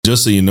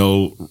Just so you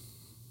know,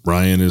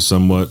 Ryan is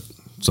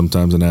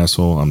sometimes an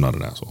asshole. I'm not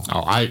an asshole.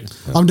 Oh,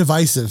 I'm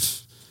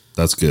divisive.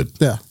 That's good.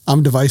 Yeah,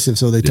 I'm divisive.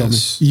 So they tell me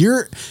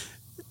you're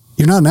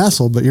not an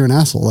asshole, but you're an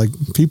asshole. Like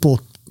people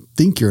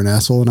think you're an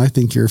asshole, and I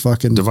think you're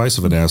fucking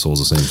divisive and asshole is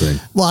the same thing.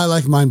 Well, I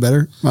like mine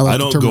better. I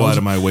don't go out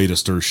of my way to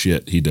stir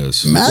shit. He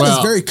does. Matt is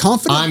very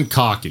confident. I'm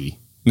cocky.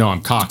 No,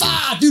 I'm cocky.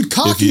 Dude,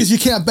 cocky is you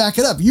can't back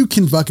it up. You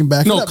can fucking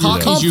back it up. No,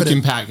 cocky is you can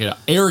back it up.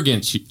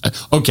 Arrogance.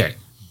 Okay.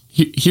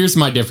 Here's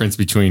my difference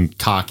between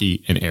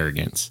cocky and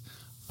arrogance.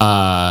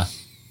 LeBron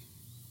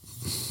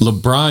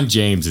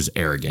James is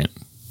arrogant.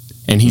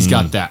 And he's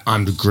got that,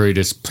 I'm the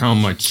greatest,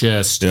 pound my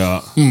chest.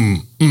 Yeah.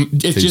 He's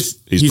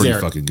pretty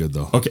arrogant. fucking good,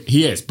 though. Okay,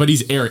 he is. But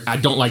he's arrogant. I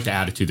don't like the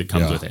attitude that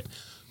comes with it.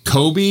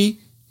 Kobe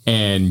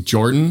and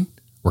Jordan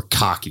were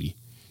cocky.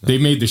 They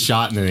made the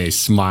shot and then they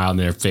smiled in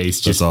their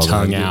face, just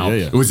tongue out.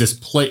 Yeah. It was this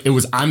play. It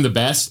was I'm the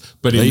best,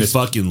 but they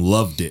fucking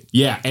loved it.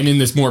 Yeah, and in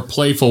this more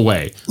playful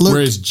way. Luke,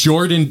 whereas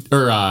Jordan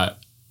or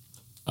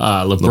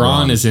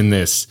LeBron is in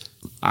this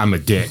I'm a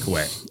dick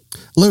way.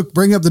 Luke,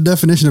 bring up the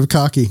definition of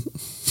cocky.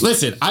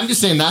 Listen, I'm just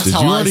saying that's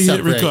how I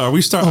separate. Are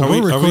we starting?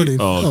 We're recording.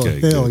 Oh,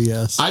 okay. Hell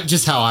yes.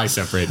 Just how I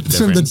separate the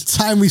From the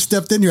time we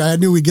stepped in here, I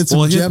knew we'd get some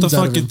gems hit the out of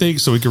fucking him. thing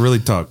so we can really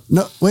talk.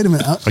 No, wait a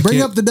minute.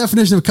 Bring up the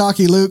definition of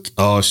cocky, Luke.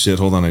 Oh shit!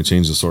 Hold on, I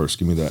changed the source.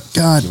 Give me that.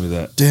 God, give me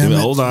that. Damn it.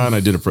 Hold on,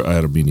 I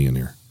had a meeting in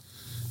here.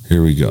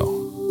 Here we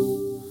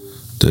go.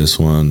 This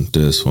one.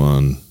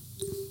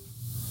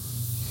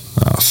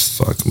 Ah,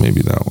 fuck.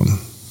 Maybe that one.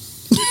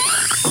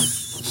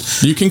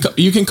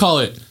 You can call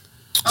it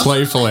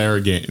playful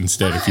arrogant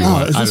instead if you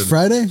want. Is this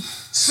Friday?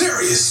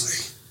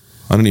 Seriously?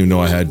 I didn't even know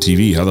I had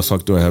TV. How the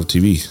fuck do I have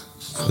TV?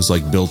 It's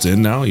like built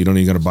in now. You don't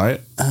even got to buy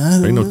it.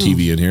 There ain't no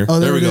TV in here.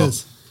 Oh, there we go.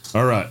 Is.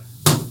 All right.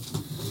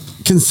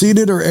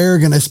 Conceited or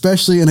arrogant,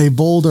 especially in a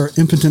bold or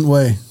impotent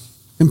way.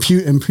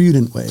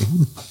 Impudent way.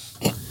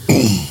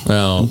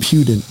 Well,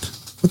 impudent.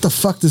 What the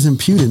fuck does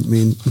impudent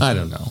mean? I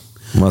don't know.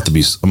 I'm gonna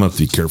have to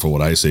be careful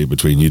what I say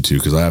between you two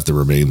because I have to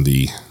remain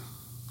the.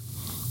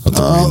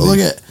 Look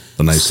at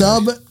the nice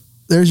sub. Guy.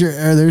 There's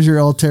your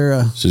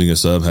Altera. Shooting a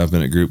sub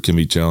half-minute group can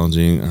be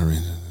challenging.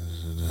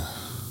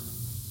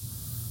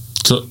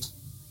 So,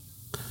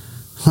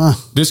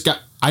 this guy,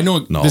 I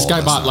know this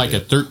guy bought like a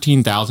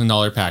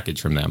 $13,000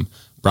 package from them.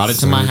 Brought it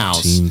to my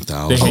house.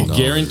 They had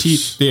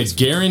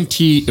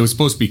guaranteed. It was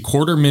supposed to be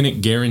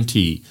quarter-minute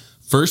guarantee.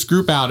 First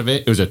group out of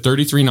it was a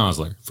 33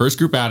 nozzler. First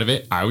group out of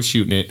it, I was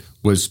shooting it,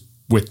 was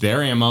with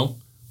their ammo,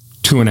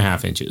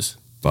 2.5 inches.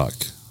 Fuck.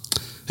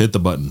 Hit the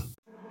button.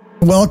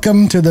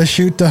 Welcome to the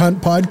Shoot to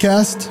Hunt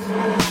podcast.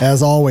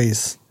 As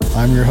always,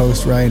 I'm your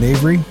host, Ryan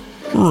Avery.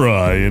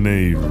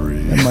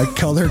 And my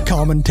color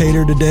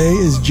commentator today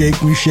is Jake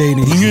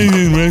Mushaney.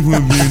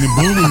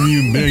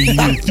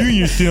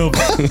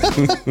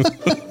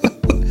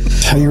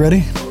 Are you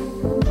ready?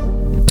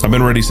 I've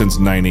been ready since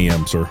 9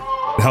 a.m., sir.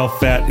 How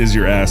fat is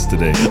your ass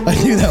today? I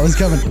knew that was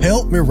coming.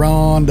 Help me,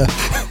 Rhonda.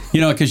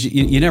 Because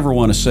you never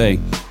want to say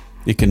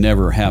it can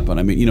never happen.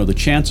 I mean, the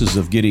chances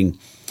of getting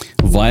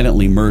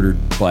violently murdered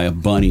by a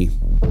bunny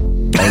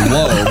are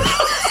low,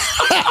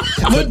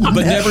 but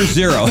never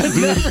zero.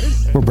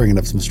 We're bringing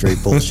up some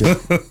straight bullshit.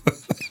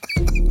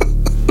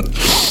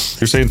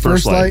 You're saying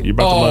first light. You're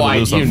about to let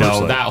loose on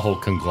first light. That whole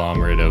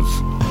conglomerate of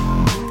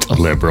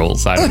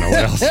liberals. I don't know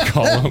what else to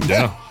call them.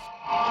 Yeah.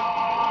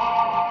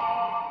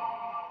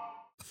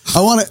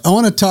 I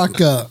want to talk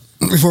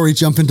before we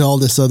jump into all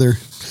this other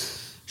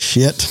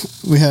shit.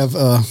 We have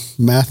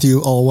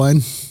Matthew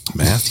Alwine.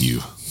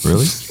 Matthew,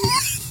 really?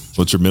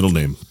 What's your middle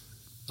name?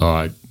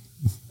 What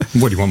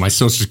do you want? My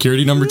social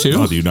security number too?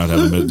 Oh, do you not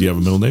have do you have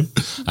a middle name?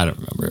 I don't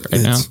remember it right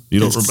now.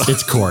 You don't remember?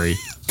 It's Corey.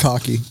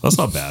 Cocky. That's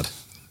not bad.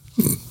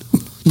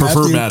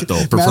 Prefer Matt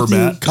though. Prefer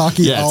Matt.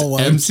 Cocky yeah,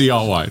 Alwine. MC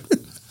Alwine.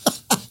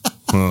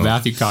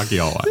 Matthew Cocky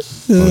Alwine.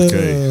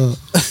 Okay.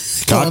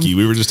 Cocky.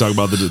 We were just talking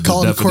about the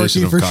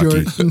definition of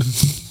cocky.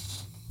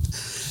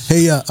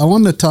 Hey, I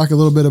wanted to talk a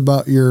little bit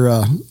about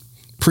your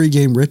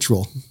pregame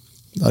ritual.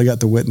 I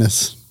got to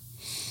witness.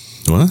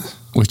 What?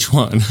 Which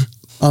one?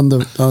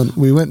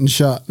 We went and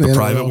shot the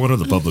private one or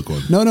the public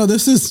one? No.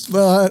 This is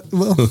no.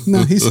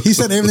 He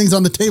said everything's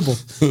on the table.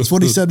 That's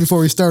what he said before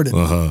we started.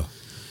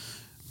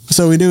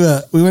 So we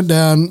went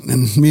down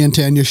and me and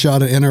Tanya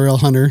shot an NRL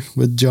hunter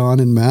with John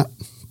and Matt.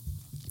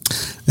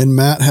 And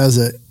Matt has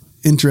a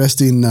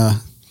interesting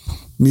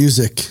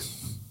music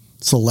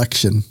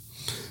selection.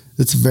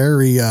 It's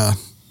very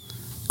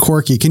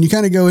quirky. Can you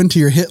kind of go into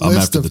your hit list? I'm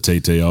after the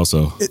Tay-Tay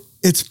also.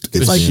 It's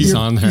like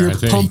your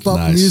pump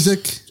up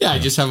music. Yeah, I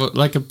just have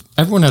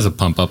everyone has a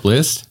pump up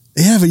list.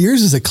 Yeah, but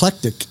yours is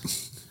eclectic.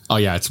 Oh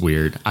yeah, it's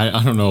weird.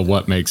 I don't know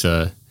what makes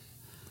a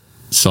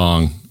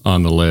song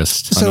on the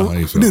list. So,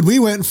 dude, we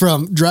went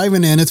from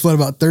driving in. It's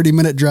about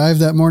 30-minute drive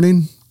that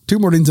morning. 2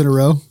 mornings in a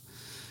row.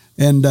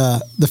 And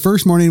the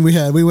first morning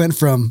we went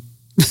from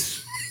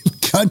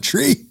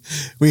country.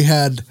 We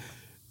had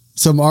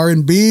some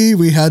R&B.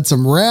 We had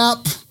some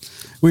rap.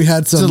 We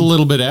had some... It's a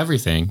little bit of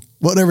everything.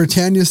 Whatever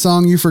Tanya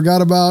song you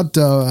forgot about.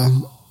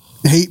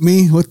 Hate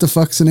Me. What the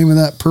fuck's the name of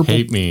that? Purple.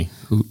 Hate Me.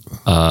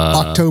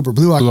 October,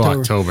 Blue October.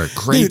 Blue October.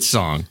 Great Dude,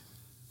 song.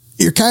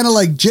 You're kind of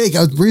like Jake.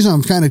 The reason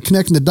I'm kind of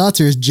connecting the dots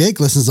here is Jake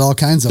listens to all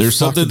kinds of There's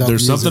something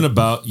music.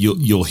 about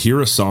you'll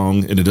hear a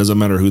song and it doesn't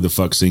matter who the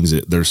fuck sings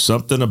it. There's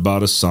something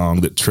about a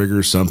song that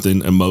triggers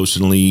something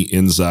emotionally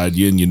inside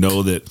you, and you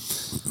know that,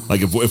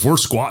 like if we're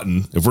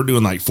squatting, if we're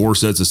doing like 4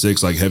 sets of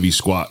 6 like heavy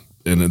squat,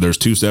 and there's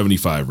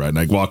 275, right, and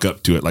I walk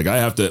up to it, like I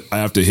have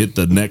to hit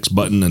the next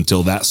button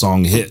until that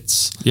song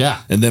hits.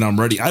 Yeah, and then I'm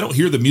ready. I don't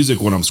hear the music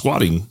when I'm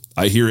squatting.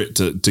 I hear it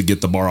to get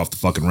the bar off the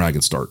fucking rag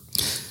and start.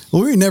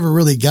 Well, we never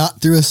really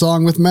got through a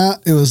song with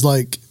Matt. It was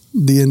like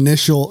the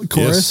initial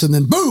chorus, and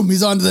then boom,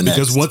 he's on to the next.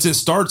 Because once it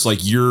starts, like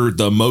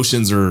the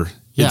emotions are,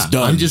 it's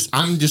done.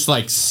 I'm just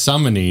like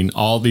summoning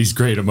all these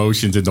great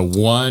emotions into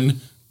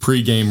one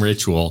pregame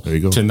ritual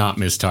to not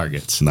miss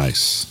targets.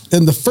 Nice.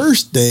 And the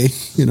first day,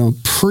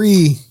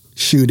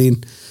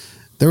 pre-shooting,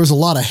 there was a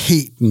lot of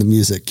hate in the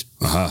music.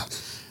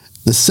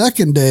 The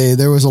second day,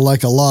 there was a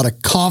lot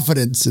of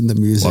confidence in the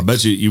music. Well, I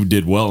bet you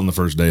did well on the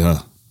first day, huh?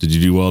 Did you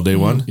do well day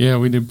one? Yeah,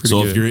 we did pretty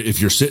good. So if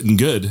you're sitting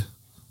good,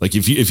 like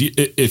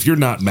if you're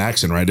not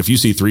maxing right, if you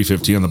see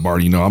 315 on the bar,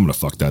 I'm gonna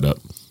fuck that up.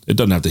 It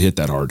doesn't have to hit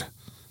that hard.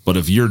 But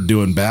if you're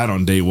doing bad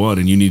on day one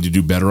and you need to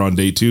do better on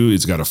day two, you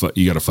got to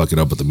fuck it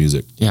up with the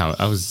music. Yeah,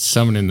 I was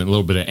summoning a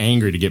little bit of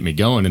anger to get me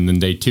going, and then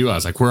day two, I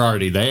was like, we're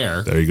already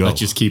there. There you go. Let's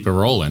just keep it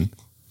rolling.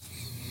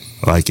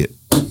 I like it.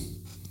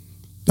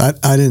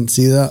 I didn't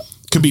see that.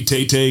 Could be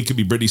Tay-Tay, could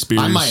be Britney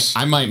Spears.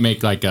 I might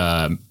make like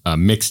a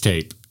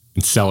mixtape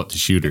and sell it to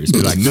shooters.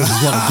 Be like, this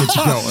is what'll get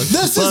you going.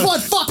 This is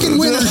what fucking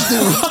winners do.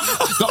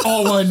 The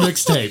Alwine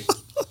mixtape.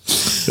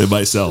 It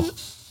might sell.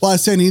 Well, I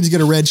was saying he needs to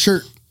get a red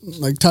shirt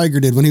like Tiger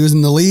did when he was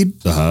in the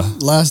lead.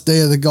 Last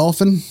day of the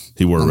golfing.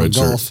 He wore a red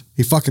shirt.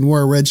 He fucking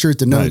wore a red shirt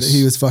to know that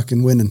he was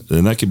fucking winning.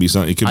 And that could be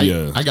something. It could be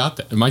I got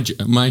that.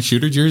 My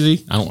shooter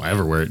jersey, I don't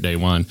ever wear it day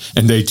one.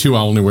 And day two, I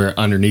only wear it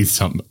underneath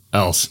something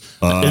else.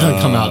 It doesn't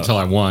come out until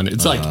I won.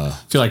 It's like, I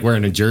feel like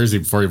wearing a jersey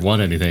before you've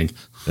won anything.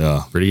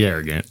 Yeah. Pretty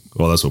arrogant.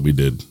 Well, that's what we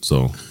did.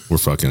 So we're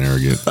fucking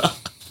arrogant.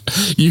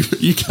 You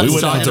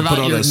guys talking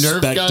about your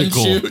Nerf gun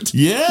shoot?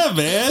 Yeah,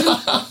 man.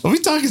 Are we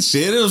talking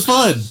shit? It was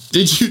fun.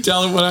 Did you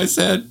tell him what I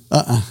said?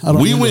 I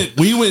don't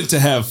remember. We went to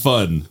have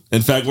fun.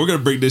 In fact, we're going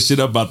to bring this shit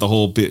up about the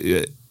whole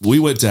we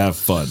went to have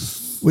fun.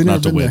 We never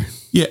not to been win. there.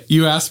 Yeah,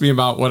 you asked me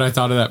about what I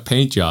thought of that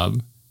paint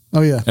job.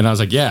 Oh, yeah. And I was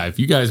like, yeah, if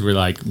you guys were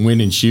like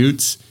winning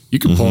shoots, you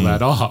can pull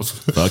that off.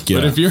 Fuck yeah.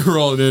 But if you're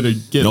rolling in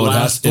and get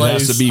last place,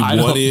 it has to be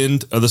one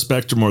end of the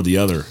spectrum or the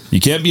other. You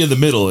can't be in the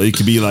middle. It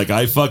could be like,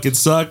 I fucking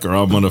suck or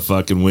I'm going to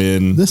fucking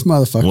win. This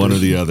motherfucker. One or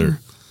the other.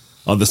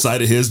 On the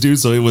side of his, dude,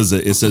 so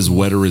it says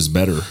wetter is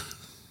better.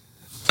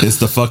 It's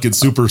the fucking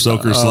Super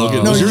Soaker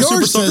slogan. No, Was yours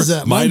Super says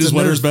that. Mine Mine's is a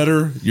wetter is Nerf.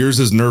 better. Yours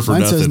is Nerf or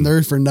Mine nothing. says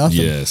Nerf for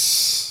nothing.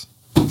 Yes.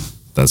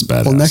 That's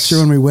badass. Well, next year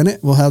when we win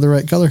it, we'll have the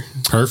right color.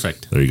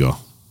 Perfect. There you go.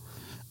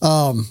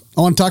 I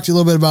want to talk to you a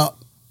little bit about,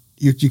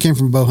 you came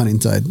from bow hunting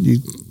side. You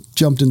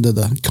jumped into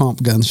the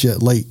comp gun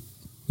shit late.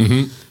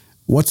 Mm-hmm.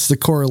 What's the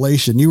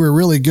correlation? You were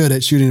really good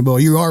at shooting a bow.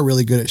 You are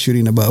really good at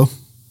shooting a bow.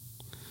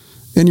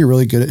 And you're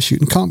really good at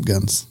shooting comp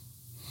guns.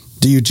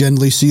 Do you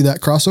generally see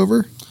that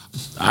crossover?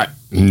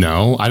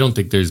 No, I don't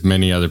think there's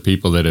many other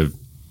people that have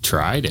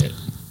tried it,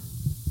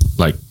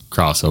 like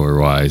crossover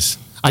wise.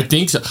 I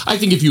think so. I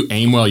think if you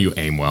aim well, you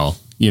aim well.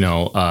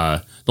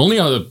 The only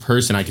other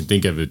person I can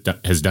think of that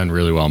has done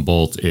really well on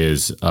both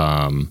is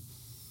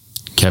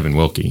Kevin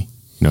Wilkie.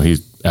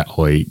 He's at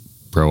Hoyt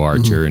Pro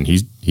Archer, and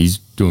he's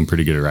doing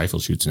pretty good at rifle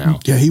shoots now.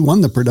 Yeah, he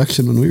won the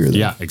production when we were there.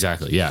 Yeah,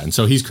 exactly. Yeah, and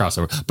so he's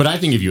crossover. But I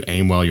think if you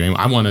aim well, you aim.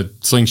 I won a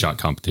slingshot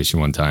competition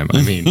one time.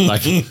 I mean,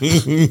 like,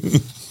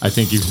 I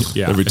think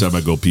Every time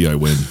I go pee, I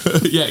win.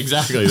 Yeah,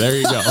 exactly. There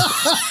you go.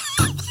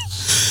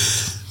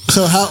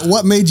 So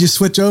what made you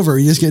switch over? Are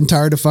you just getting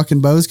tired of fucking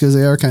bows because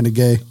they are kind of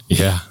gay?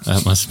 Yeah,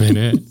 that must have been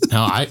it.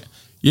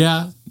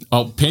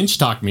 No, Pinch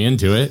talked me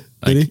into it.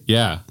 Like, Did he?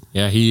 Yeah.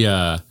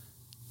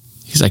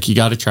 He's like, you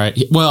got to try it.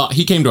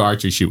 He came to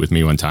archery shoot with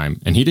me one time,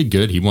 and he did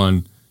good. He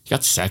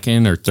got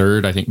second or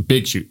third, I think.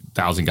 Big shoot,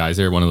 1,000 guys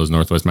there, one of those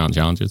Northwest Mountain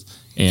Challenges.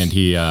 And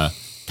I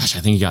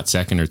think he got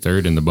second or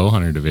third in the bow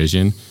hunter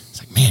division. It's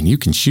like, man, you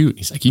can shoot.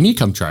 He's like, you need to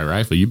come try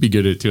rifle. You'd be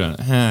good at it too.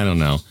 I don't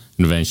know.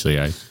 And eventually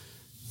I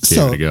gave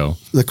it a go.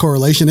 The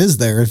correlation is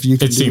there. If you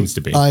can It seems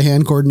to be.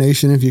 Eye-hand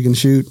coordination, if you can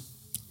shoot.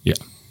 Yeah.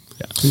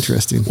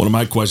 Interesting. One of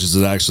my questions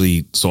is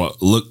actually, so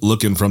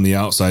looking from the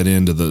outside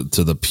in to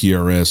the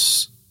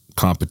PRS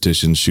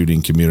competition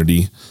shooting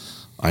community,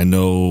 I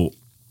know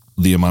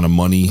the amount of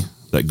money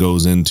that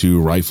goes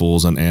into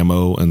rifles and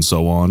ammo and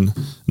so on,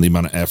 and the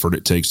amount of effort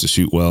it takes to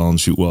shoot well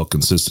and shoot well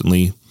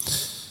consistently.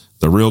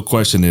 The real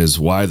question is,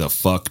 why the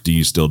fuck do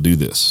you still do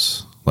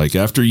this? Like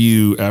after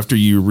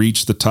you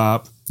reach the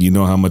top, you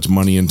know how much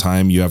money and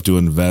time you have to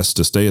invest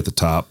to stay at the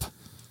top.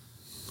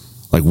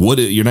 Like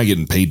you're not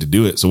getting paid to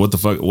do it. So what the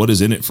fuck, what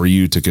is in it for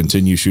you to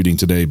continue shooting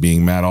today?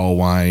 Being Matt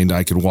Alwine,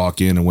 I could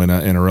walk in and win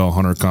an NRL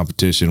hunter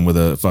competition with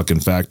a fucking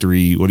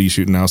factory. What are you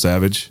shooting now?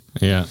 Savage?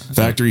 Yeah.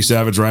 Factory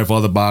Savage rifle out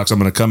of the box. I'm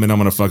going to come in. I'm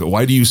going to fuck it.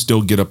 Why do you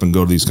still get up and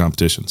go to these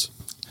competitions?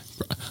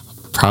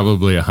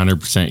 Probably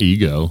 100%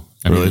 ego.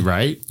 I mean,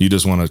 right? You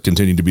just want to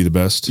continue to be the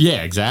best?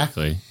 Yeah,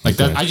 exactly. Like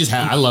that.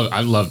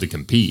 I love to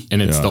compete.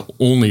 And it's the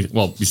only,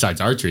 well, besides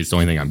archery, it's the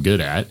only thing I'm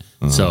good at.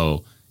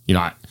 So, you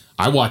know,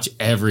 I watch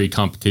every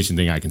competition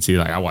thing I can see.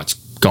 Like I watch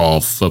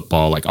golf,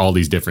 football, like all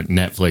these different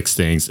Netflix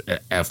things,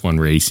 F1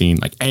 racing,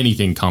 like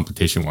anything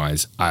competition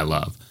wise, I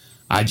love.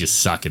 I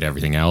just suck at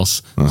everything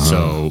else.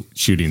 So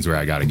shooting's where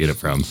I got to get it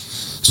from.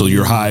 So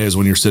your high is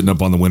when you're sitting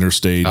up on the winner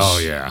stage. Oh,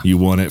 yeah. You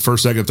won it.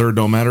 First, second, third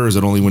don't matter? Or is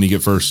it only when you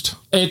get first?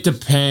 It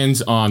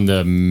depends on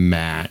the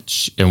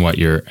match and what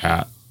you're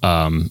at.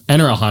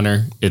 NRL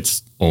Hunter,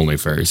 it's only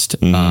first.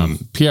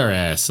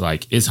 PRS,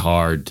 like, it's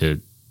hard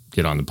to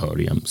get on the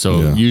podium.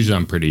 So usually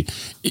I'm pretty...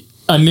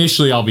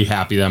 Initially, I'll be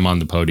happy that I'm on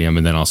the podium,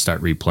 and then I'll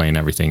start replaying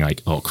everything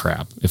like, oh,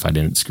 crap, if I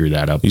didn't screw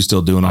that up. You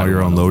still doing all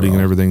your own loading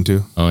and everything,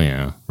 too? Oh,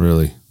 yeah.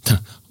 Really?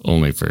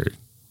 Only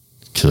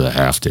because I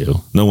have to.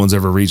 No one's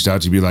ever reached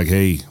out to you be like,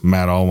 hey,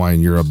 Matt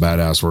Alwine, you're a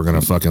badass. We're going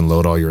to fucking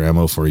load all your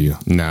ammo for you.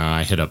 Nah,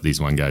 I hit up these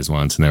one guys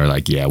once, and they were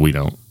like, yeah, we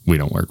don't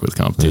work with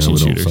competition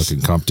shooters.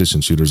 Fucking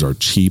competition shooters are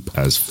cheap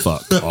as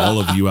fuck. All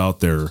of you out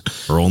there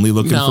are only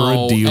looking for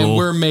a deal. And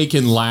we're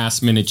making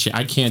last minute.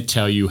 I can't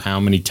tell you how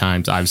many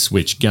times I've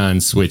switched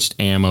guns, switched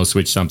ammo,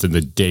 switched something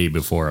the day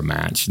before a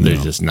match. They're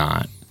just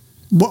not.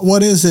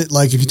 What is it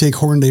like if you take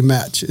Hornady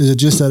match? Is it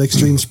just that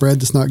extreme spread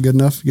that's not good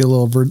enough? You get a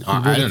little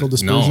vertical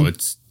dispersion? No,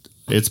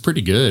 it's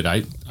pretty good.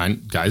 I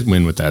guys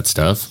win with that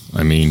stuff.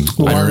 I mean,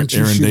 Aaron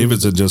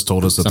Davidson just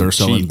told us that they're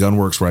selling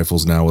Gunworks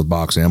rifles now with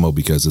box ammo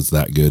because it's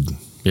that good.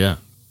 Yeah.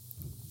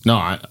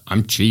 No,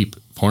 I'm cheap.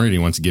 If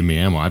Hornady wants to give me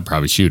ammo, I'd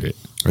probably shoot it.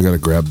 I gotta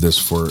grab this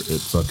for it. It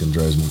fucking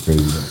drives me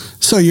crazy.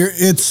 So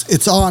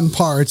it's on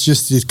par. It's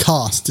just the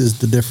cost is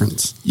the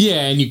difference.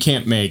 Yeah, and you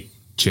can't make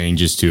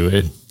changes to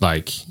it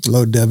like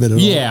low debit.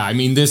 Yeah, I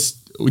mean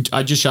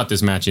I just shot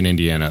this match in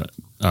Indiana.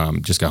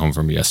 Just got home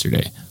from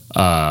yesterday.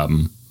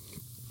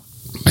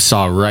 I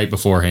saw right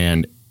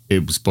beforehand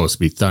it was supposed to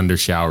be thunder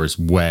showers,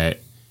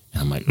 wet,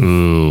 and I'm like,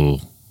 ooh,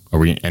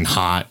 and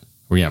hot.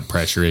 Are we gonna have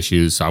pressure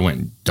issues? So I went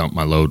and dumped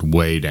my load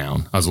way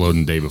down. I was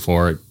loading the day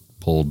before. It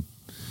pulled,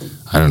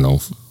 I don't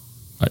know,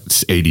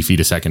 80 feet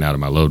a second out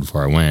of my load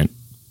before I went,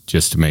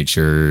 just to make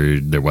sure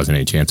there wasn't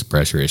any chance of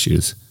pressure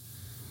issues.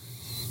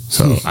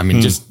 So, I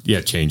mean,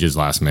 changes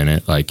last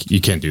minute. Like,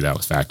 you can't do that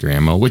with factory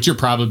ammo, which you'll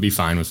probably be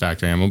fine with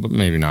factory ammo, but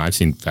maybe not. I've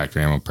seen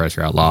factory ammo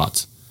pressure out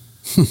lots.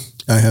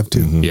 I have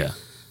too. Yeah.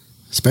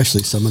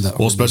 Especially some of that.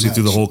 Well, especially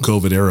through the whole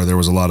COVID era, there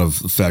was a lot of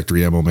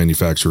factory ammo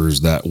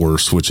manufacturers that were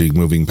switching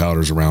moving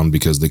powders around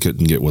because they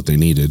couldn't get what they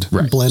needed.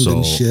 Right.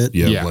 Blending shit.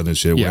 Yeah, blending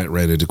shit. Yeah.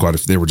 Ran into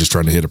they were just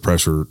trying to hit a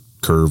pressure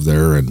curve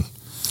there. And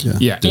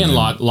and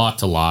lot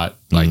to lot.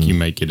 Like, you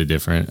make it a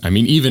different. I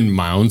mean, even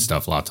my own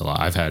stuff, lot to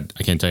lot. I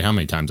can't tell you how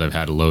many times I've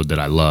had a load that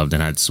I loved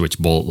and I had to switch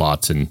bolt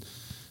lots and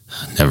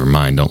never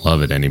mind, don't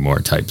love it anymore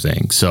type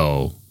thing.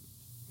 So,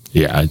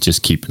 yeah,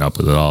 just keeping up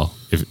with it all.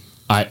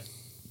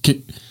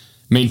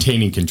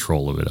 Maintaining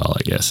control of it all,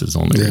 I guess, is the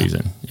only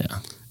reason. Yeah.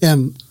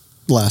 And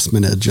last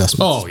minute adjustments.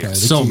 Oh, yeah.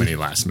 So many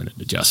last minute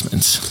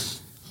adjustments.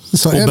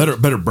 So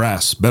better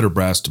brass. Better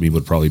brass to me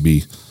would probably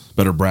be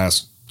better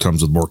brass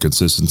comes with more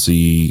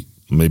consistency,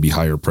 maybe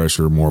higher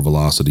pressure, more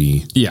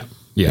velocity. Yeah.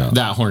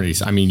 That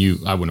Hornady. I mean,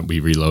 I wouldn't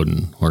be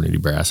reloading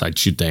Hornady brass. I'd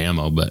shoot the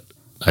ammo, but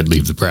I'd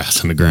leave the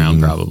brass on the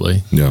ground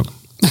probably. Yeah.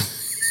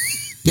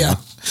 Yeah.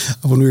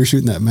 When we were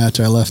shooting that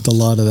match, I left a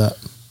lot of that.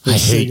 I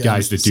hate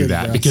guys that do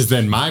that because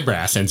then my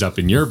brass ends up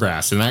in your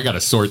brass and I got to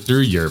sort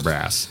through your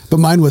brass. But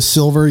mine was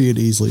silver. You'd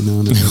easily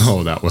known it.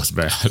 Oh, that was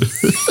bad.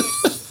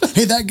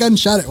 Hey, that gun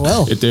shot it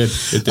well. It did.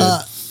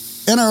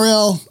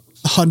 NRL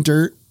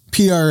Hunter,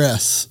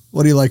 PRS.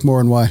 What do you like more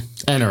and why?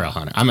 NRL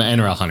Hunter. I'm an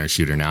NRL Hunter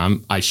shooter now.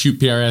 I shoot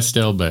PRS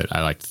still, but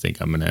I like to think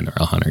I'm an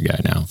NRL Hunter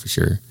guy now for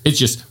sure. It's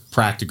just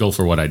practical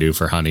for what I do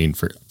for hunting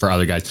for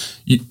other guys.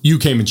 You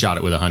came and shot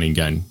it with a hunting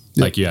gun.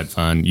 Yep. Like, you had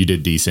fun. You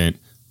did decent.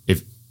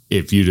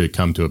 If you'd have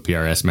come to a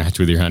PRS match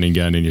with your hunting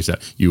gun and your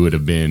stuff, you would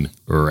have been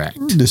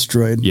wrecked.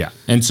 Destroyed. Yeah.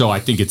 And so I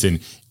think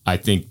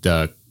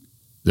the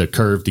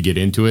curve to get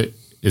into it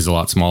is a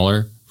lot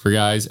smaller for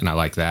guys, and I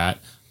like that.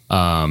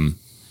 And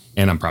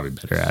I'm probably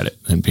better at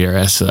it than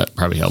PRS, so that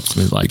probably helps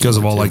me. Because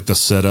of all like the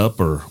setup,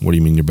 or what do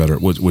you mean you're better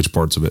at? Which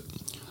parts of it?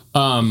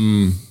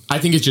 I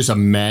think it's just a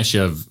mesh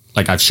of,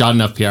 like, I've shot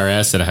enough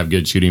PRS that I have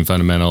good shooting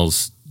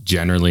fundamentals,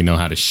 generally know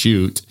how to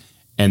shoot,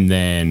 and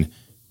then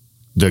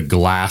the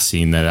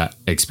glassing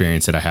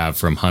experience that I have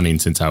from hunting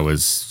since I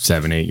was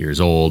 7-8 years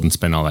old and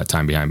spent all that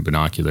time behind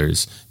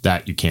binoculars,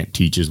 that you can't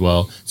teach as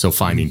well. So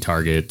finding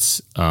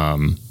targets,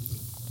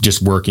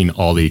 just working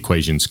all the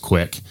equations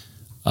quick.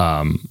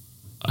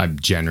 I'm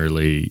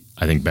generally,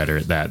 I think, better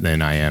at that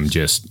than I am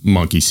just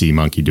monkey see,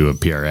 monkey do a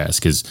PRS.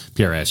 Because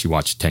PRS, you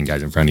watch 10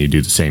 guys in front of you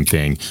do the same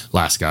thing.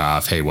 Last guy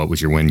off, hey, what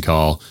was your wind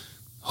call?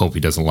 Hope he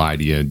doesn't lie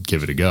to you.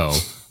 Give it a go.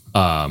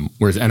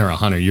 Whereas NRL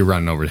Hunter, you're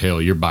running over the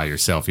hill, you're by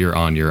yourself, you're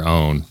on your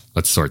own.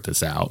 Let's sort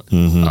this out.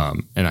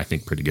 And I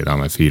think pretty good on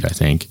my feet, I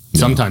think. Yeah.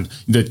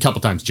 Sometimes, the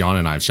couple times John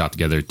and I have shot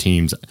together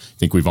teams, I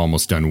think we've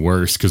almost done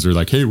worse because they're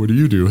like, hey, what do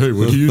you do? Hey,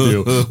 what do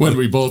you do? When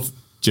we both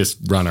just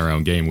run our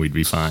own game, we'd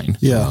be fine.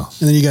 Yeah.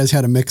 And then you guys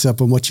had a mix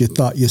up on what you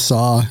thought you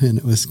saw, and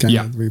it was kind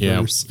of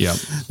reverse. Yeah.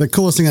 The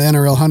coolest thing at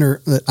NRL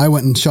Hunter, that I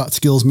went and shot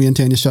skills, me and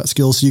Tanya shot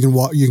skills, so you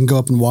can go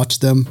up and watch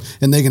them,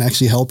 and they can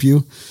actually help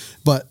you.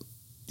 But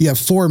you have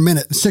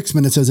 6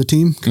 minutes as a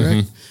team,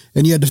 correct?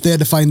 And they had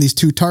to find these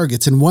 2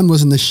 targets, and one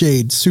was in the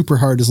shade, super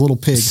hard as a little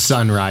pig.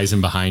 Sun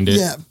rising behind it.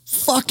 Yeah,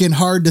 fucking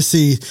hard to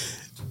see.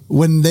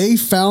 When they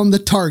found the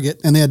target,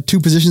 and they had 2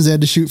 positions they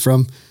had to shoot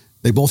from,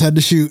 they both had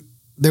to shoot.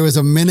 There was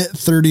a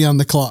 1:30 on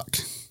the clock,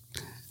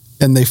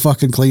 and they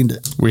fucking cleaned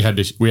it. We had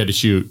to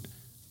shoot.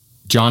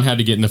 John had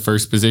to get in the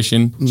first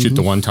position, shoot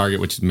the one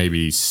target, which is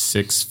maybe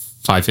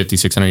 550,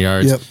 600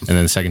 yards. Yep. And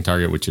then the second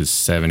target, which is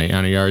 700,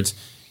 800 yards.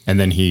 And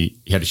then he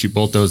had to shoot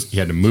both those. He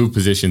had to move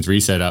positions,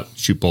 reset up,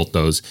 shoot both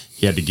those.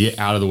 He had to get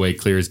out of the way,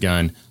 clear his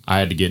gun. I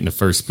had to get in the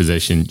first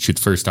position, shoot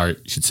the first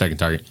target, shoot the second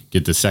target,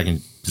 get the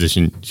second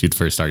position, shoot the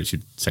first target,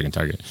 shoot the second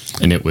target.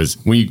 And it was,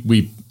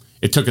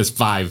 it took us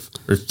 5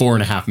 or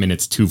 4.5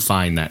 minutes to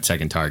find that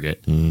second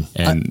target.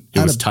 And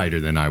it was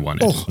tighter than I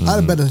wanted. Oh, I'd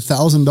have bet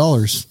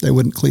 $1,000 they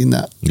wouldn't clean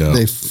that. Yeah.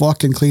 They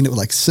fucking cleaned it with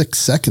like 6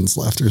 seconds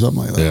left or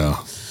something like that.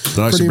 Yeah.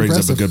 That actually brings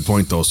up a good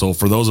point, though. So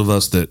for those of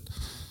us that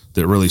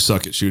really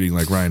suck at shooting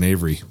like Ryan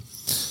Avery,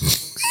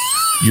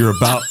 you're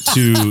about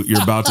to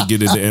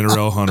get into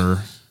NRL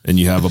Hunter, and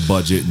you have a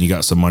budget and you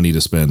got some money to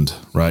spend,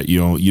 right?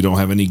 You don't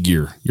have any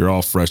gear. You're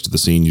all fresh to the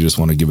scene. You just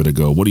want to give it a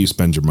go. What do you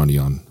spend your money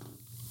on?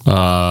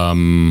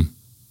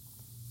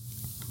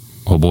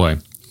 Oh boy,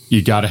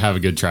 you got to have a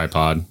good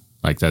tripod.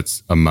 Like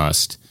that's a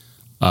must.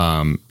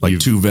 Like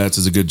 2 vets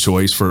is a good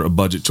choice for a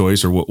budget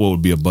choice, or what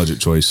would be a budget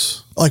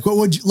choice? Like what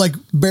would you, like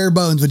bare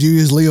bones, would you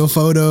use Leo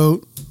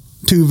Photo,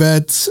 2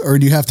 vets, or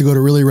do you have to go to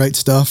really right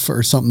stuff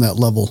or something that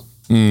level?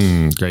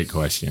 Great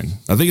question.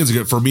 I think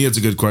for me, it's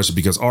a good question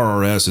because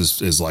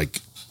RRS is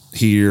like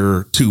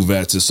here, 2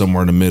 vets is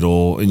somewhere in the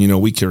middle,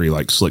 and we carry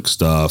like slick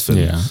stuff. And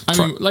I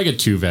mean, like a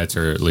 2 vets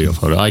or Leo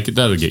Photo, like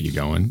that'll get you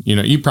going.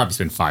 You probably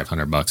spend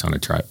 $500 on a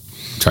tripod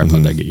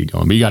that get you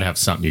going, but you got to have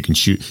something you can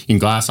shoot, you can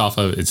glass off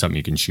of, and something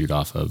you can shoot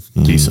off of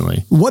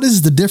decently. What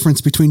is the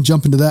difference between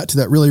jumping to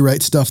that really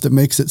right stuff that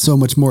makes it so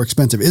much more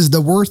expensive? Is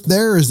the worth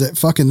there? Is it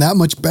fucking that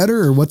much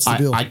better, or what's the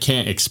deal? I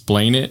can't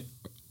explain it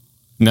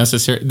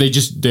necessarily.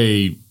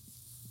 They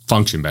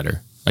function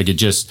better. Like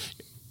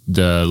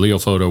the Leo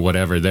Photo,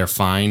 whatever, they're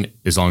fine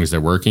as long as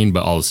they're working,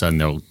 but all of a sudden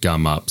they'll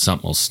gum up,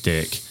 something will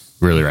stick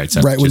really right.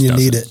 Right when you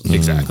need it.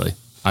 Exactly.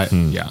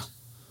 Yeah.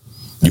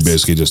 You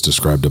basically just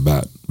described a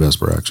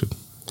Vesper action.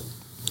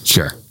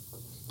 Sure.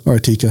 Or a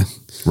Tika.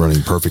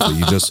 Running perfectly.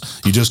 You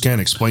just can't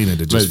explain it.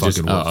 It just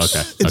fucking works.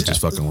 Okay. It just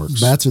fucking works.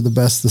 Bats are the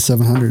best, the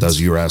 700s. As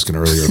you were asking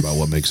earlier about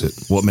what makes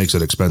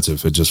it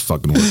expensive. It just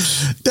fucking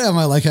works. Damn,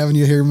 I like having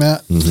you here,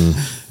 Matt.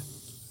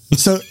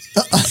 So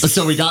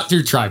we got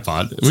through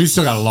tripod. We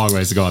still got a long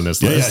ways to go on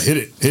this list. Yeah,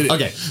 hit it.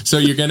 Okay, so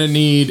you're gonna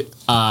need.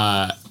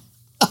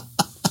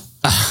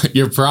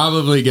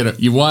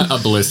 You want a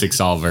ballistic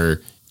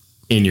solver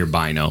in your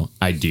bino,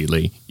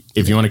 ideally.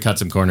 If you want to cut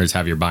some corners,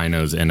 have your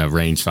binos and a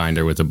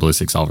rangefinder with a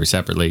ballistic solver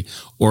separately.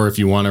 Or if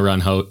you want to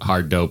run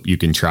hard dope, you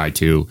can try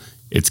to.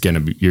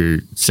 You're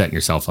setting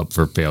yourself up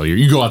for failure.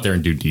 You go out there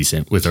and do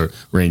decent with a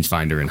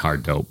rangefinder and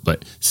hard dope,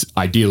 but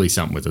ideally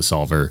something with a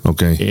solver.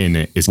 Okay. In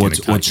it is going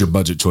to cut. What's your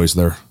budget choice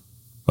there?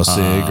 A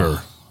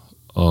SIG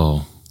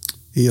or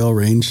EL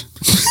range?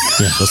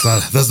 Yeah,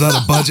 that's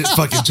not a budget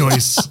fucking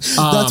choice.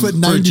 That's what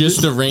 90 for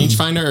just the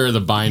rangefinder or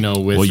the bino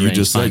with. Well, you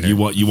just said you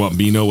want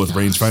bino with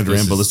rangefinder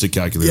and ballistic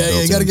calculator.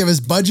 Yeah, you got to give us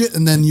budget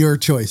and then your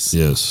choice.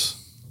 Yes.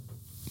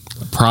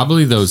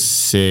 Probably those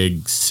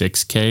SIG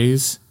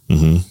 6Ks.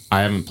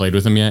 I haven't played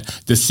with them yet.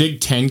 The SIG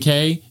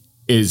 10K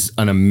is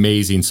an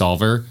amazing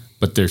solver,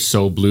 but they're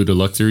so blue to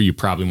look through, you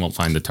probably won't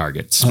find the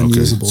targets.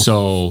 Unusable.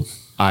 So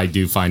I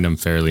do find them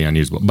fairly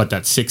unusable. But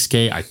that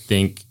 6K, I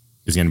think,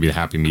 is going to be the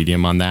happy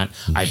medium on that.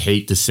 I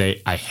hate to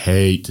say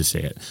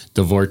it.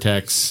 The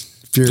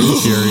Vortex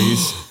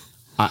Furies.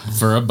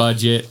 For a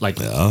budget, like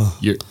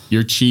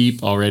you're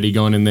cheap already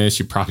going in this.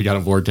 You probably got a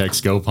Vortex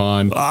scope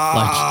on, so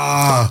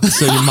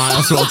you might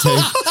as well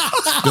take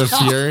the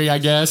Fury, I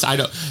guess.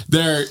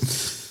 They're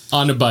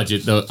on a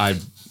budget though.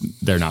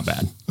 They're not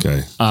bad.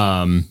 Okay.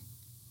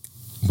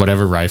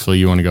 Whatever rifle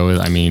you want to go with.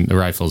 I mean, the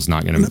rifle's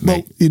not going to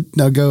make.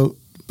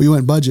 We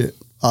went budget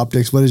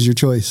optics. What is your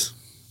choice?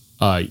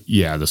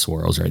 The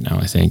swirls right now.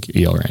 I think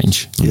EL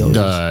range.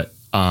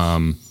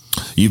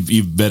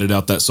 You've vetted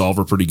out that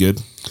solver pretty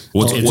good.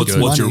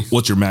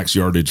 What's your max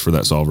yardage for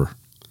that solver?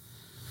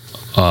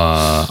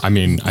 I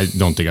mean, I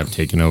don't think I've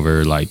taken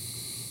over like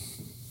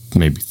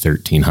maybe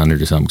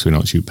 1,300 or something because we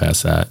don't shoot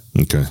past that.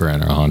 Okay. For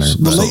NRL Hunter.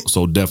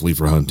 So definitely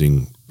for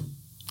hunting.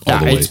 All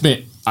the way. It's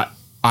been.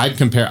 I've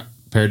compared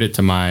it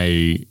to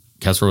my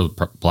Kestrel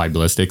with applied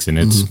ballistics, and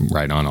it's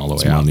right on all the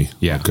way out.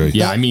 Yeah. Okay.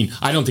 Yeah. I mean,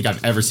 I don't think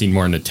I've ever seen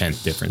more than a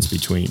 10th difference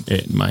between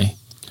it and my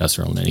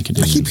Kestrel in any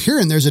condition. I keep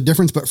hearing there's a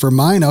difference, but for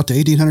mine out to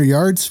 1,800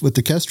 yards with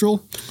the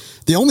Kestrel,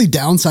 the only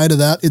downside of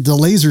that is the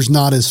laser's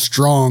not as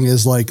strong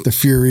as like the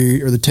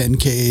Fury or the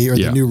 10K or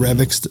the new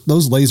Revics.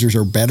 Those lasers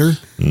are better.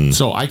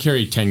 So I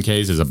carry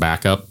 10Ks as a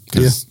backup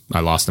because I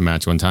lost the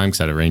match one time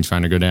because I had a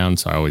rangefinder go down.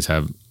 So I always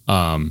have,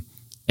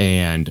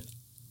 and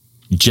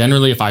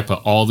generally if I put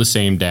all the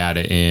same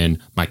data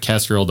in my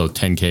Kestrel, those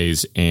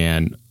 10Ks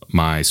and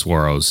my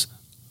Swaros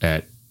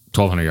at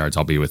 1,200 yards,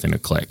 I'll be within a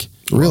click.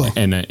 Really?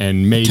 And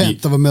maybe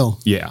 1/10 of a mil.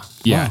 Yeah.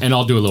 Wow. And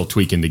I'll do a little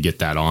tweaking to get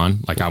that on.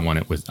 Like I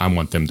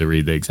want them to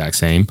read the exact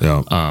same.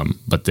 Yeah.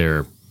 But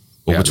they're,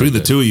 between the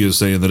two of you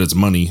saying that it's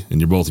money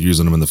and you're both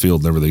using them in the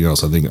field and everything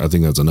else, I think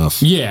that's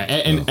enough. Yeah.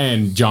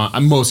 And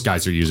John, most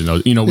guys are using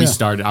those.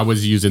 I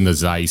was using the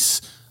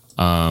Zeiss,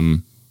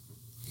 LRFs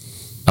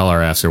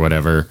or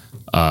whatever.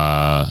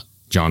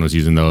 John was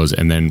using those.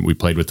 And then we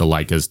played with the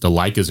Leicas. The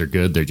Leicas are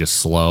good. They're just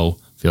slow.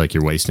 Feel like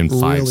you're wasting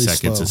 5 Really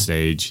seconds slow. a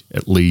stage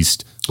at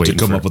least To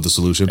come up with the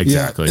solution.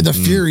 Exactly. Yeah, the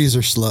Furies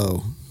are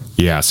slow.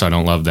 Yeah, so I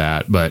don't love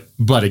that, but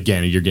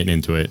again, you're getting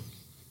into it.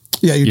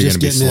 Yeah, you're You're just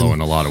going to be getting slow in.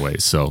 in a lot of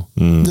ways. So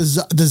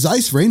The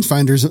Zeiss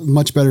rangefinder is a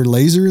much better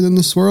laser than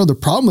the Swirl. The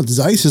problem with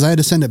Zeiss is I had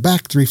to send it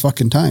back 3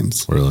 fucking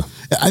times. Really?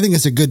 I think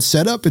it's a good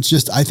setup. It's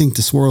just I think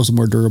the Swirl's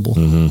more durable.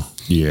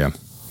 yeah,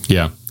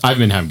 I've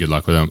been having good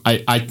luck with them.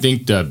 I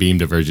think the beam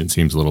divergence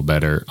seems a little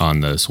better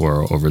on the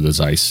Swirl over the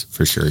Zeiss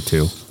for sure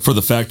too. For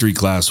the factory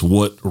class,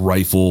 what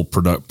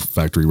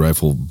factory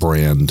rifle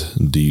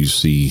brand do you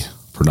see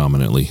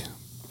predominantly?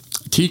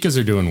 Tikas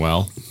are doing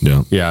well.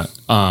 Yeah. Yeah.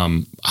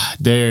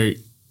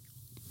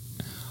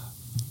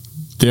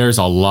 There's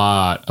a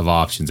lot of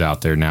options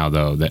out there now,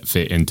 though, that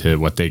fit into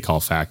what they call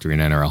factory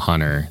and NRL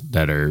Hunter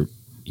that are,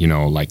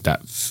 like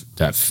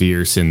that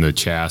fierce in the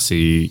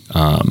chassis.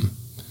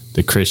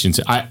 The Christians,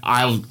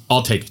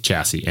 I'll take a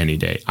chassis any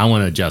day. I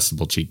want an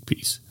adjustable cheek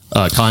piece.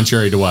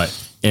 Contrary to what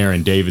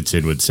Aaron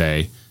Davidson would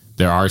say,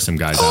 there are some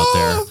guys out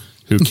there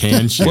who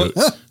can shoot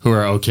who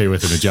are okay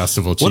with an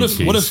adjustable cheek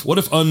piece. What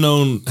if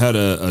Unknown had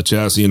a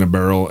chassis and a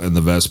barrel and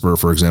the Vesper,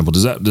 for example?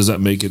 Does that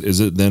make it?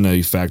 Is it then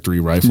a factory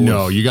rifle?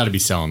 No, you got to be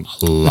selling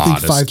a lot. I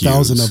think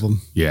 5,000 of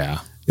them. Yeah.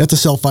 You have to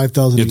sell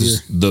 5,000 a year.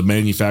 The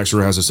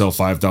manufacturer has to sell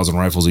 5,000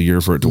 rifles a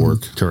year for it to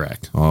work.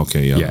 Correct.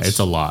 Okay. Yeah. Yeah, it's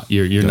a lot.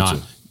 You're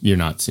Gotcha.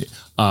 not.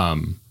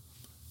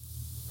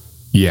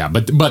 Yeah,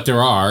 but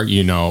there are,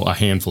 a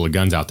handful of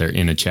guns out there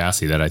in a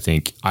chassis that I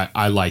think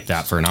I like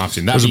that for an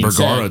option. There's a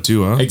Bergara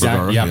too, huh?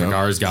 Exactly. Bergara, yeah,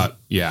 Bergara's got,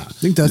 I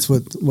think that's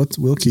what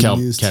Wilkie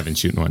used. Kevin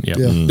shooting one. Yep.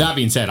 Yeah. That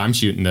being said, I'm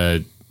shooting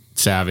the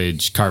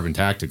Savage Carbon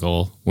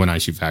Tactical when I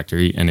shoot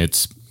factory, and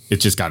it's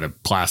just got a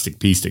plastic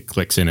piece that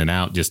clicks in and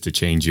out just to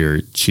change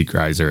your cheek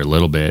riser a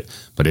little bit,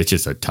 but it's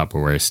just a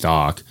Tupperware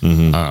stock.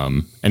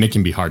 And it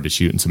can be hard to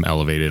shoot in some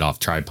elevated off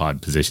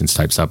tripod positions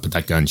type stuff, but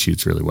that gun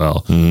shoots really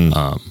well.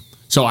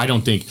 So I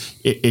don't think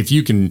if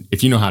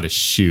you know how to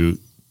shoot,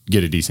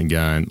 get a decent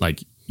gun,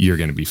 like you're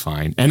going to be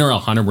fine.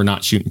 NRL Hunter, we're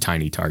not shooting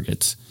tiny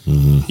targets.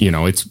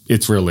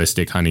 It's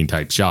realistic hunting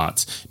type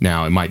shots.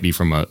 Now it might be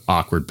from an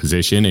awkward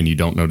position and you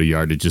don't know the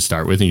yardage to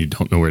start with and you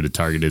don't know where the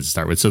target is to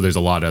start with. So there's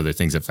a lot of other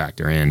things that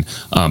factor in,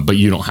 but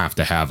you don't have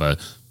to have a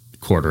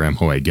quarter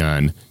MOA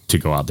gun to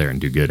go out there and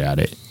do good at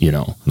it,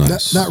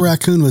 Nice. That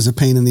raccoon was a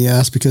pain in the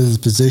ass because of his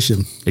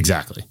position.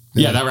 Exactly.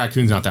 Yeah, that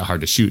raccoon's not that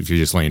hard to shoot if you're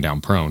just laying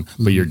down prone,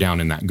 but you're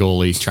down in that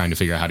goalie trying to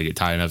figure out how to get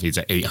tight enough. He's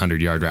an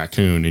 800-yard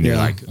raccoon, and you're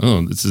like,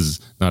 oh, this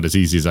is not as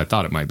easy as I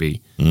thought it might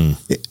be.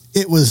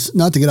 It was,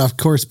 not to get off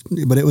course,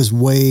 but it was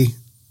I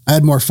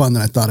had more fun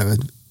than I thought it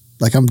would.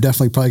 Like, I'm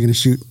definitely probably going to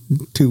shoot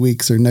 2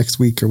 weeks or next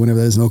week or whenever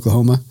that is in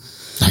Oklahoma.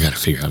 I got to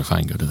figure out if I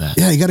can go to that.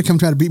 Yeah, you got to come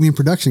try to beat me in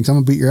production because I'm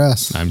going to beat your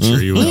ass. I'm sure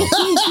you will.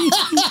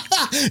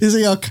 Is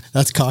he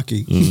that's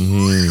cocky.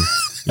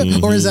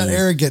 Or is that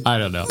arrogant? I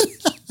don't know.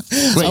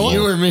 Wait,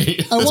 you or me?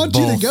 I want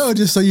you to go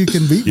just so you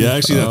can beat me. Yeah,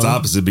 actually, that's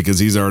opposite because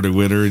he's already a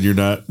winner and you're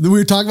not. We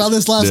were talking about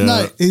this last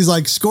night. He's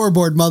like,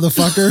 scoreboard,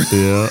 motherfucker.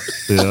 Yeah.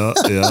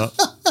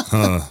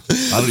 Huh.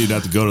 I don't even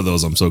have to go to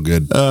those. I'm so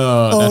good.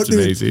 That's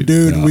amazing.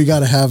 Dude, we got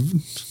to have...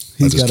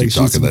 He's got to keep shoot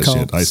talking some that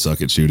comps. shit. I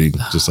suck at shooting,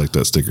 just like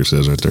that sticker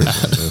says right there.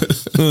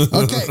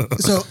 Okay,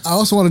 so I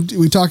also want to...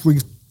 We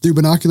through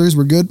binoculars.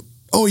 We're good.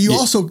 Oh, you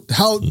also...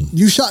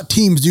 You shot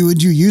teams.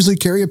 Would you usually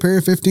carry a pair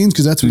of 15s?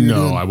 Because that's what you're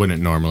doing. No, I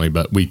wouldn't normally,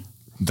 but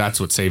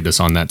that's what saved us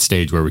on that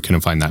stage where we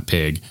couldn't find that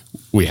pig.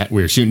 We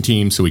were shooting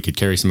teams so we could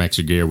carry some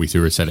extra gear. We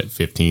threw a set of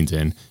 15s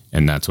in,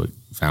 and that's what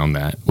found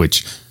that,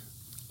 which,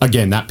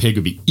 again, that pig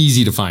would be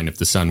easy to find if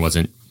the sun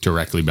wasn't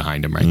directly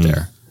behind him right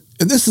there.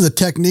 And this is a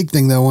technique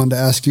thing that I wanted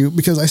to ask you,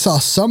 because I saw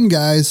some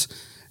guys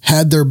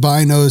had their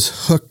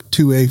binos hooked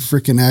to a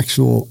freaking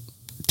actual...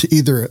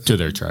 to their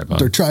tripod.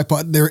 Their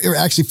tripod. They were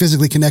actually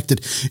physically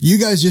connected. You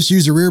guys just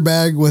use a rear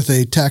bag with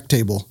a tack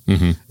table.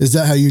 Is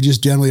that how you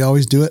just generally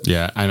always do it?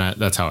 Yeah, and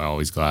that's how I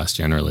always glass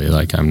generally.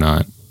 Like, I'm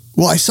not...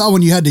 Well, I saw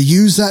when you had to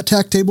use that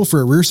tack table for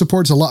a rear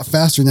support, it's a lot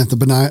faster than if the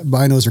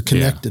binos are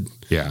connected.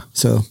 Yeah.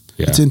 So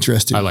it's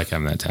interesting. I like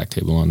having that tack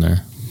table on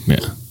there.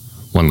 Yeah.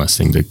 One less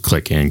thing to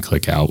click in,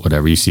 click out,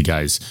 whatever. You see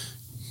guys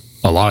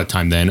a lot of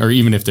time then, or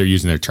even if they're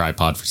using their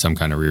tripod for some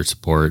kind of rear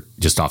support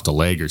just off the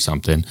leg or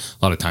something,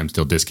 a lot of times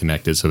they'll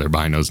disconnect it so their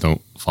binos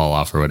don't fall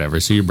off or whatever.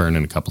 So you're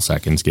burning a couple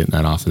seconds getting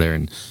that off of there.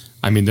 And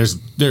I mean, there's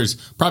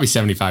probably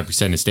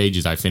 75% of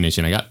stages I finish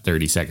and I got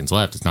 30 seconds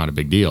left. It's not a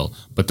big deal.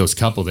 But those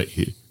couple that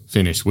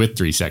finished with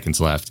 3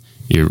 seconds left,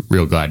 you're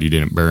real glad you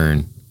didn't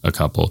burn a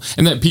couple.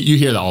 And then you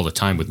hear that all the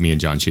time with me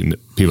and John shooting.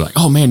 People are like,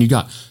 oh man, you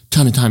got a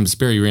ton of time to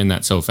spare. You ran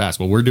that so fast.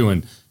 Well, we're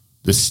doing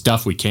the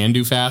stuff we can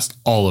do fast,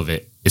 all of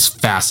it as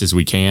fast as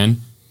we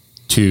can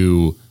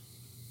to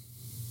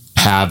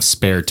have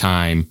spare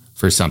time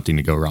for something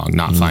to go wrong,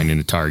 not finding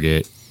a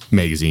target,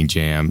 magazine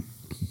jam,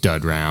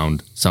 dud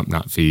round, something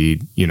not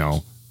feed. You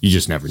know, you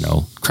just never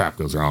know. Crap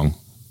goes wrong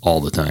all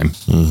the time.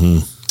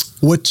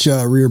 Which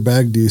rear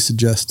bag do you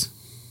suggest?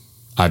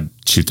 I'd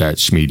shoot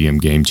that medium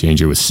game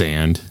changer with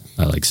sand.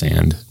 I like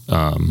sand.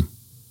 And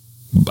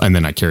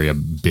then I carry a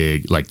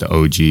big, like the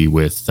OG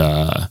with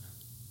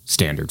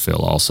standard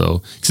fill also.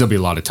 Because there'll be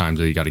a lot of times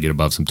where you got to get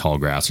above some tall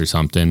grass or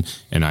something.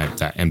 And I have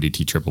that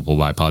MDT triple pull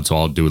bipod. So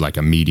I'll do like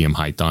a medium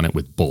height on it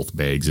with both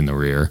bags in the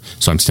rear.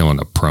 So I'm still in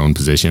a prone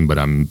position, but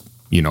I'm,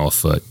 you know, a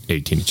foot,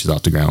 18 inches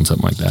off the ground,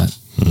 something like that.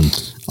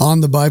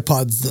 On the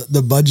bipods,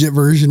 the budget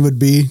version would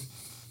be?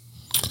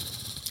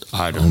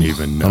 I don't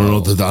even know.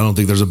 I don't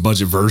think there's a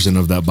budget version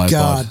of that bipod.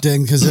 God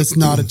dang, because it's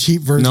not a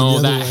cheap version.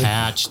 No, that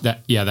hatch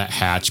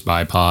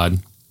bipod.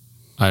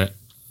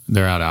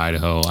 They're out of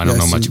Idaho. I don't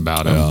know much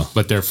about them,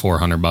 but they're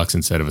 $400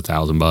 instead of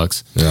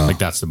 $1,000. Yeah. Like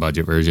that's the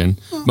budget version.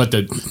 But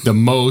the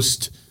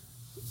most,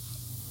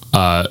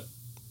 an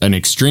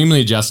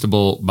extremely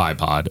adjustable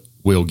bipod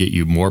will get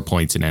you more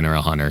points in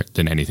NRL Hunter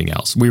than anything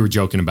else. We were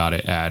joking about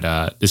it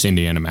at this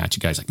Indiana match. A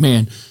guy's like,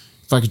 man,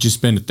 if I could just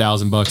spend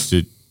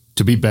 $1,000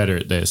 to be better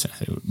at this.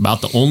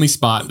 About the only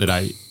spot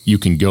that you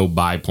can go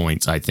buy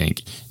points, I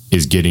think,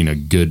 is getting a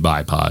good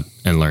bipod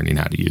and learning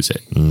how to use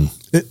it.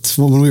 It's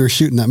when we were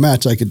shooting that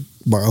match, I could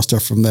borrow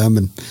stuff from them,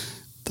 and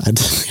I'd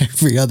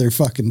every other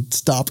fucking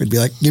stop and be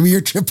like, give me your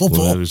triple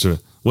pull.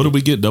 What did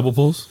we get? Double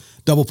pulls?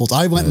 Double pulls.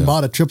 I went and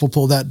bought a triple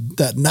pull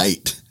that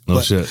night.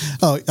 Shit.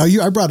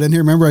 I brought it in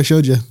here. Remember I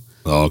showed you?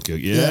 Oh, okay.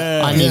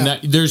 Yeah. I mean,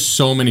 there's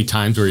so many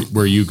times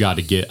where you got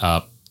to get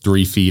up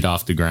 3 feet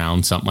off the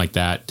ground, something like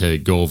that, to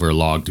go over a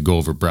log, to go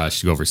over brush,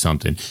 to go over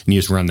something. And you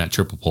just run that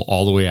triple pull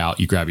all the way out.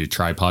 You grab your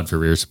tripod for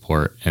rear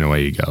support, and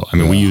away you go. I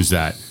mean, we use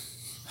that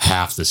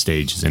half the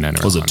stages in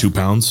NRL. Was it 2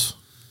 pounds?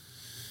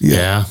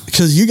 Yeah.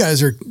 Because you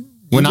guys are...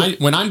 When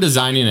I'm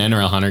designing an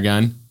NRL Hunter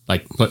gun,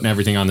 like putting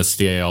everything on the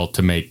scale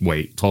to make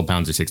weight, 12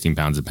 pounds or 16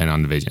 pounds, depending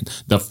on the division,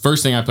 the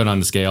first thing I put on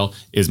the scale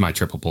is my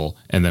triple pull,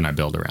 and then I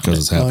build around it. Because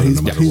it's happening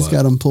no matter he's what.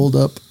 got them pulled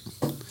up.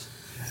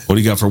 What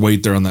do you got for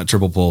weight there on that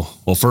triple pull?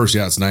 Well, first,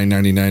 it's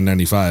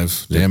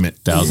 $999.95. Damn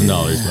it.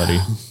 $1,000, buddy.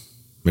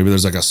 Maybe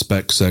there's like a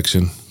spec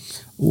section.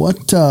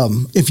 What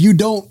if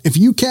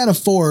you can't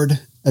afford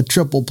a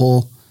triple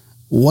pull,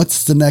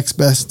 what's the next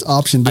best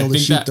option to be able to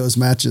shoot those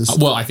matches?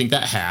 Well, I think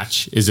that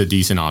hatch is a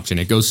decent option.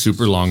 It goes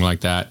super long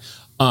like that.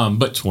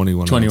 But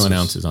 21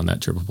 ounces on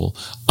that triple pull.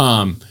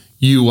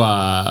 You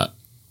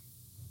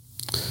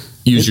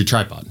use your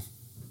tripod.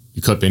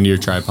 You clip into your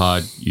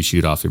tripod, you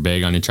shoot off your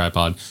bag on your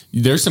tripod.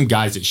 There's some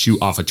guys that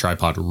shoot off a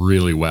tripod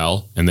really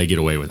well, and they get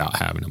away without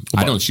having them.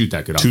 I don't shoot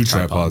that good off a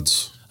tripod.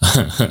 2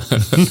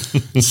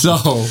 tripods. So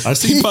I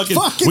see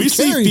we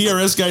see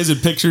PRS guys in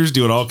pictures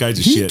doing all kinds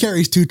of shit. He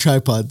carries 2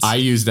 tripods. I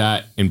used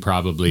that in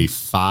probably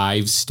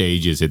 5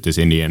 stages at this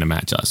Indiana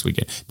match last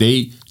weekend.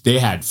 They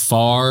had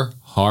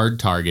hard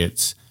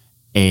targets,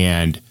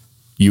 and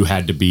you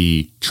had to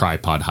be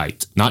tripod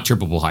height, not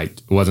triple pull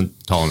height. It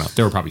wasn't tall enough.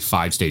 There were probably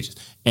 5 stages,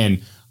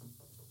 and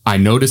I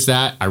noticed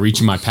that. I reach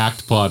in my pack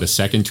to pull out a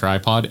second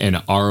tripod, and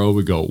an RO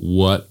would go,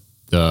 what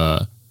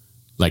the...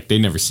 Like,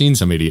 they'd never seen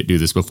some idiot do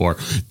this before.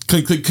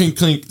 Clink, clink, clink,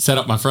 clink, set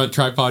up my front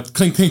tripod.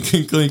 Clink, clink,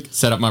 clink, clink,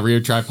 set up my rear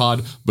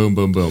tripod. Boom,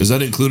 boom, boom. Is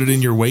that included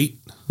in your weight?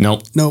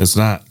 Nope. It's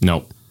not.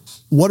 Nope.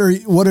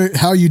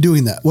 How are you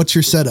doing that? What's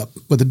your setup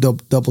with the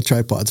double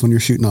tripods when you're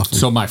shooting off?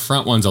 So my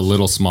front one's a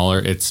little smaller.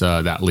 It's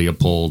that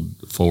Leopold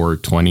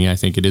 420, I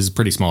think it is.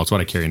 Pretty small. It's what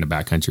I carry in the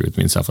backcountry with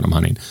me and stuff when I'm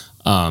hunting.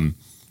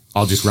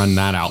 I'll just run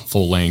that out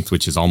full length,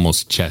 which is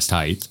almost chest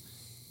height.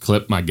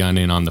 Clip my gun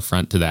in on the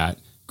front to that.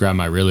 Grab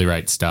my really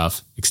right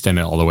stuff, extend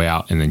it all the way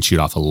out, and then shoot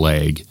off a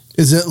leg.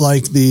 Is it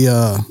like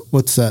the,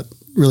 what's that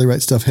really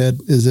right stuff head?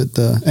 Is it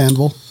the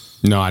anvil?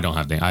 No, I don't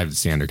have I have the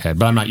standard head,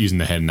 but I'm not using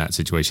the head in that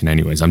situation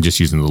anyways. I'm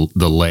just using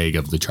the leg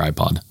of the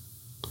tripod.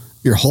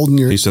 You're holding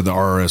your... He said the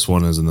RRS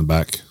one is in the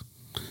back.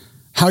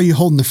 How are you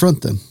holding the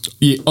front then?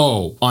 Yeah,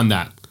 on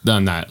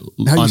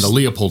the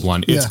Leopold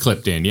one, it's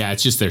clipped in. Yeah,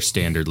 it's just their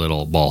standard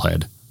little ball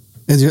head.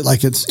 Is it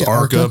like it's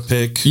Arca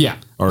pick? Yeah.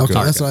 Arca. Okay,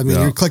 that's what I mean.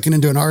 Yeah. You're clicking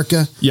into an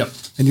Arca. Yep.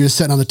 And you're just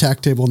sitting on the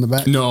tack table in the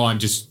back. No, I'm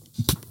just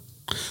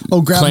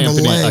grabbing clamping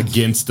the leg it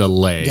against the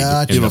leg.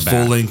 Gotcha. You have a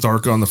full length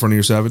Arca on the front of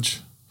your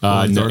Savage?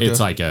 No, it's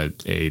like a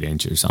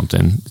 8-inch or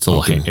something. It's a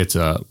little. It's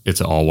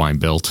an Alwine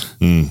built.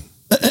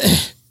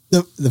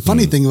 The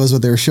funny thing was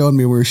what they were showing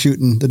me when we were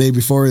shooting the day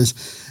before is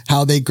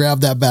how they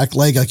grab that back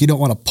leg. Like you don't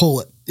want to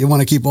pull it. You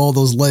want to keep all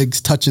those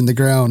legs touching the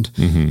ground.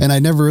 Mm-hmm. And I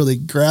never really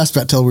grasped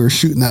that till we were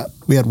shooting that.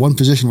 We had one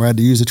position where I had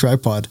to use a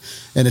tripod,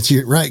 and it's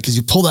right because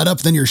you pull that up,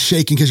 then you're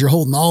shaking because you're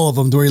holding all of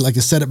them. To where you like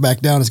to set it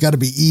back down. It's got to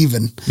be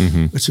even.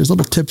 Mm-hmm. Which there's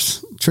little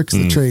tips, tricks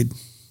of the trade.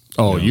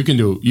 Oh, you can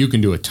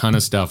do a ton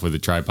of stuff with a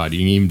tripod. You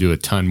can even do a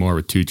ton more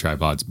with 2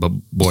 tripods. But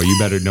boy, you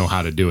better know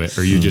how to do it,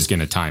 or you're just going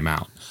to time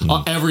out.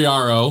 Every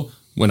RO,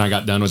 when I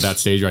got done with that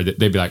stage, they'd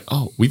be like,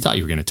 "Oh, we thought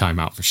you were going to time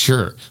out for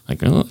sure."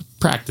 Like, oh,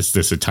 practice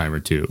this a time or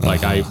two.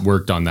 Like I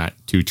worked on that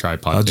 2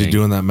 tripod. How'd you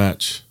do in that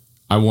match?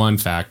 I won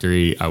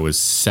factory. I was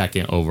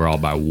second overall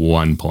by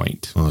 1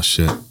 point. Oh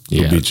shit!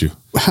 Who beat you?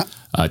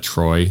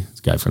 Troy, this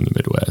guy from the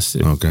Midwest.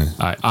 Okay.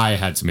 I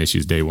had some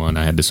issues day 1.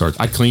 I had to sort.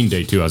 I cleaned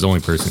day 2. I was the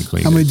only person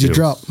cleaning. How many did you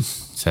drop?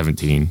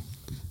 17.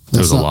 It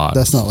was a lot.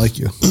 That's not like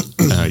you.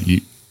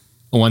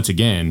 Once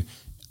again,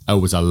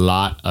 it was a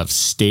lot of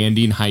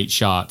standing height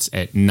shots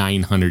at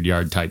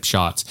 900-yard type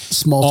shots.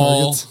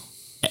 Small targets.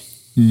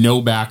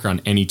 No backer on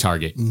any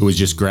target. It was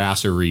just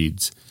grass or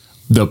reeds.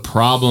 The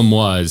problem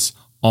was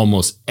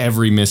almost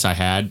every miss I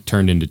had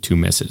turned into 2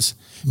 misses.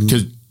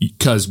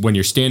 Because when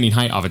you're standing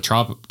height off a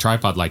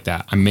tripod like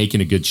that, I'm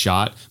making a good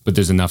shot, but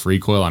there's enough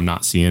recoil. I'm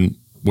not seeing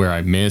where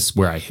I miss,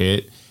 where I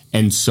hit.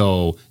 And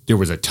so there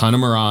was a ton of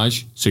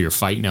mirage. So you're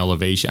fighting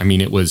elevation. I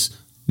mean, it was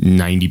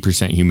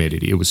 90%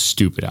 humidity. It was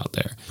stupid out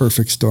there.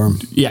 Perfect storm.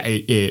 Yeah,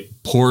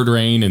 it poured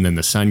rain and then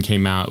the sun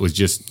came out. It was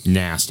just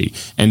nasty.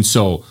 And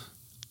so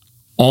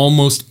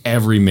almost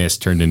every miss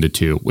turned into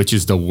 2, which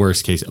is the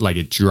worst case. Like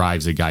it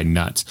drives a guy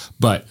nuts.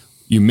 But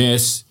you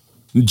miss.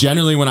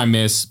 Generally when I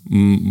miss,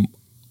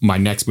 my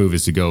next move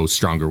is to go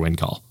stronger wind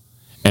call.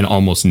 And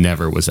almost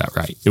never was that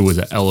right. It was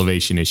an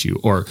elevation issue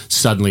or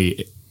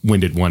suddenly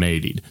winded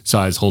 180'd. So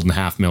I was holding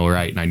half mil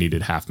right and I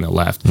needed half mil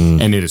left.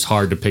 And it is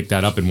hard to pick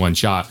that up in one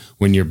shot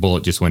when your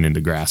bullet just went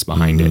into grass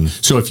behind it.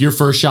 So if your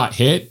first shot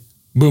hit,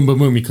 boom, boom,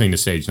 boom, you clean the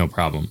stage, no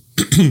problem.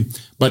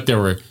 But there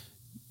were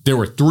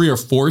 3 or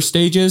 4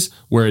 stages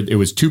where it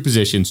was 2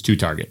 positions, 2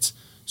 targets.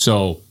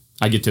 So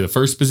I get to the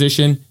first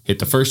position, hit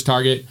the first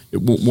target.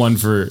 One,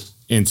 for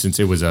instance,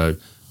 it was a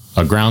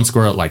ground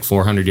squirrel at like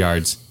 400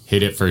 yards.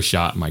 Hit it first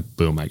shot. I'm like,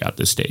 boom, I got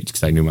this stage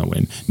because I knew my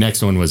win.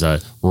 Next one was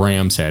a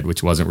ram's head,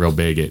 which wasn't real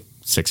big at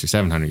 600 or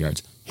 700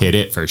 yards. Hit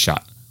it first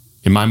shot.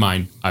 In my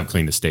mind, I've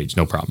cleaned the stage,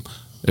 no problem.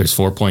 There's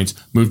 4 points.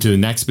 Move to the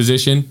next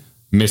position.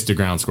 Missed a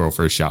ground squirrel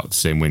first shot with the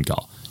same wind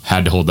call.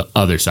 Had to hold the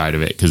other side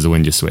of it because the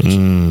wind just switched.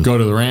 Go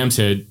to the ram's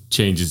head,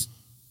 change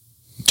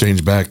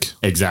back.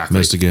 Exactly.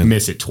 Missed again.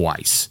 Miss it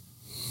twice.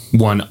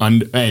 One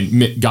under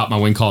and got my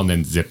wind call and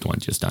then zipped one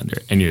just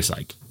under. And you're just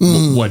like,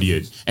 what do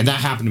you? And that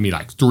happened to me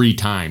like 3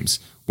 times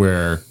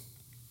where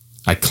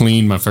I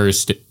cleaned my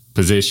first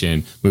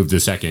position, moved to the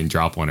second, and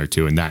drop 1 or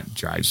 2, and that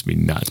drives me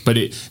nuts. But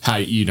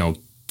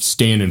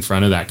stand in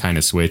front of that kind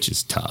of switch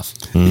is tough.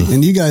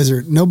 And you guys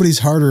nobody's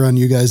harder on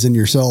you guys than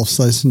yourselves.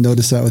 So I just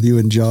noticed that with you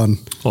and John.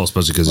 Well,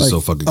 especially because he's so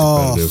fucking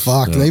competitive.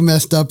 Oh, fuck. Yeah. They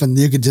messed up and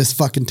you could just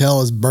fucking tell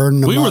it was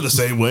burning them We up. were the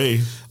same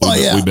way.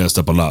 Yeah. We messed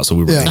up a lot, so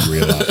we were angry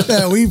a lot.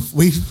 Yeah, we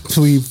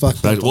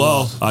fucked up.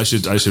 Well, I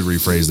should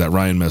rephrase that.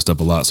 Ryan messed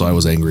up a lot, so I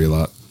was angry a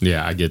lot.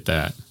 Yeah, I get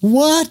that.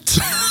 What?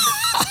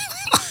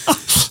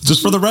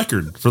 Just for the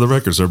record,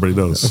 so everybody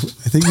knows.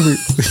 I think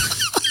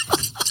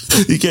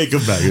You can't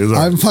come back.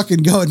 I'm fucking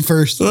going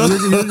first. You're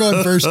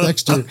going first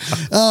next year.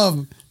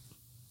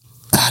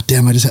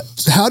 Damn,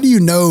 how do you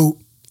know?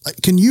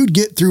 Can you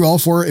get through all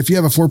 4? If you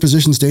have a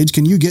 4-position stage,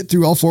 can you get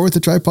through all 4 with the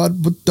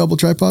tripod, with double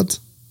tripods?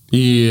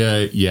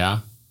 Yeah.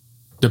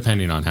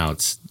 Depending on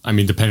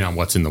depending on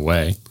what's in the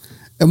way.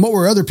 And what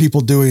were other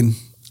people doing?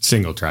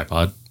 Single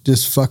tripod.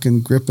 Just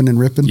fucking gripping and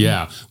ripping?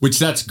 Yeah, which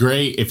that's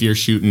great if you're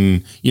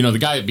shooting, the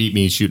guy that beat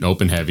me is shooting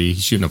open heavy.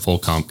 He's shooting a full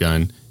comp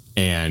gun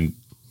and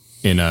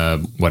in a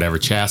whatever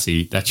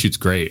chassis, that shoots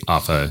great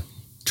off a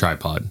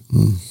tripod.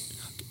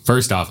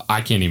 First off,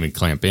 I can't even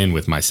clamp in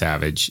with my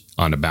Savage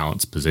on a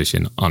balanced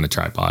position on a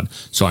tripod.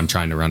 So I'm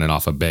trying to run it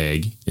off a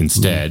bag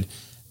instead.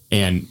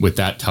 And with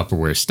that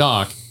Tupperware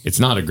stock, it's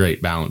not a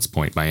great balance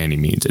point by any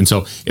means. And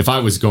so if I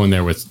was going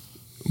there with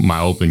my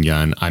open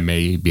gun, I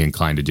may be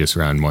inclined to just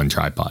run one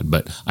tripod.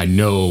 But I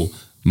know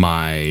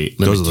my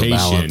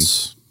limitation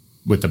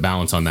with the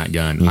balance on that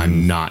gun.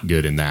 I'm not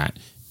good in that.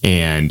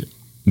 And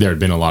there had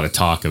been a lot of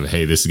talk of,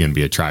 hey, this is going to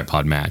be a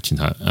tripod match.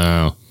 And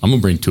I'm going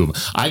to bring 2 of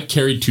them. I've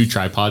carried 2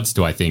 tripods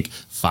to, I think,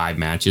 5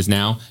 matches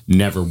now.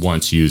 Never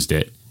once used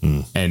it.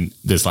 And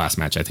this last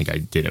match, I think I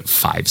did it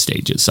 5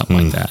 stages, something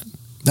like that.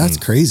 That's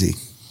crazy.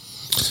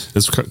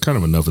 It's kind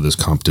of enough of this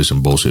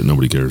competition bullshit.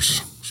 Nobody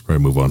cares. Should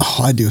probably move on.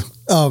 Oh, I do.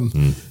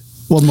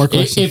 One more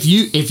question. If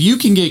you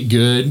can get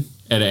good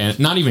at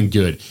not even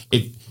good,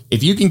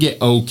 if you can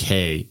get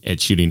okay at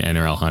shooting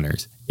NRL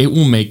hunters, it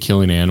will make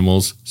killing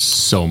animals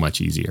so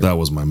much easier. That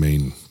was my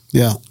main.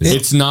 Yeah.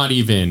 It's not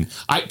even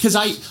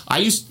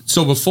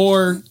so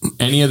before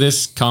any of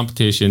this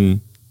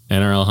competition,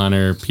 NRL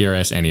hunter,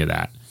 PRS, any of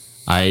that,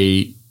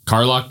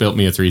 Carlock built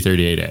me a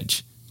 338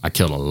 Edge. I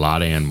killed a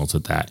lot of animals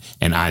with that,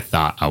 and I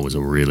thought I was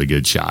a really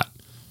good shot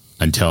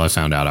until I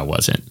found out I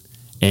wasn't.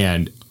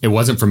 And it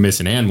wasn't from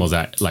missing animals.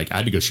 I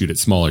had to go shoot at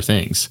smaller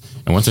things.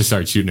 And once I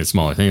started shooting at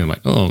smaller things, I'm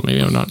like, oh, maybe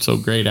I'm not so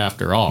great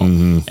after all.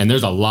 And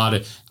there's a lot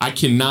of, I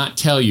cannot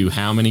tell you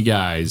how many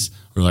guys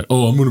We're like,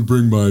 oh, I'm going to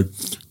bring my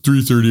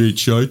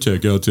 338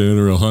 Chi-Tech out to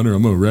NRL Hunter.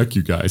 I'm going to wreck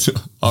you guys.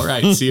 All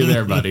right, see you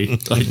there, buddy.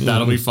 Like,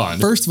 that'll be fun.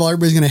 First of all,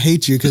 everybody's going to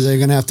hate you because they're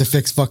going to have to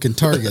fix fucking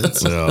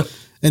targets. Yeah.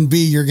 And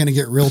B, you're going to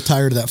get real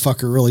tired of that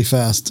fucker really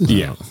fast.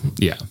 Yeah.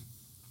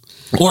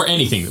 Or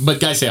anything. But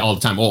guys say all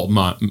the time, oh,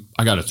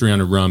 I got a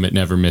 300 rum. It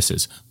never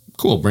misses.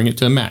 Cool. Bring it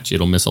to a match.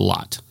 It'll miss a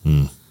lot.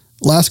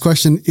 Last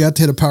question. You have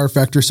to hit a power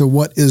factor. So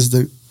what is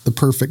the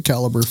perfect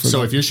caliber for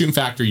So if you're shooting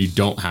factor, you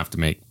don't have to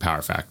make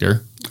power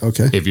factor.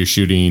 Okay. If you're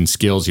shooting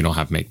skills, you don't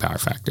have to make power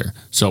factor.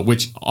 So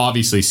which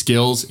obviously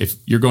skills, if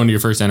you're going to your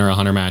first NRL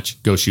Hunter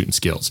match, go shooting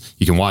skills.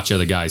 You can watch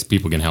other guys.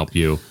 People can help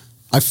you.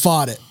 I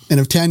fought it. And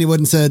if Tanya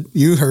wouldn't said,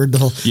 you heard the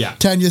whole,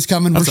 Tanya's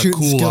coming, That's we're a shooting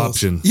cool skills.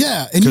 option.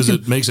 Yeah. Because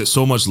it makes it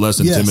so much less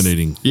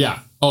intimidating. Yeah.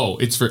 Oh,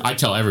 I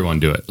tell everyone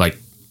do it. Like,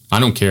 I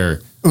don't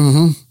care.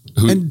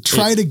 And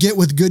try to get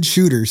with good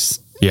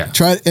shooters. Yeah.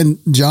 And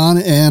John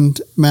and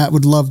Matt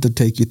would love to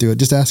take you through it.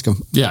 Just ask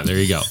them. Yeah, there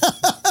you go.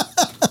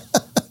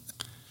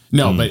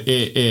 No, but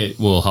it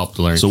will help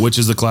to learn. So which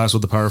is the class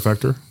with the power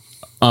factor?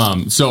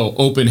 So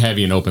open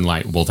heavy and open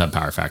light both have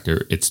power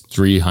factor. It's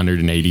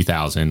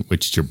 380,000,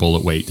 which is your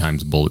bullet weight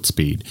times bullet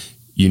speed.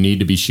 You need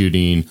to be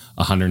shooting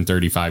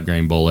 135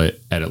 grain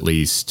bullet at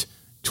least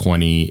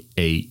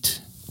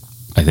 28,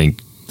 I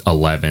think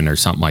 11 or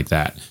something like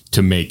that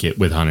to make it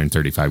with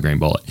 135 grain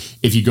bullet.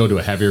 If you go to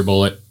a heavier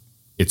bullet,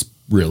 it's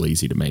real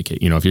easy to make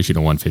it. You know, if you're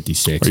shooting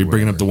 156. Are you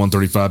bringing up the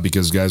 135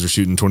 because guys are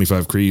shooting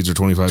 25 creeds or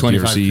 25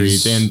 PRCs?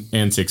 Creeds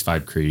and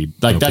 6.5 creed.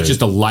 Like that's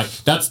just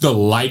that's the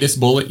lightest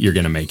bullet you're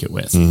going to make it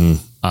with.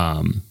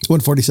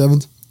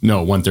 147s?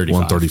 No, 135.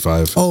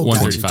 135. Oh,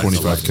 135.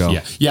 25 cal.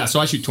 Yeah. So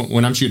I shoot,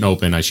 when I'm shooting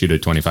open, I shoot a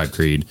 25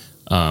 creed.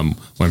 When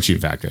I'm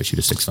shooting factory, I shoot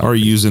a 6.5. Are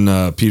you using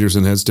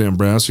Peterson headstand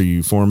brass? Or are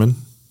you foreman?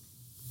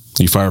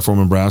 You fire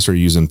foreman brass or are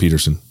you using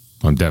Peterson?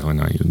 I'm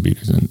definitely not using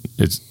Peterson.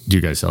 Do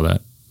you guys sell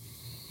that?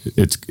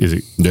 Is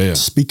it? Yeah.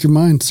 Speak your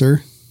mind,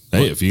 sir.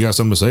 Hey, if you got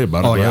something to say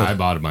about it. Oh, go yeah. ahead. I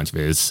bought a bunch of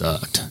it. It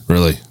sucked.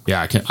 Really?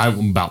 Yeah. I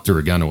about threw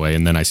a gun away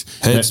and then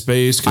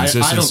Headspace,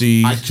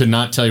 consistency. I could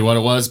not tell you what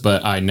it was,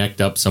 but I necked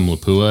up some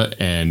Lapua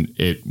and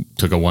it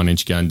took a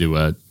 1-inch gun to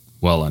a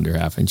well under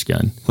half-inch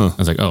gun. I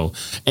was like, oh.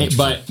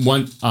 But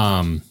one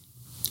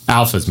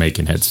Alpha's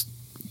making heads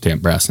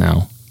stamp brass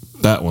now.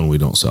 That one we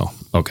don't sell.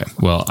 Okay.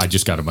 Well, I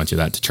just got a bunch of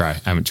that to try.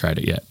 I haven't tried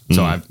it yet.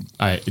 So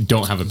I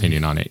don't have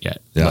opinion on it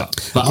yet. Yeah.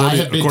 But I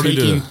have been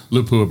taking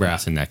Lapua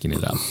brass and necking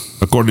it up.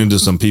 According to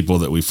some people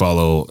that we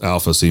follow,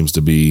 Alpha seems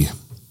to be,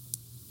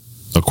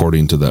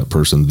 according to that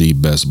person, the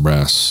best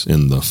brass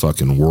in the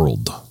fucking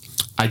world.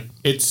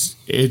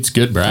 It's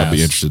good brass. I'd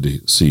be interested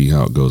to see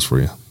how it goes for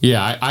you.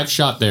 Yeah, I've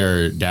shot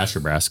their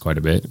dasher brass quite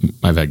a bit.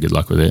 I've had good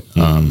luck with it.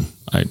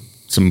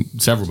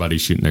 Several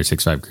buddies shooting their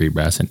 6.5 Creed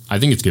brass, and I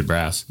think it's good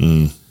brass.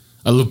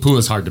 Lapua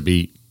is hard to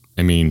beat.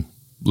 I mean,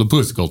 Lapua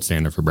is the gold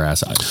standard for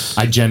brass.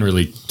 I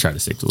generally try to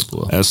stick to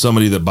Lapua. As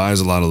somebody that buys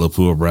a lot of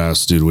Lapua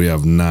brass, dude, we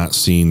have not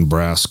seen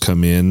brass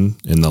come in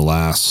the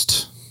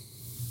last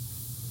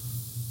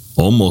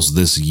almost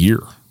this year.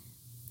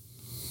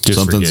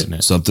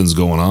 Something's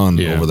going on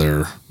over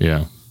there.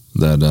 Yeah.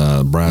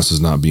 That brass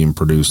is not being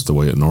produced the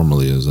way it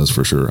normally is. That's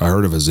for sure. I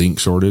heard of a zinc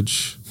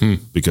shortage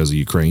because of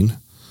Ukraine,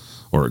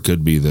 or it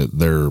could be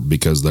that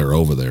because they're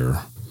over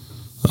there.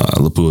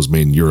 Lapua is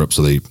made in Europe,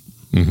 so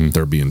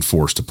they're being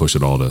forced to push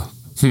it all to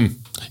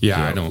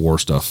war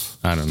stuff.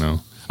 I don't know.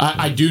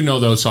 I do know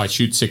though. So I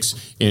shoot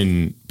 6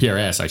 in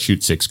PRS. I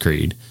shoot 6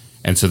 Creed,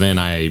 and so then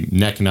I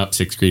necking up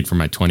 6 Creed for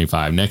my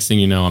 25. Next thing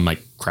you know, I'm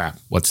like, crap,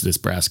 what's this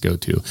brass go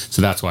to? So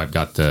that's why I've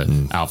got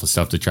the Alpha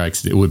stuff to try,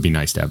 because it would be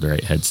nice to have the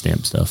right head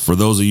stamp stuff. For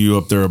those of you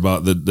up there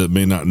that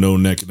may not know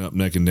necking up,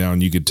 necking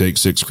down, you could take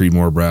 6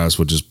 Creedmoor brass,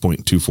 which is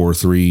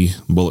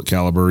 .243 bullet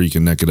caliber. You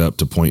can neck it up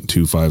to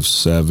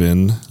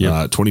 .257.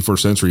 Yep. 21st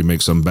Century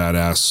makes some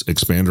badass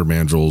expander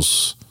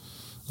mandrels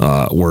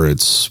where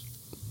it's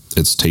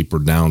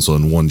tapered down, so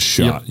in one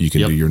shot you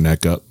can do your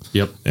neck up.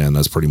 Yep. And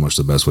that's pretty much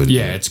the best way to do it.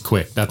 Yeah, it's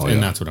quick. That's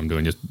what I'm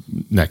doing, just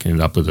necking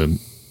it up with a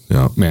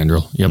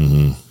mandrel.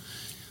 Yep.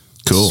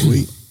 Cool.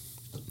 Sweet.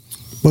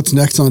 What's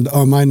next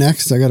on my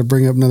next? I got to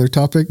bring up another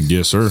topic.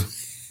 Yes, sir.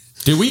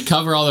 Did we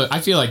cover all the? I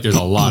feel like there's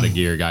a lot of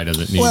gear guy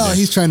doesn't need. Well,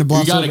 he's trying to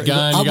block. You got a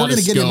gun. You got a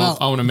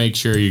scope. I want to make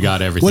sure you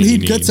got everything. When he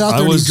you gets need. out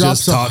there, I was he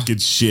drops just talking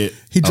shit.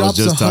 He drops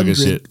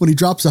 100. When he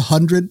drops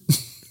 100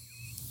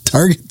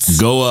 targets.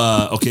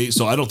 Go. Okay,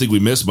 so I don't think we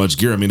missed much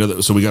gear. I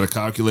mean, so we got a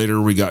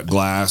calculator, we got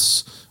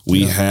glass,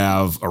 we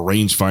have a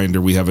rangefinder,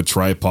 we have a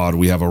tripod,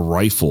 we have a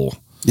rifle.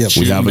 Yep.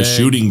 We have a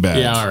shooting bag.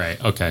 Yeah, all right.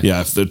 Okay.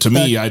 Yeah, to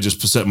me, I just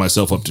set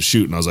myself up to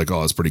shoot, and I was like,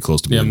 oh, that's pretty close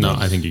to me. Yeah, no,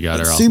 I think you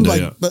got it all. Seemed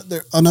like, but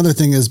another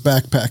thing is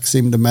backpacks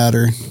seem to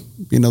matter,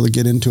 to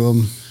get into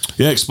them.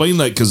 Yeah, explain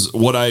that, because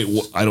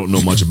I don't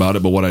know much about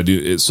it, but what I do,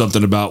 it's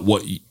something about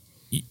what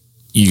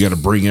you got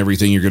to bring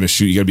everything you're going to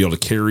shoot. You got to be able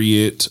to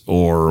carry it,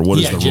 or what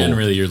is the rule?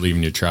 Generally, you're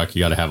leaving your truck. You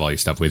got to have all your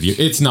stuff with you.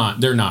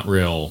 They're not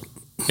real.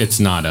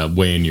 It's not a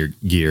weighing your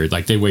gear.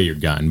 Like they weigh your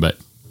gun, but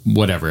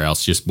whatever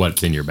else, just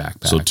what's in your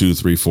backpack. So 2,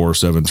 3, 4,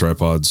 7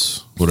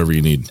 tripods, whatever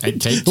you need.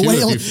 I'd take 2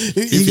 Whale, if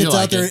he you gets feel out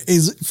like there. it.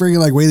 He's freaking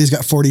like Whaley's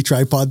got 40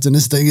 tripods in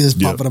this thing. He's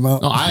just popping them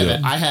out. No,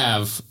 I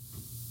have.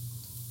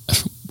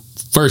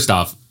 First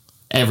off,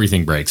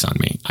 everything breaks on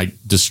me. I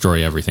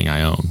destroy everything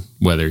I own,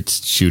 whether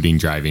it's shooting,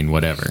 driving,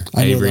 whatever.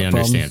 Avery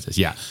understands this.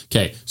 Yeah.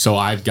 Okay. So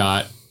I've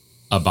got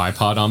a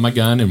bipod on my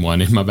gun and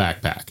one in my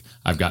backpack.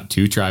 I've got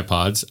 2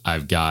 tripods.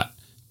 I've got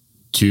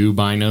 2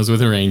 binos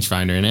with a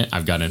rangefinder in it.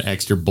 I've got an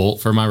extra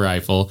bolt for my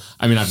rifle.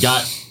 I mean, I've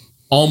got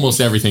almost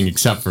everything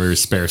except for a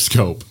spare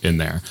scope in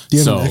there. Do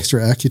you have an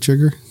extra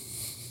AccuTrigger?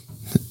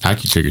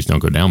 AccuTriggers don't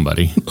go down,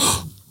 buddy.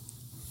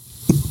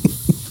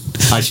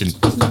 I should.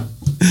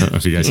 I don't know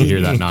if you guys can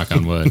hear that, knock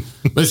on wood.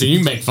 Listen, you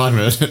can make fun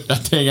of it.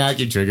 That dang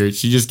AccuTrigger,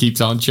 she just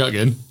keeps on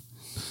chugging.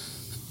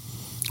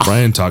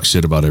 Brian talks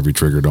shit about every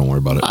trigger. Don't worry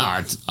about it.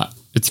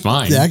 It's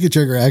fine. The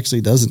AccuTrigger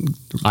actually doesn't.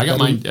 I got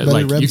mine,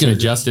 like, you can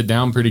adjust it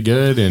down pretty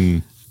good.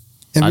 And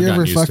have you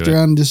ever fucked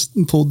around and just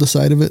pulled the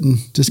side of it and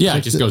just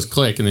it just goes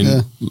click and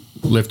then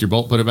lift your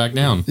bolt, put it back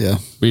down. Yeah.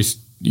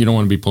 You don't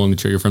want to be pulling the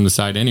trigger from the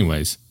side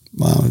anyways.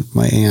 Wow,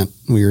 my aunt,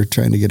 we were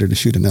trying to get her to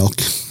shoot an elk.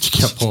 She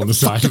kept pulling the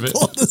side of it.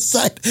 Pulling the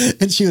side,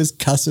 and she was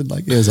cussing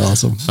like it was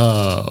awesome.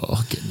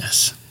 Oh,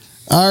 goodness.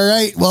 All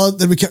right. Well,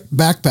 then we kept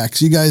backpacks.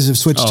 You guys have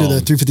switched to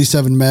the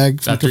 357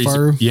 mag from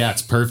Kafaru. Yeah,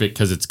 it's perfect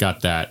because it's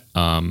got that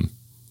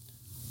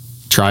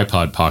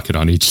tripod pocket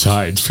on each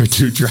side for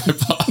 2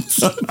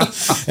 tripods.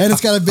 And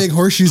it's got a big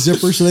horseshoe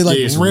zipper, so they like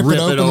rip it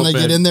open when they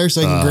get in there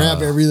so they can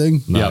grab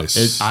everything.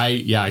 Nice.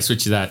 I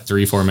switched to that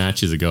 3-4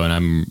 matches ago, and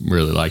I'm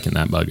really liking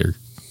that bugger.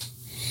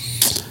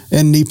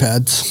 And knee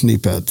pads.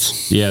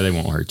 Yeah, they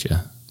won't hurt you.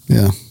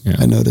 Yeah.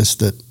 I noticed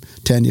that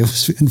Tanya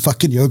was in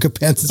fucking yoga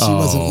pants and she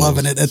wasn't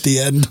loving it at the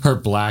end. Her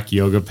black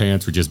yoga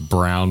pants were just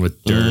brown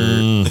with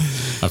dirt.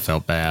 I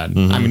felt bad.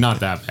 I mean,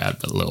 not that bad,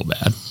 but a little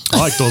bad. I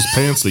like those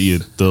pants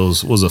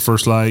those was a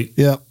First Light.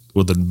 Yep.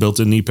 With the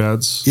built-in knee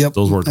pads. Yep.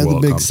 Those worked and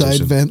well. The big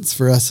side vents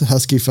for us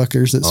husky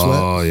fuckers that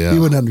sweat. Oh, yeah. You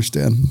wouldn't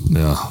understand.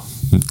 Yeah.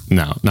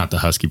 No, not the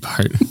husky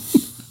part.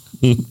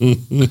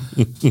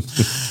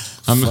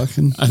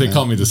 They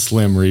call me the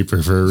Slim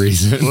Reaper for a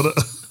reason.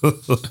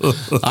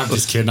 I'm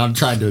just kidding. I'm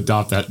trying to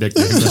adopt that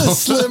nickname.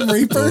 Slim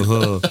Reaper?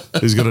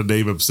 He's going to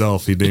name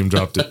himself. He name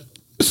dropped it.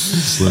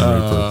 Slim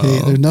Reaper.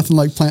 Hey, there's nothing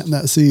like planting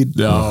that seed.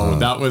 No,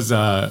 that was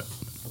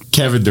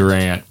Kevin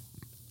Durant.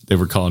 They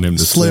were calling him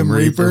the Slim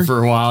Reaper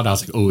for a while. And I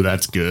was like, oh,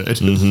 that's good.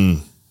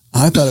 Mm-hmm.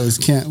 I thought it was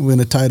can't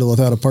win a title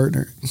without a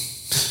partner.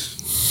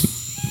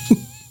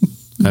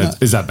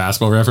 Is that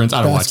basketball reference?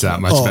 I don't watch that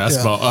much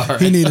basketball. Yeah. All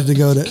right. He needed to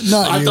go to.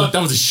 I thought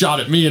that was a shot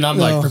at me, and I'm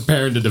like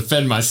preparing to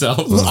defend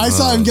myself. I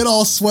saw him get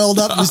all swelled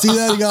up. You see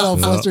that? He got all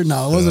flustered.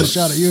 No, it wasn't a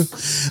shot at you.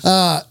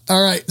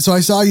 All right. So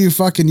I saw you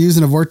fucking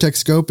using a Vortex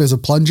scope as a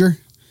plunger.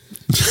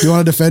 Do you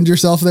want to defend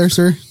yourself there,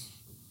 sir?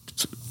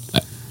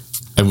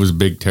 It was a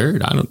big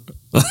turd. I don't.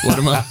 What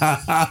am I?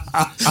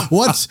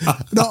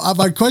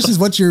 My question is,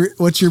 what's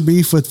your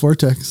beef with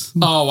Vortex?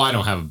 Oh, I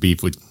don't have a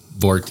beef with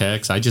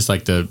Vortex. I just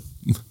like to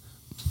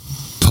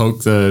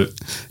poke the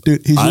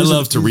dude. I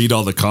love to read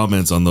all the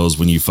comments on those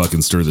when you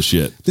fucking stir the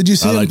shit. Did you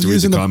see I him like to read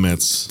using the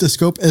comments? The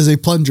scope as a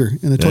plunger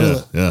in the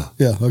toilet. Yeah.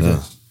 Okay.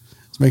 Yeah.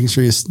 Just making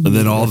sure you. And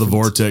then all the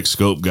Vortex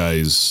scope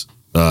guys.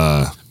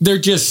 They're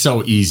just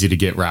so easy to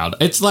get riled.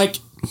 It's like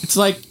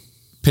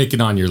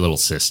picking on your little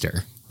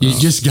sister. You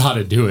just got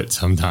to do it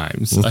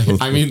sometimes.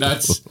 I mean,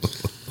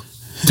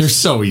 they're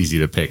so easy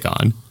to pick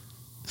on.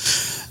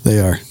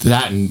 They are.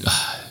 That and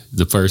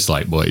the First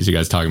Light boys. You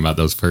guys talking about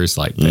those First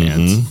Light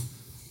bands?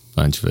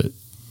 Bunch of it.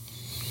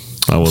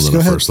 I wasn't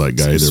a First Light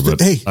guy either,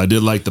 but hey. I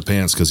did like the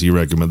pants because he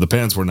recommended the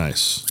pants were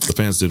nice. The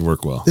pants did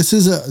work well. This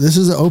is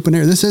an open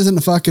air. This isn't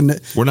a fucking.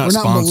 We're not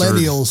sponsored.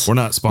 Millennials. We're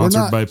not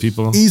sponsored by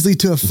people. Easily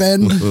to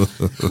offend,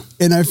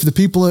 and if the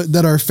people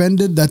that are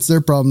offended, that's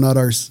their problem, not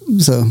ours.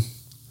 So.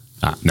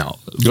 No.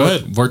 Go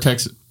ahead.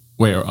 Vortex.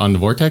 Wait, on the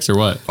Vortex or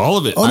what? All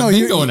of it. Oh, no,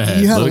 you're going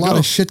ahead. You had a lot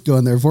of shit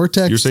going there.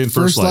 Vortex. You're saying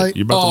First Light.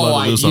 You're about to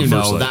let it loose on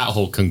First Light. That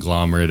whole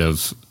conglomerate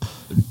of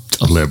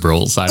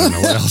liberals. I don't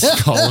know what else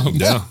to call them.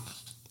 Yeah.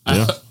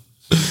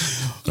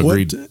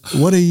 Agreed.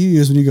 What do you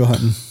use when you go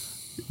hunting?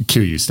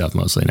 QU stuff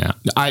mostly now.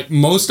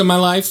 Most of my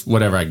life,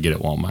 whatever I can get at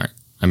Walmart.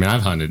 I mean,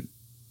 I've hunted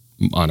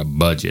on a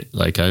budget.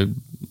 Like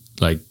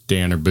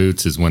Danner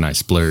boots is when I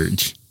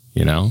splurge,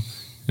 and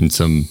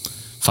some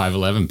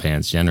 511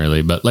 pants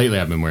generally, but lately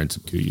I've been wearing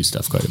some QU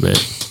stuff quite a bit.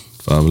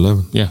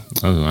 511. Yeah,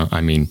 I don't know. I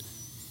mean,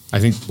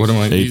 I think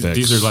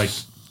these are like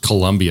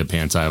Columbia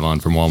pants I have on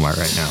from Walmart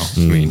right now. I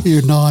mean,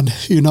 you're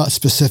not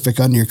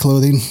specific on your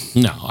clothing.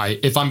 No,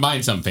 if I'm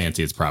buying something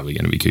fancy, it's probably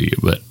going to be QU.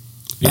 But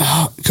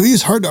QU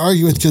is hard to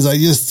argue with because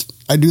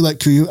I do like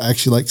QU. I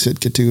actually like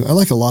Sitka too. I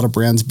like a lot of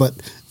brands, but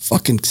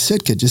fucking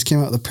Sitka just came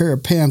out with a pair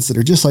of pants that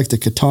are just like the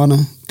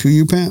Katana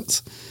QU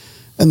pants.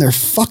 And they're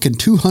fucking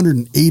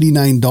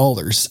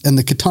 $289, and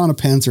the Katana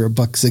pants are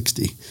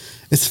 $160.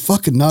 It's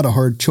fucking not a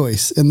hard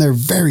choice, and they're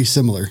very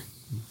similar.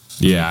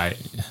 Yeah,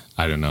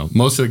 I don't know.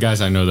 Most of the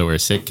guys I know that wear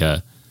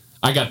Sitka,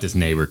 I got this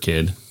neighbor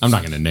kid. I'm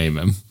not going to name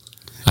him.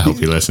 I hope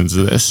he listens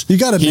to this. You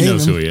got to name him. He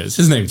knows who he is.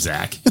 His name's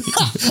Zach.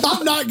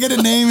 I'm not going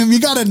to name him. You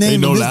got to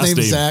name him. His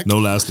name's Zach. No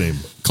last name.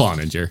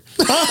 Cloninger.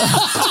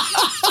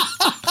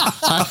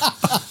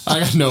 I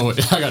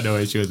got no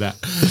issue with that.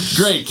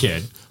 Great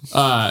kid.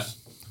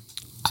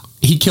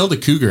 He killed a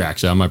cougar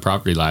actually on my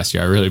property last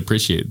year. I really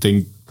appreciate it.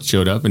 Thing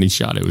showed up and he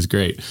shot it. It was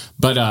great.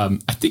 But I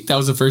think that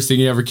was the first thing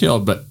he ever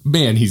killed. But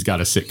man, he's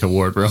got a Sitka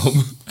wardrobe.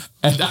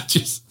 And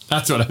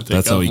that's what I think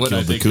That's of. how he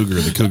killed the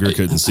cougar. The cougar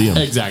couldn't see him.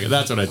 Exactly.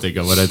 That's what I think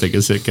of when I think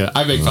of Sitka.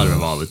 I make fun of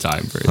him all the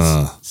time for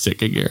his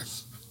Sitka gear.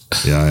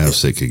 Yeah, I have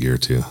Sitka gear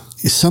too.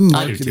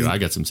 I do too. I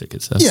got some Sitka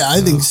stuff. Yeah,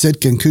 I think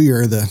Sitka and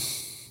Cougar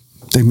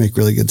they make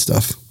really good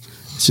stuff.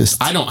 It's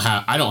just I don't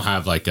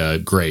have like a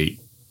great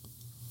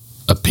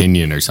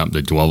opinion or something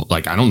to dwell.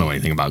 Like I don't know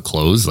anything about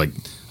clothes. Like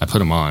I put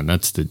them on.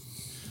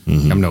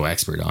 I'm no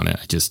expert on it.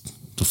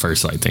 The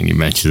first light thing you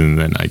mentioned, and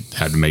then I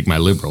had to make my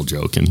liberal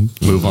joke and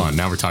move on.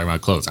 Now we're talking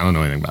about clothes. I don't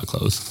know anything about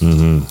clothes.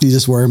 You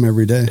just wear them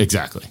every day.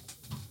 Exactly.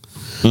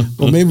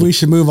 Well, maybe we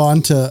should move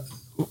on to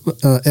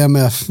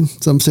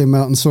MF. Some say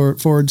Mountain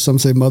Forge. Some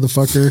say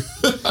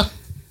motherfucker.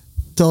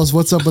 Tell us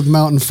what's up with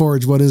Mountain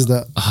Forge. What is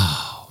that?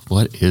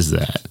 What is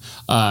that?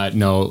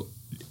 No,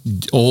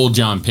 old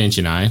John Pinch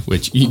and I,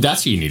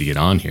 that's who you need to get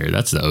on here.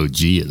 That's the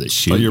OG of the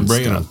shoot. Oh, you're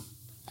bringing him.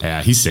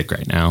 Yeah, he's sick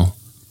right now.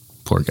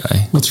 Poor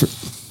guy.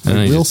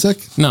 Real sick?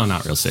 No,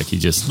 not real sick.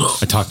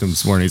 I talked to him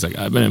this morning. He's like,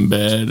 I've been in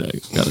bed.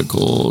 I got a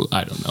cold.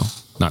 I don't know.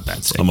 Not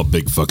that sick. I'm a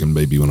big fucking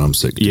baby when I'm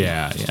sick.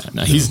 Yeah.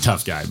 No, he's a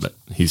tough guy, but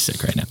he's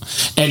sick right now.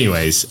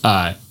 Anyways,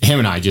 him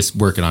and I just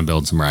working on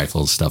building some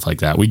rifles, stuff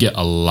like that. We get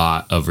a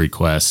lot of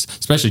requests,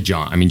 especially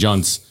John. I mean,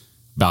 John's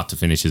about to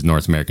finish his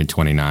North American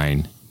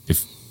 29.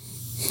 If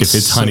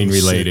it's so hunting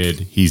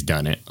related, he's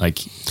done it.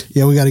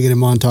 Yeah, we got to get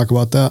him on and talk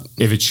about that.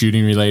 If it's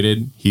shooting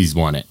related, he's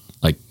won it.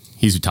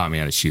 He's taught me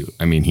how to shoot.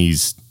 I mean,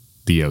 he's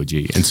the OG,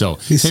 and so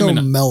he's so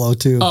mellow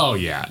too. Oh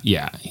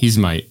yeah. He's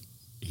my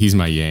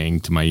yang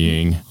to my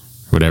yin,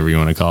 whatever you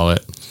want to call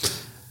it.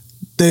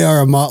 They are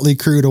a motley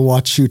crew to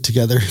watch shoot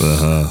together.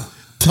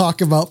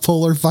 Talk about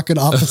polar fucking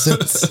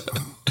opposites.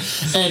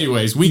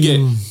 Anyways, we get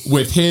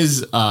with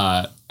his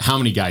how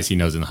many guys he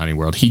knows in the hunting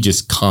world. He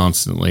just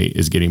constantly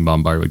is getting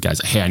bombarded with guys.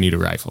 Hey, I need a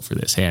rifle for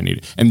this. Hey, I need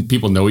it. And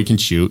people know he can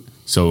shoot.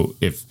 So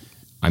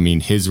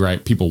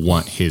people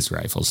want his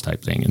rifles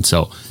type thing. And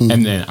so,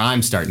 and then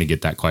I'm starting to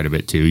get that quite a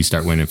bit too. You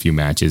start winning a few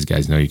matches.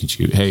 Guys know you can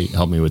shoot. Hey,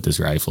 help me with this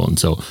rifle. And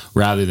so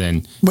rather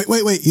than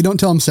wait, you don't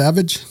tell him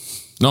Savage?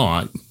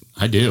 No,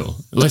 I do.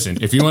 Listen,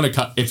 if you want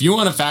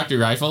a factory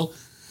rifle,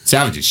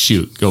 Savages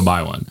shoot, go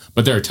buy one.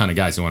 But there are a ton of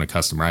guys who want a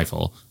custom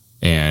rifle,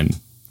 and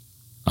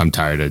I'm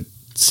tired of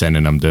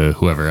sending them to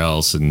whoever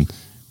else and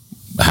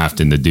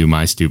having to do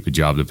my stupid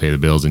job to pay the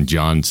bills. And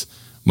John's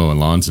mowing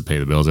lawns to pay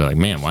the bills. They're like,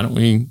 man, why don't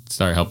we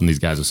start helping these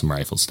guys with some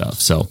rifle stuff?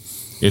 So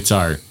it's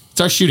our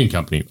shooting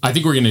company. I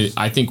think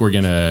we're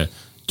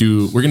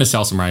gonna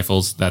sell some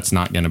rifles. That's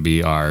not gonna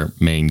be our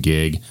main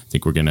gig. I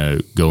think we're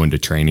gonna go into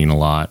training a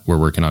lot. We're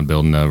working on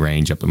building a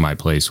range up at my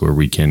place where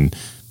we can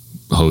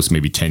host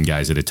maybe 10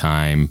 guys at a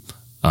time,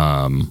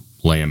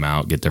 lay them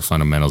out, get their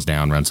fundamentals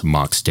down, run some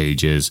mock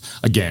stages.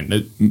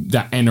 Again,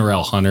 that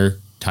NRL hunter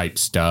type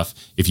stuff.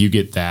 If you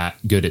get that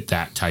good at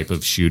that type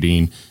of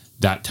shooting,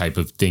 that type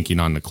of thinking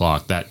on the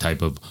clock, that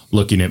type of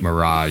looking at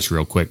mirage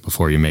real quick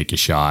before you make a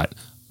shot,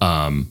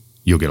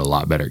 you'll get a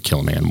lot better at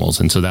killing animals.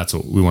 And so that's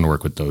what we want to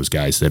work with, those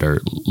guys that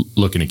are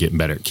looking at getting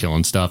better at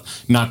killing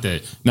stuff. Not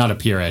a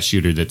PRS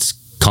shooter that's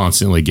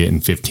constantly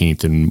getting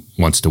 15th and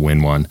wants to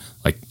win one.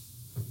 Like,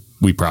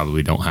 we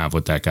probably don't have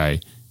what that guy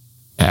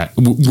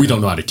we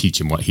don't know how to teach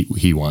him what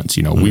he wants.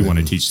 We want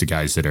to teach the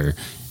guys that are,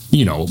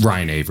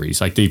 Ryan Avery's,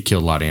 like, they've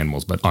killed a lot of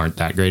animals but aren't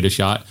that great a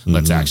shot.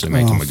 Let's actually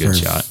make them a good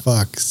shot.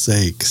 Fuck's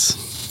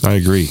sakes. I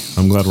agree.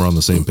 I'm glad we're on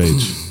the same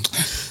page.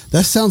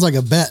 That sounds like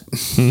a bet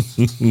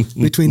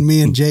between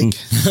me and Jake.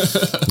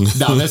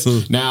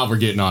 Now we're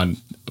getting on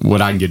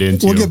what I can get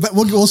into.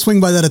 We'll swing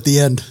by that at the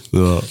end.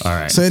 All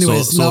right. So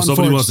anyways, so if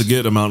somebody wants to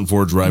get a Mountain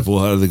Forge rifle,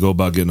 how do they go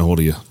about getting a hold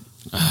of you?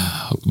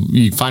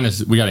 You find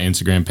us. We got an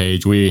Instagram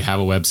page. We have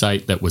a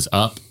website that was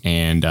up,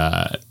 and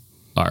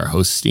our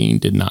hosting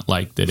did not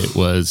like that it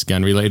was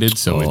gun related,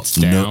 so it's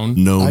down.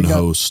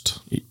 Host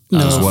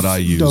is what I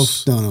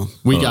use. No.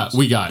 We got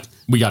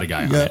a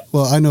guy on it.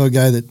 Well, I know a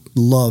guy that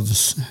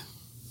loves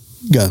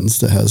guns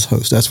that has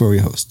host. That's where we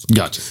host.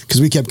 Gotcha. Because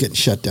we kept getting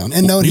shut down.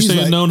 And you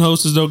saying known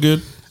host is no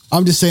good?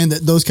 I'm just saying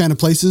that those kind of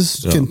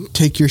places can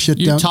take your shit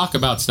down. You talk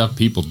about stuff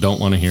people don't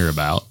want to hear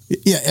about.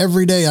 Yeah,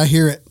 every day I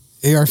hear it.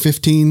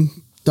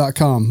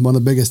 AR15.com, one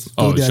of the biggest.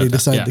 GoDaddy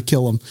decided to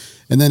kill them.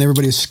 And then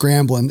everybody was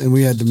scrambling, and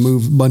we had to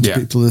move a bunch of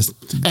people to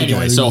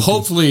anyway, so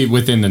hopefully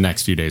within the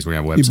next few days, we're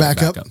going to have a website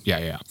back up.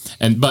 Yeah.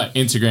 But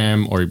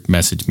Instagram, or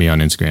message me on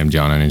Instagram,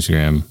 John on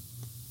Instagram,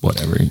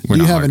 whatever. Do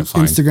you have an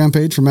Instagram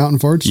page for Mountain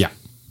Forge? Yeah.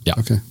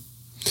 Okay.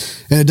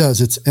 And it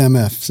does. It's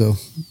MF, so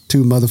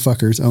two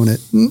motherfuckers own it.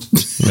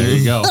 There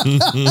you go.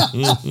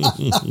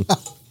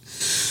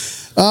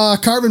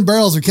 Carbon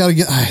barrels.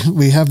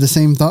 We have the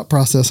same thought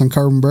process on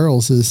carbon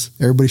barrels as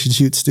everybody should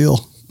shoot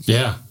steel.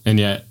 Yeah, and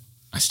yet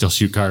I still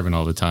shoot carbon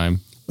all the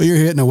time. Well, you're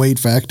hitting a weight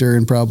factor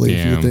and probably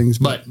a few things.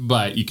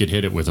 But you could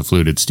hit it with a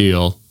fluted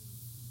steel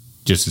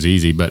just as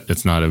easy, but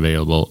it's not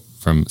available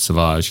from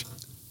Sauvage.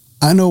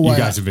 I know why. You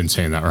guys have been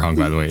saying that wrong,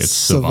 by the way. It's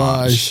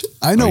Sauvage.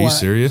 I know. Are you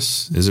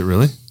serious? Is it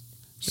really?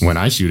 When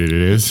I shoot it,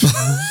 it is.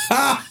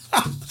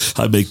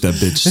 I make that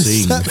bitch sing.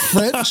 Is that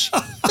French?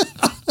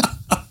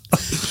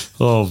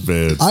 Oh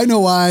man. I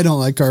know why I don't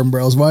like carbon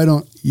barrels. Why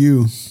don't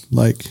you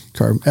like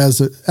carbon as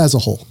a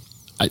whole?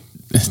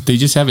 They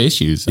just have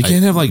issues. You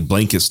can't have like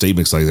blanket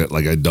statements like that.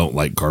 Like I don't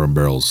like carbon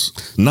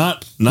barrels.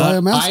 Not. Why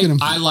I'm asking him.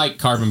 I like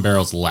carbon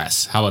barrels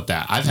less. How about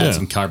that? I've had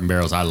some carbon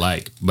barrels I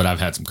like, but I've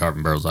had some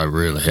carbon barrels I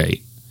really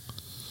hate.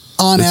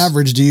 On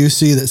average, do you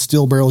see that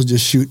steel barrels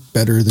just shoot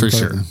better than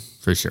carbon?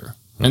 For sure.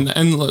 And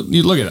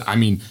you look at it. I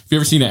mean, have you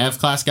ever seen an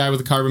F-class guy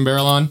with a carbon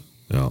barrel on?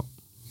 No.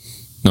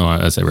 No,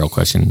 that's a real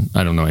question.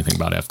 I don't know anything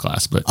about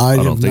F-class, but I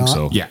don't think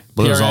so. Yeah.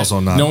 But there's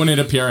also not. No one at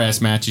a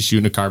PRS match is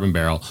shooting a carbon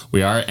barrel.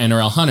 We are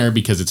NRL Hunter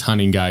because it's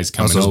hunting guys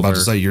coming over. I was about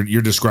to say,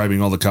 you're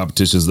describing all the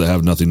competitions that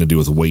have nothing to do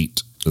with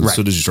weight. And as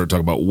soon as you start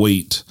talking about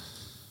weight.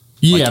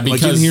 Yeah,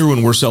 because. Like in here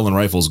when we're selling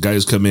rifles,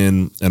 guys come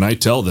in and I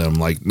tell them,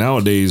 like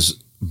nowadays,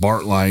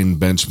 Bartline,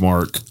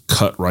 Benchmark,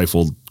 cut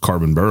rifled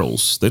carbon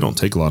barrels, they don't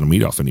take a lot of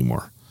meat off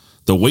anymore.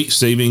 The weight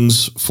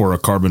savings for a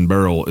carbon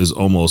barrel is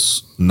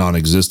almost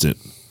non-existent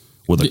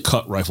with a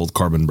cut rifled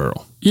carbon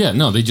barrel. Yeah,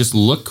 no, they just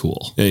look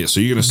cool. Yeah, so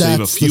you're going to save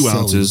a few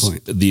ounces.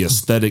 The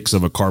aesthetics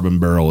of a carbon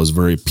barrel is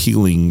very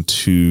appealing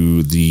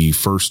to the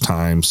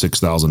first-time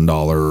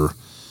 $6,000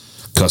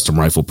 custom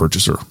rifle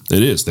purchaser.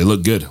 It is. They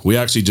look good. We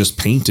actually just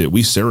painted.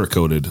 We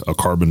Cerakoted a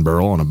carbon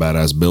barrel on a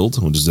badass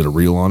build. We just did a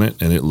reel on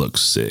it, and it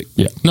looks sick.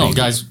 Yeah. No,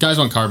 guys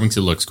want carbon because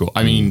it looks cool.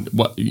 I mean,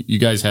 what you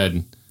guys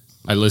had,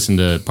 I listened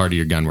to part of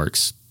your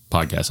Gunworks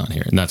podcast on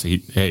here, and that's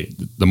hey,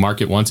 the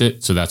market wants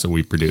it, so that's what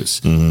we produce.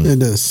 Mm-hmm.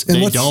 It is.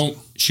 And they don't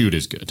shoot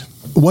as good.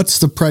 What's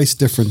the price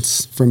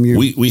difference from you?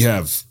 We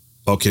have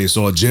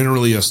so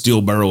generally a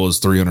steel barrel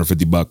is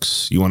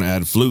 $350. You want to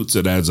add flutes,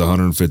 it adds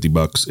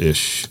 $150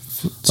 ish.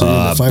 So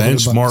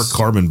benchmark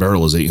carbon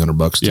barrel is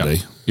 $800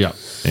 today. Yeah.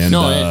 And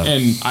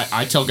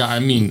I tell guys,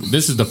 I mean,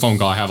 this is the phone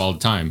call I have all the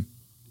time,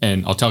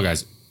 and I'll tell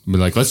guys,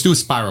 like, let's do a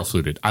spiral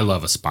fluted. I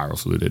love a spiral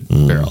fluted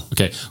barrel.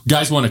 Okay.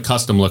 Guys want a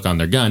custom look on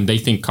their gun. They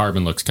think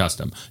carbon looks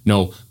custom.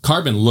 No,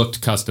 carbon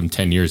looked custom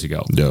 10 years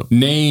ago. Yep.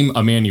 Name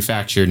a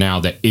manufacturer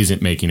now that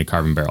isn't making a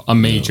carbon barrel. A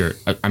major,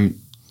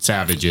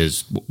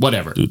 Savages,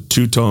 whatever.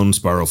 Two-tone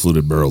spiral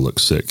fluted barrel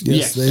looks sick.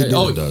 Yes, they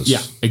do. It does.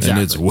 Yeah,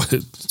 exactly. And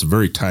it's a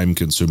very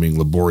time-consuming,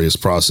 laborious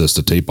process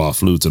to tape off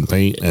flutes and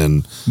paint.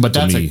 But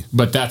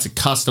that's a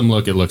custom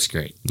look. It looks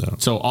great. No.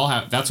 So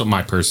that's what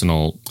my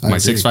personal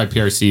 6.5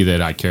 PRC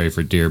that I carry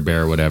for deer,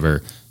 bear,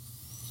 whatever.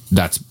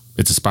 It's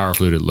a spiral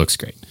fluted. It looks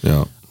great.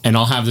 Yeah. And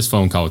I'll have this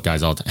phone call with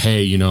guys all the time.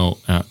 Hey,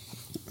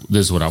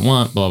 this is what I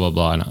want. Blah blah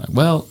blah. And I'm like,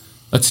 well,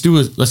 let's do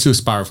a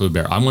spiral fluted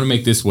barrel. I want to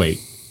make this weight.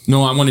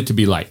 No, I want it to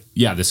be light.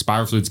 Yeah, the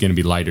spiral fluid is going to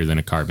be lighter than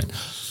a carbon.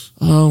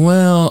 Oh,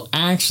 well,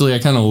 actually, I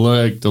kind of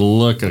like the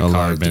look of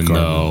carbon,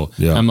 though.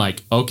 Yeah. I'm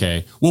like,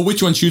 okay, well,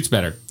 which one shoots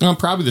better? Oh,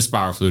 probably the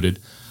spiral fluted.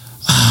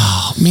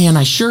 Oh, man,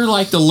 I sure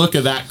like the look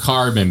of that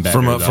carbon better,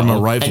 from a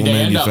rifle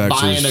manufacturer's, end up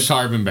buying a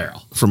carbon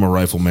barrel. From a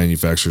rifle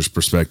manufacturer's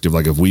perspective,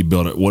 like if we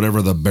build it,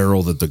 whatever the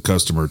barrel that the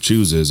customer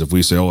chooses, if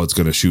we say, oh, it's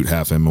going to shoot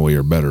half MOE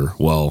or better,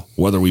 well,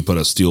 whether we put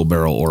a steel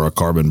barrel or a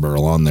carbon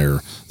barrel on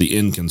there, the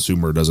end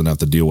consumer doesn't have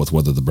to deal with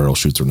whether the barrel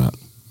shoots or not.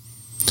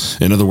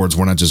 In other words,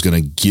 we're not just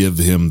going to give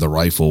him the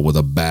rifle with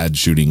a bad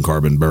shooting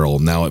carbon barrel.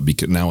 Now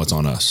it's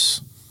on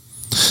us.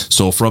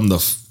 So from the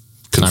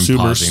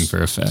consumer's, I'm pausing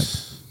for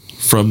effect.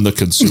 From the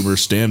consumer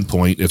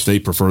standpoint, if they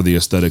prefer the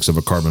aesthetics of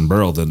a carbon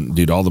barrel, then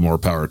dude, all the more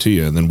power to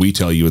you. And then we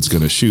tell you it's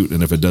going to shoot,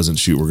 and if it doesn't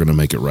shoot, we're going to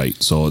make it right.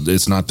 So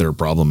it's not their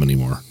problem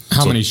anymore.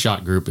 How many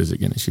shot group is it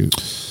going to shoot?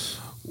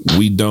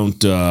 We don't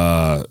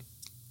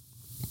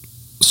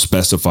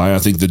specify. I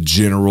think the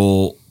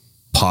general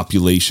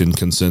population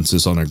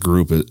consensus on a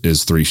group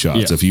is 3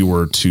 shots. Yeah. If you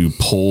were to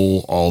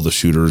poll all the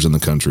shooters in the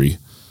country,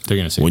 they're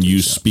going to say when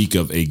you speak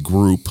of a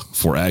group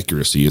for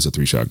accuracy, it's a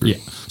 3-shot group.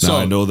 Yeah. Now,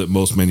 I know that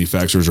most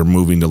manufacturers are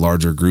moving to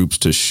larger groups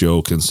to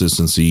show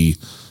consistency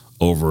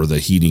over the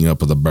heating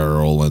up of the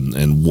barrel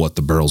and what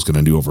the barrel's going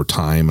to do over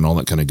time and all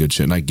that kind of good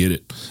shit. And I get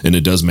it. And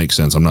it does make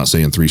sense. I'm not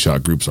saying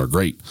 3-shot groups are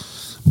great.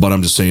 But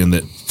I'm just saying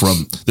that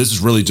this is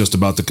really just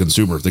about the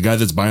consumer. The guy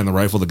that's buying the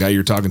rifle, the guy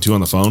you're talking to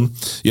on the phone,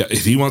 yeah,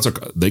 if he wants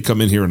they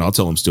come in here and I'll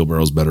tell them steel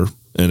barrel's better.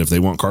 And if they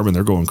want carbon,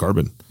 they're going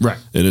carbon. Right.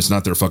 And it's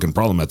not their fucking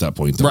problem at that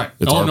point, though. Right.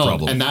 It's our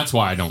problem. And that's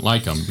why I don't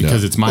like them,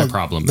 because it's my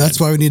problem. That's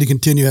why we need to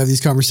continue to have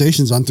these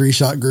conversations on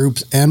 3-shot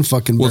groups and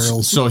fucking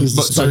barrels. So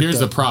here's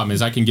the problem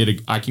is I can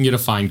get a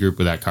fine group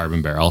with that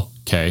carbon barrel,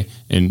 okay,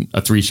 and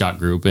a 3-shot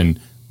group,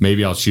 and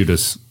maybe I'll shoot a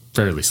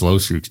fairly slow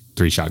shoot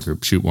 3-shot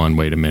group, shoot one,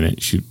 wait a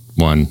minute, shoot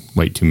one,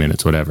 wait 2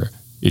 minutes, whatever.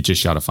 it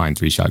just shot a fine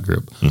 3-shot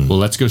group. Well,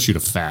 let's go shoot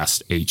a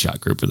fast 8-shot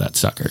group with that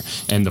sucker.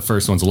 And the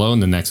first one's low,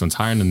 and the next one's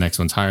higher, and the next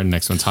one's higher, and the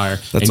next one's higher.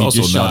 That's and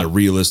also not a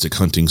realistic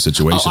hunting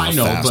situation. I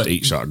know, a fast but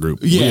 8-shot group.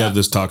 yeah. We have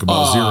this talk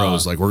about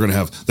zeros. Like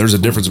there's a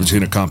difference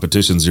between a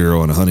competition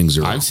zero and a hunting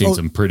zero. I've seen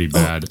some pretty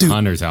bad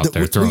hunters out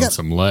there throwing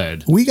some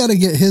lead. We got to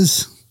get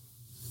his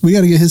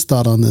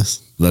thought on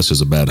this. That's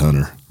just a bad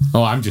hunter.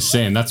 Oh, I'm just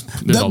saying there's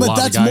a lot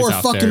that's of guys more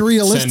out fucking there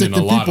realistic sending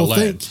than a lot people of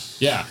lead.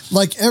 think. Yeah.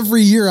 Like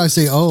every year I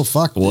say, oh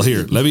fuck. Well,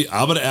 here, I'm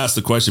going to ask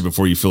the question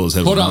before you fill his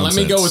head Hold with on,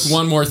 nonsense. let me go with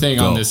one more thing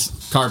on this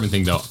carbon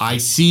thing, though. I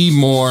see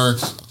more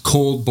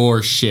cold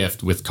bore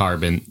shift with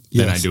carbon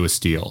than I do with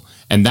steel,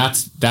 and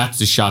that's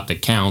the shot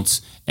that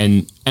counts.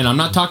 And I'm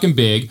not talking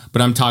big,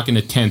 but I'm talking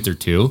a tenth or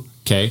two.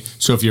 Okay,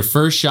 so if your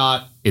first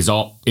shot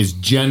is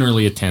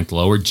generally a tenth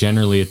low or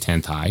generally a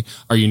tenth high,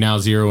 are you now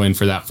zeroing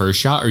for that first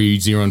shot, or are you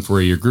zeroing for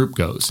where your group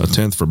goes? A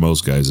tenth for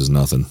most guys is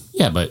nothing.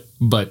 Yeah,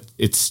 but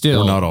it's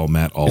still We're not all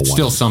Matt Alwine. It's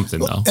still something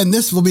though. And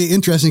this will be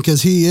interesting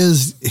because he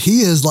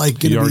is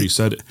like He already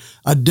said it.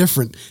 a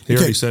different. He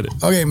already said it.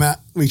 Okay, Matt,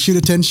 we shoot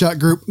a 10-shot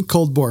group,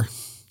 cold bore.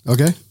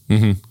 Okay.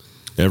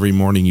 Every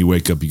morning you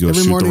wake up, you go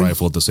shoot the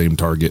rifle at the same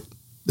target.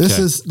 This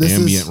is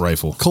ambient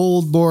rifle.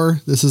 Cold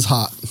bore. This is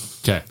hot.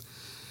 Okay.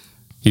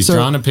 He's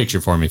drawing a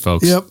picture for me,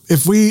 folks. Yep.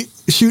 If we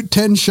shoot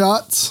 10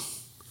 shots,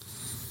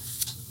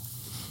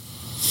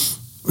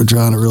 we're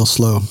drawing it real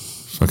slow.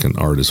 Fucking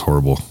art is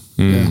horrible.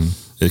 Yeah.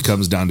 It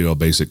comes down to a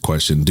basic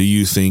question. Do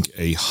you think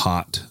a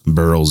hot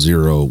barrel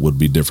zero would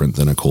be different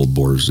than a cold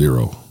bore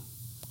zero?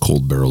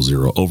 Cold barrel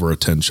zero over a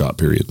 10-shot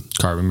period?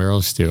 Carbon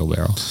barrel, steel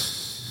barrel.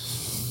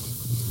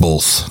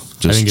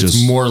 Both. I think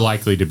it's more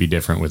likely to be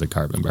different with a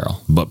carbon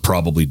barrel. But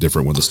probably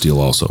different with a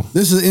steel also.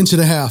 This is 1.5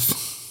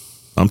 inches.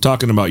 I'm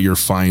talking about your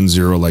fine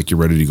zero like you're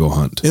ready to go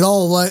hunt. It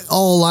all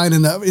align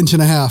in that 1.5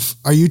 inches.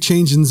 Are you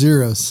changing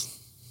zeros?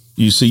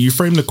 You see, you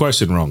framed the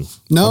question wrong.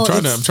 No,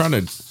 I'm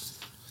trying to.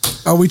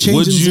 Are we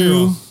changing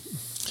zero?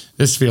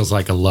 This feels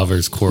like a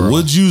lover's quarrel.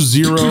 Would you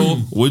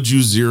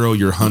zero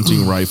your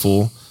hunting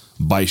rifle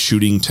by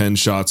shooting 10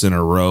 shots in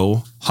a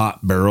row,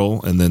 hot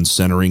barrel, and then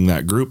centering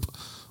that group?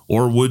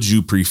 Or would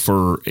you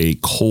prefer a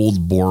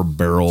cold bore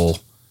barrel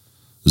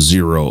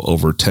zero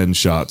over 10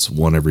 shots,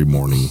 one every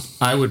morning?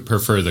 I would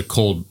prefer the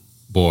cold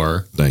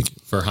bore. Thank you.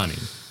 For hunting.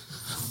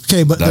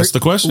 Okay, but that's the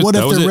question. What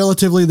if they're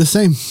relatively the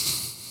same?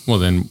 Well,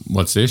 then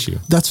what's the issue?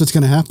 That's what's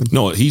going to happen.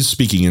 No, he's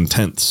speaking in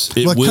tenths.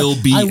 It will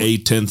be a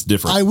tenth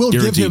difference. I will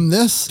give him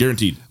this.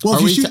 Guaranteed. Well,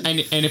 and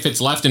if it's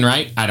left and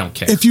right, I don't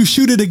care. If you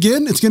shoot it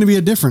again, it's going to be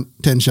a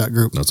different 10-shot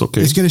group. That's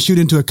okay. It's going to shoot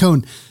into a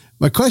cone.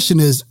 My question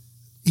is,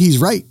 he's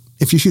right.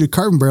 If you shoot a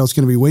carbon barrel, it's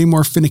going to be way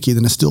more finicky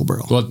than a steel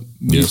barrel. Well,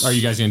 yes. Are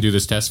you guys going to do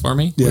this test for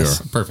me?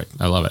 Yes. Perfect.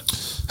 I love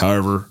it.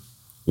 However,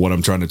 what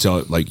I'm trying to tell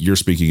it, like you're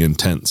speaking in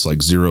tenths,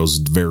 like zeros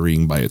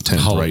varying by a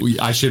tenth, right?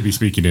 I should be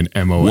speaking in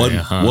MOA.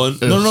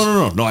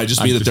 No. I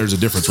just mean that there's a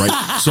difference,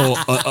 right? So,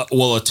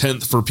 a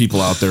tenth for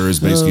people out there is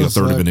basically a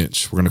third of an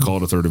inch. We're going to call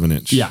it a third of an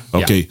inch. Yeah.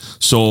 Okay. Yeah.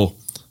 So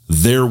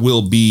there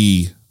will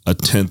be a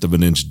tenth of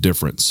an inch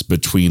difference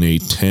between a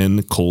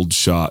 10 cold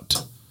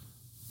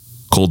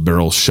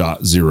barrel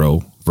shot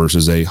zero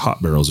versus a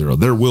hot barrel zero.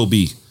 There will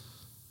be.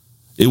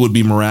 It would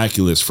be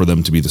miraculous for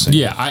them to be the same.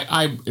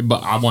 Yeah,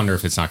 but I wonder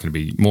if it's not going to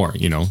be more.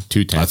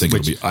 2 tenths.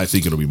 I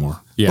think it'll be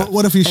more. Yeah. But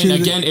what if you shoot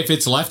again? If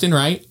it's left and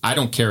right, I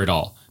don't care at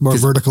all. More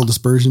vertical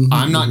dispersion.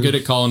 I'm not good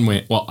at calling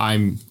wind. Well,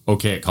 I'm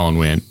okay at calling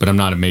wind, but I'm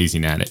not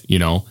amazing at it.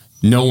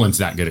 No one's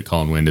that good at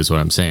calling wind, is what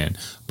I'm saying.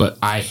 But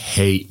I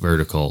hate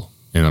vertical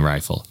in a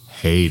rifle.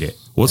 Hate it.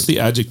 What's the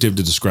adjective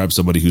to describe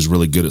somebody who's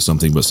really good at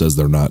something but says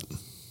they're not?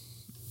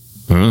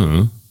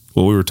 Well,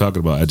 we were talking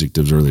about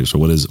adjectives earlier. So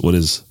what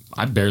is?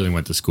 I barely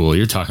went to school.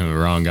 You're talking to the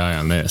wrong guy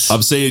on this.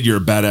 I'm saying you're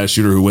a badass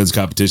shooter who wins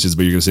competitions,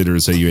 but you're gonna sit there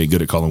and say you ain't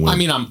good at calling wind. I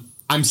mean,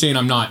 I'm saying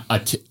I'm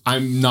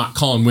not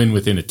calling wind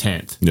within a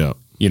tenth. Yeah,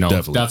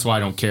 definitely. That's why I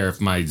don't care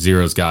if my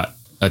zero's got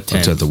a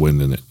tenth of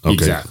wind in it. Okay.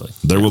 Exactly.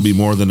 There will be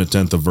more than a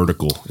tenth of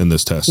vertical in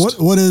this test.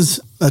 What is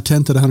a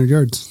tenth at 100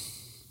 yards?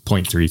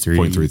 0.33.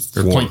 0.3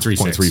 or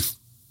 0.36.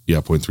 Yeah,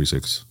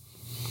 0.36.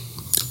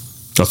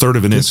 A third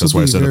of an inch. That's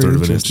why I said a third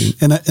of an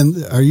inch.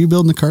 And are you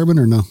building the carbon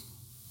or no?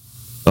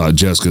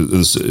 Jessica,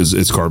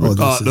 it's carbon.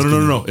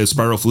 No. It's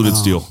spiral fluted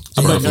steel.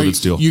 Spiral fluted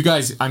steel. You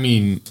guys, I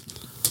mean,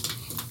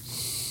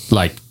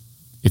 like,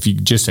 if you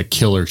just a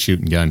killer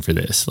shooting gun for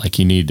this, like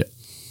you need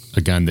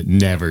a gun that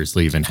never is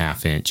leaving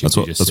half inch.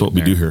 That's what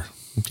we do here.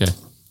 Okay,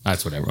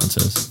 that's what everyone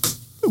says.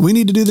 We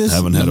need to do this.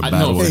 Haven't had a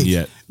battle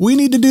yet. We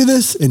need to do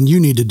this, and you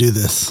need to do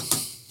this.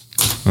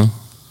 Huh?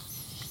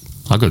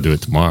 I'll go do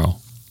it tomorrow.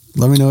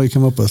 Let me know what you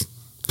come up with.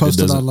 Post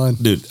it online,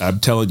 dude. I'm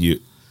telling you.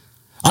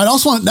 I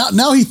also want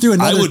now he threw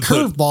another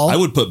curveball. I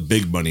would put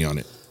big money on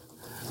it.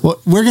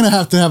 Well, we're going to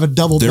have a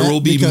double bet. There will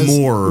be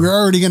more. We're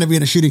already going to be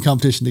in a shooting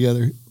competition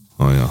together.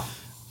 Oh,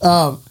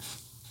 yeah.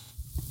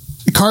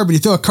 Carbon, you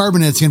throw a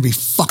carbon in, it's going to be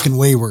fucking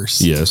way worse.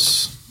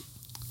 Yes.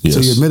 So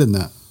you admitted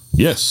that?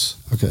 Yes.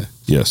 Okay.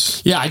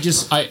 Yes. Yeah,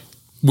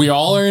 we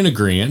all are in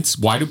agreement.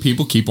 Why do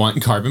people keep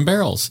wanting carbon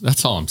barrels?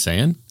 That's all I'm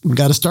saying. We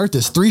got to start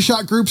this.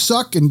 3-shot groups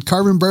suck, and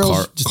carbon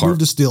barrels move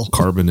to steel.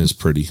 Carbon is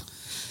pretty.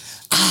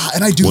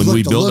 And I do. When look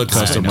we the build a looks,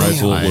 custom man.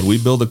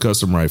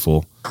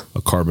 rifle,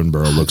 a carbon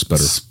barrel looks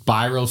better.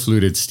 Spiral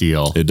fluted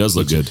steel. It does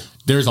look good.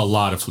 There's a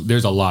lot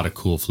of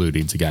cool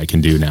flutings a guy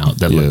can do now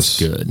that looks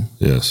good.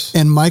 Yes.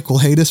 And Mike will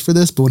hate us for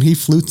this, but when he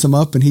flutes them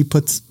up and he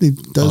does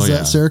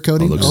that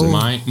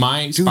Cerakoting.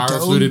 My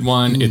spiral fluted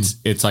one,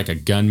 it's like a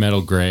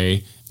gunmetal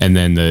gray, and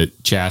then the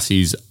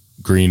chassis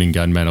green and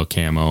gunmetal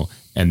camo,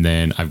 and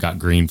then I've got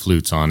green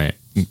flutes on it.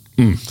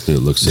 It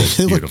looks sick.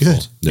 They look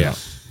good. Yeah.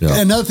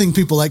 And another thing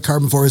people like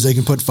carbon for is they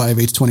can put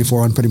 5/8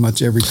 on pretty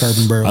much every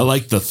carbon barrel. I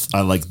like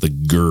the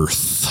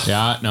girth.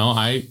 Yeah, no,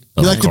 you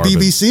like the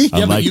BBC?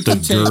 I like the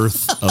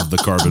girth of the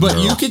carbon But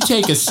barrel. you could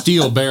take a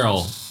steel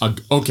barrel.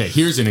 Okay,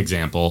 here's an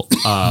example.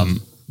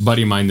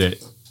 Buddy of mine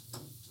that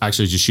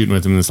actually was just shooting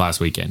with him this last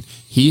weekend.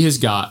 He has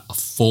got a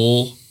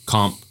full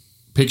comp.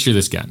 Picture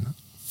this gun,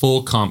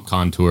 full comp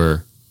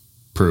contour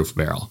proof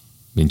barrel.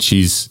 I mean,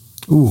 she's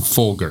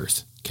full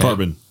girth. Okay?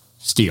 Carbon.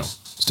 Steel.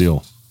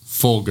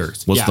 Full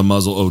girth. What's the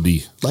muzzle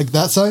OD? Like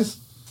that size?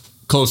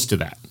 Close to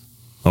that.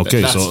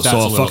 Okay, That's so a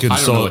little, fucking I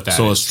don't know what that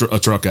is. a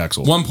truck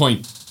axle.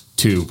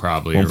 1.2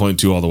 probably.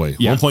 1.2 all the way.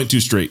 Yeah.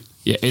 1.2 straight.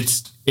 Yeah,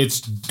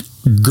 it's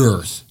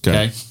girth.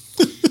 Okay.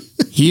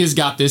 He has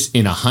got this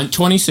in a Hunt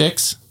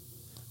 26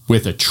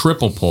 with a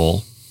triple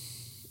pull.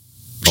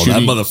 Oh,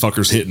 that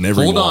motherfucker's hitting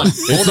every wall.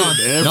 Hold on.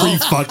 Every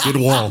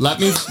fucking wall.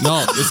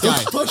 This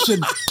guy. Pushing.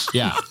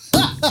 Yeah.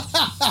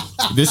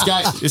 This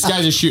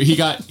guy's a shoot. He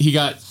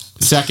got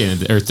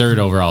second or third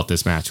overall at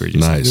this match.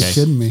 Nice.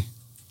 You're kidding me.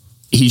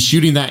 He's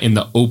shooting that in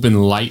the open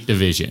light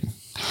division.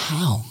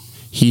 How?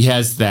 He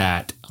has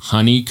that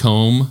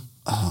honeycomb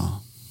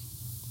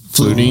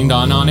fluting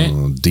on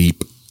it.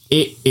 Deep.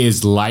 It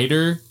is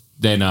lighter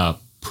than a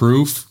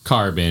proof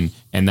carbon,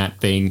 and that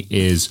thing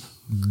is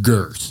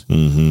girth.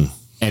 Mm-hmm.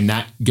 And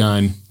that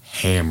gun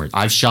hammered.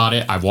 I've shot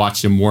it. I've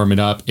watched him warm it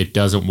up. It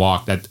doesn't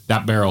walk.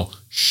 That barrel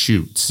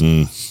shoots.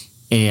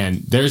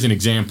 And there's an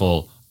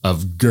example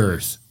of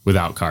girth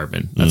without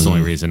carbon. That's the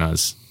only reason I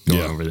was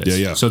going over this.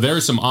 Yeah. So there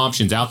are some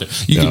options out there.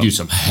 You can do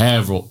some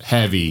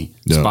heavy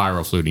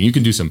spiral fluting.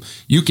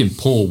 You can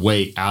pull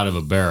weight out of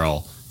a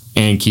barrel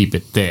and keep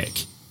it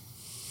thick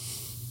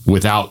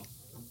without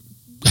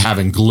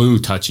having glue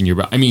touching your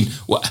barrel. I mean,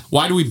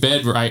 why do we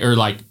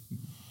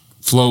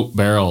float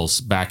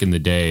barrels back in the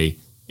day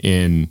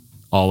in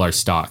all our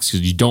stocks?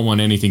 Because you don't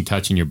want anything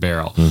touching your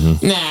barrel.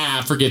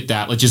 Nah, forget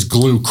that. Let's just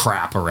glue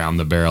crap around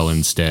the barrel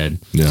instead.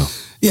 Yeah.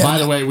 By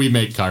the way, we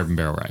make carbon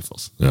barrel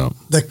rifles. Yeah.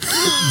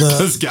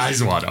 Those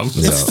guys want them.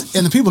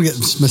 And the people get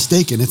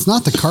mistaken. It's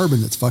not the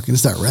carbon that's fucking.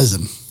 It's that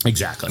resin.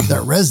 Exactly.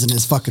 That resin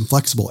is fucking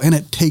flexible, and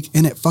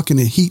it fucking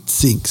heat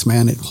sinks,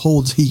 man. It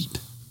holds heat.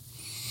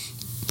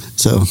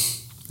 So,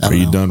 Are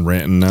you done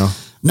ranting now?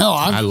 No,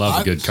 I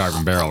love a good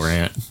carbon barrel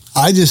rant.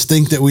 I just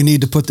think that we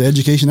need to put the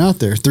education out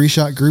there.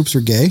 3-shot groups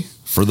are gay.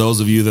 For those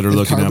of you that are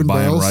looking at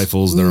buying barrels,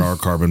 rifles, there are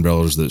carbon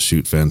barrels that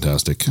shoot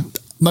fantastic.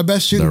 My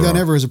best shooting gun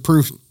ever is a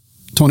proof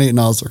 28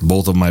 Nosler.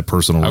 Both of my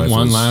personal rifles. I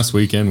won last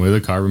weekend with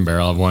a carbon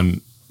barrel. I've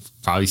won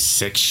probably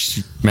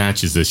 6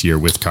 matches this year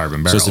with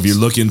carbon barrels. Just if you're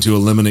looking to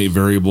eliminate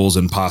variables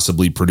and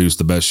possibly produce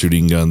the best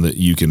shooting gun that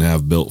you can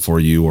have built for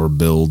you, or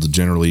build,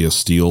 generally a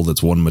steel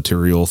that's one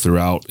material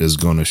throughout is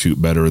going to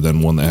shoot better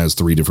than one that has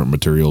 3 different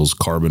materials: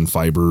 carbon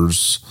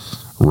fibers,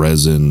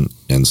 resin,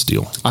 and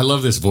steel. I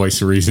love this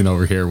voice of reason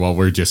over here while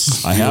we're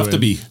just I have to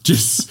be.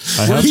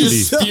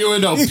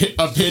 Spewing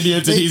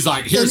opinions, and he's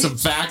like, here's some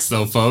facts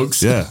though,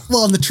 folks. Yeah.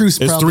 Well, and the truth's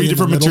It's probably 3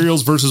 different in the middle.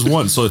 materials versus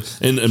one. So,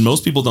 and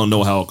most people don't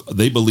know how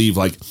they believe,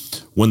 like,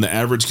 when the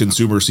average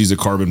consumer sees a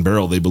carbon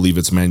barrel, they believe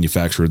it's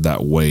manufactured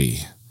that way,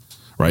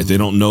 right? They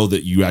don't know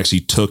that you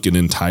actually took an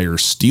entire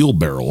steel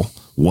barrel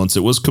once it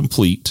was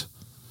complete.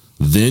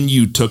 Then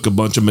you took a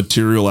bunch of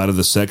material out of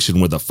the section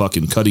with a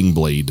fucking cutting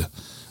blade.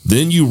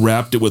 Then you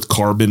wrapped it with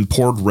carbon,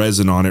 poured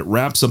resin on it,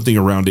 wrapped something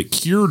around it,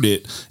 cured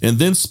it, and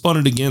then spun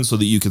it again so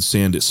that you could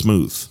sand it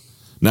smooth.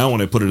 Now,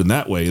 when I put it in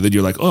that way, then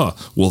you're like, oh,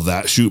 will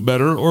that shoot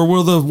better? Or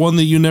will the one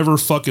that you never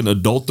fucking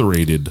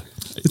adulterated?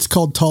 It's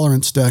called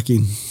tolerance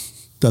stacking.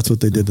 That's what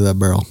they did to that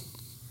barrel.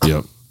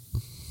 Yep.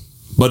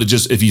 But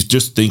if you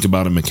just think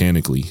about it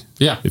mechanically,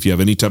 if you have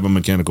any type of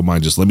mechanical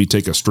mind, just let me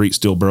take a straight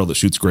steel barrel that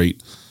shoots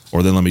great,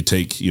 or then let me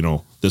take,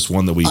 this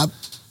one that we...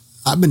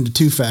 I've been to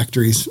 2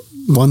 factories,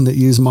 one that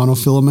used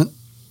monofilament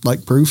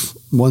like proof,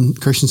 one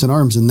Christensen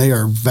Arms, and they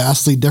are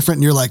vastly different.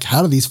 And you're like,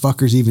 how do these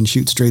fuckers even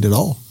shoot straight at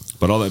all?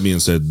 But all that being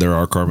said, there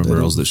are carbon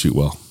barrels that shoot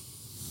well.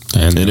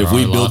 And if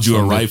we build you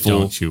a rifle,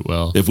 don't shoot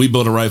well. If we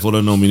build a rifle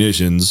to no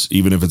munitions,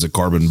 even if it's a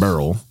carbon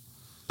barrel,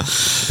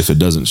 if it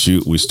doesn't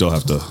shoot, we still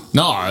have to.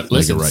 No,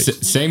 listen, right.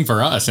 Same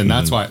for us, and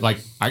that's why.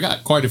 Like, I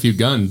got quite a few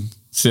guns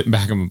sitting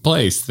back in my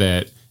place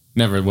that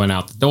never went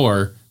out the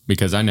door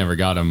because I never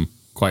got them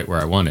quite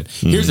where I wanted.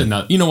 Here's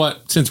another. You know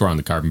what? Since we're on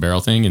the carbon barrel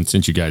thing, and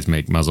since you guys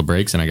make muzzle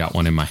brakes, and I got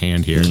one in my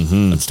hand here,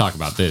 let's talk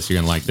about this. You're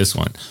gonna like this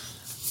one.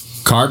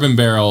 Carbon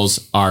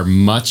barrels are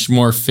much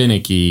more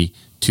finicky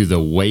to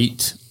the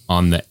weight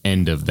on the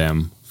end of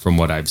them from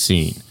what I've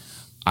seen.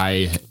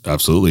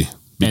 Absolutely.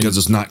 Because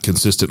it's not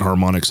consistent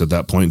harmonics at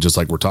that point, just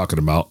like we're talking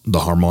about. The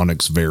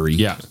harmonics vary.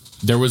 Yeah.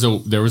 There was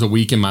a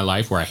week in my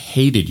life where I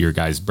hated your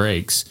guys'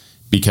 brakes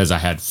because I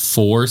had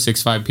 4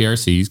 6.5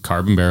 PRCs,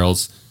 carbon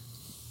barrels,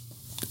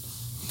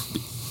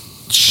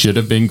 should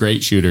have been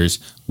great shooters,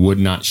 would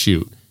not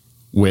shoot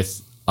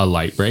with a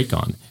light brake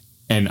on.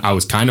 And I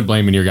was kind of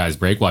blaming your guys'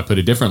 brake. Well, I put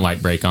a different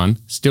light brake on,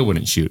 still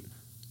wouldn't shoot.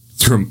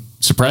 Threw a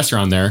suppressor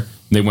on there,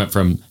 they went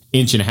from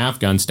 1.5-inch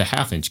guns to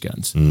 1/2-inch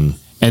guns.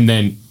 And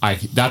then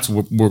that's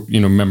what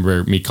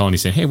remember me calling you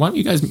saying, hey, why don't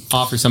you guys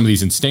offer some of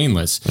these in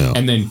stainless? Yeah.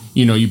 And then,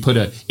 you put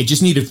it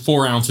just needed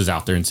 4 ounces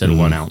out there instead of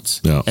 1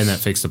 ounce. Yeah. And that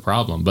fixed the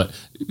problem. But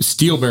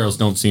steel barrels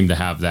don't seem to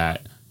have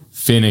that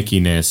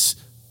finickiness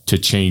to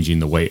changing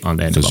the weight on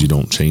the end of them. Because you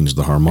don't change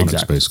the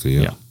harmonics, basically.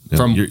 Yeah.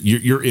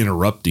 You're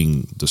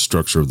interrupting the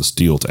structure of the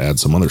steel to add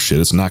some other shit.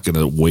 It's not going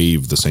to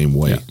wave the same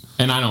way. Yeah.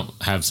 And I don't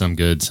have some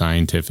good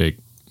scientific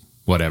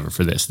whatever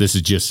for this. This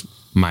is just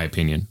my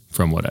opinion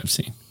from what I've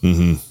seen.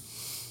 Mm-hmm.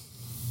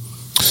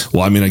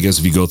 Well, I mean, I guess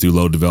if you go through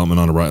load development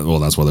on a right, well,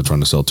 that's why they're trying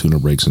to sell tuner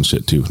brakes and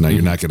shit too. Now,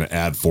 you're not going to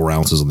add 4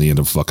 ounces on the end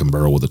of a fucking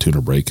barrel with a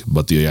tuner brake,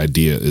 but the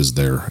idea is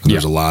there. And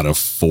there's a lot of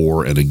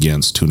for and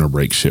against tuner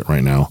brake shit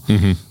right now.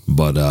 Mm-hmm.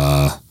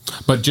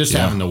 But just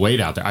having the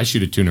weight out there, I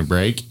shoot a tuner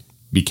brake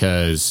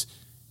because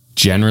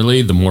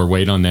generally the more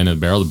weight on the end of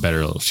the barrel, the better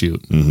it'll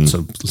shoot. Mm-hmm.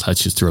 So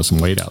let's just throw some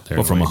weight out there.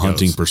 Well, from a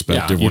hunting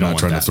perspective, we're not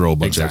trying to throw a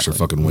bunch of extra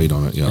fucking weight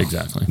on it. Yeah,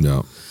 exactly.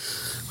 Yeah.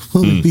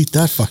 Well, we beat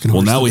that fucking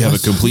horse. Well, now we have a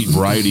complete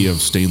variety of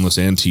stainless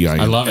and TI.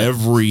 I love it.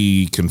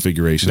 Every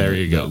configuration there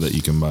you go. That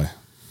you can buy.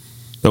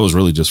 That was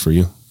really just for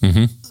you.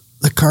 Mm-hmm.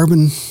 The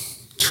carbon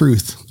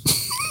truth.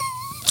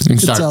 We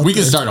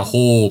can start a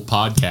whole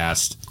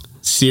podcast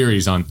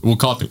series on, we'll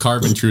call it the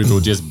carbon truth.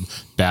 We'll just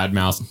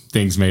badmouth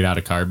things made out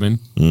of carbon.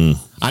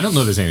 I don't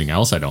know there's anything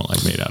else I don't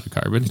like made out of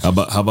carbon. How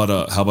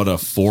about a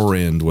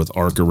forend with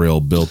Arca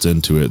rail built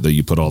into it that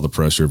you put all the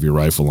pressure of your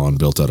rifle on,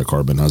 built out of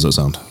carbon? How's that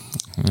sound?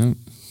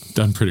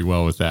 Done pretty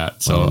well with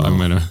that, so I'm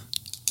gonna.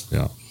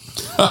 Yeah.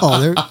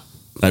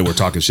 Hey, we're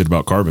talking shit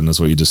about carbon. That's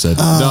what you just said.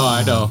 No,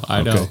 I know.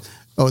 Okay.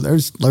 Oh,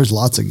 there's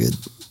lots of good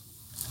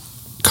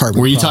carbon.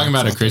 Were you talking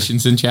about a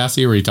Christensen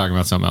chassis, or were you talking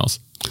about something else?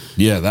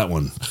 Yeah, that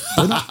one.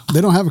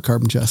 They don't have a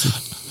carbon chassis.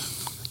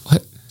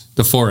 What?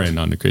 The forend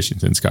on the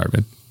Christensen's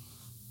carbon.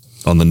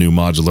 On the new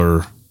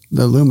modular.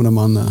 The aluminum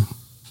on the.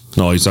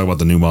 No, he's talking about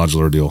the new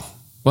modular deal.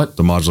 What?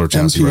 The modular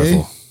chassis MPA?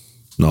 rifle.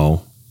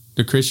 No.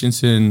 The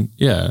Christensen,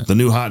 yeah. The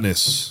new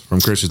hotness from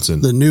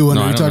Christensen. The new one.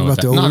 Are you talking about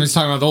the old one? No, I'm just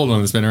talking about the old one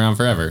that's been around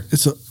forever.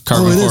 It's a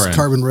carbon. It is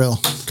carbon rail.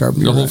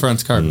 Carbon. The whole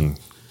front's carbon.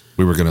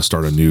 We were going to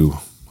start a new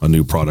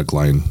product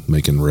line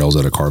making rails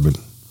out of carbon.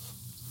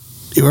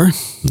 You were?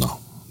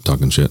 No,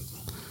 talking shit.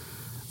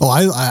 Oh,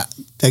 I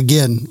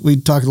again, we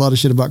talked a lot of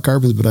shit about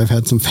carbons, but I've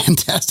had some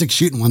fantastic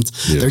shooting ones.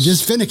 Yes. They're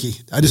just finicky.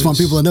 I just want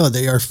people to know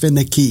they are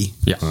finicky.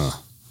 Yeah.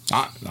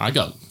 I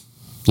got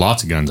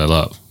lots of guns I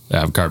love that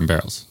have carbon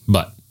barrels,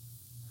 but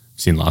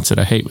seen lots that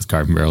I hate with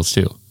carbon barrels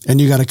too.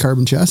 And you got a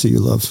carbon chassis you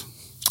love.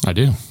 I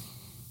do.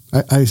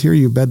 I hear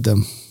you bed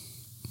them.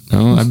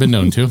 No, I've been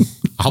known to.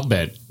 I'll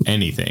bet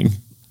anything.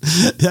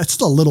 That's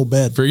the little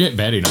bed. Forget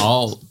betting.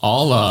 I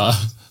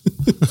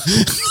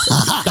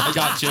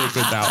got Jake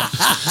with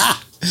that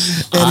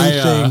one.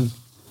 Anything.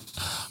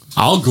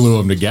 I'll glue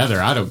them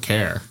together. I don't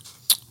care.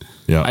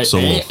 Yeah.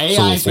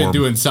 AI's been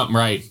doing something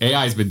right.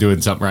 AI's been doing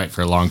something right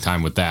for a long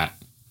time with that.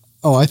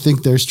 Oh, I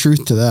think there's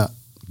truth to that.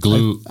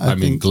 Glue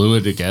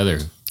it together.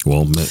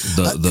 Well,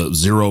 the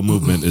zero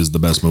movement is the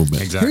best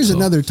movement. Exactly. Here's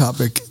another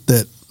topic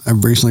that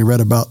I've recently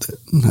read about that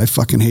I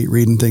fucking hate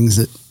reading things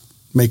that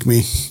make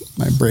my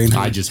brain hurt.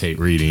 I just hate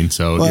reading,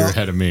 so you're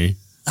ahead of me.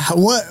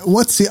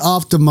 What's the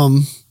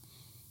optimum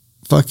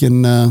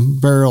fucking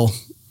barrel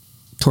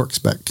torque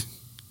spec?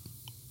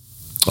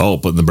 Oh,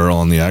 putting the barrel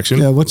on the action?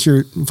 Yeah, what's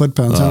your foot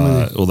pounds? How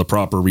many? Well, the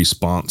proper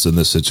response in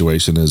this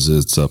situation is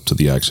it's up to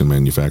the action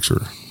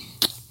manufacturer.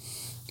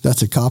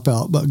 That's a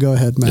cop-out, but go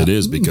ahead, Matt. It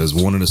is, because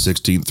 1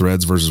 1/16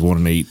 threads versus 1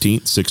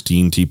 1/18,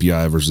 16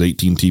 TPI versus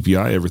 18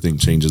 TPI, everything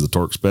changes the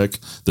torque spec.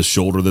 The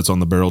shoulder that's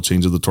on the barrel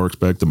changes the torque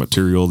spec. The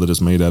material that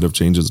it's made out of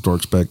changes the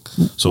torque spec.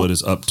 So it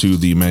is up to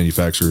the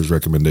manufacturer's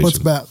recommendation. What's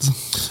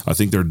bats? I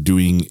think they're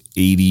doing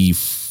 80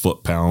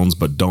 foot-pounds,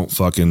 but don't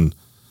fucking...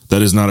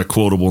 That is not a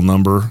quotable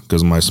number,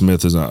 because my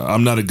smith is not...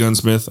 I'm not a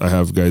gunsmith. I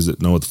have guys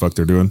that know what the fuck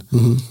they're doing.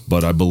 Mm-hmm.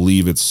 But I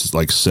believe it's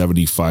like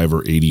 75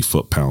 or 80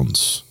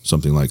 foot-pounds,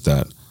 something like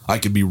that. I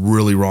could be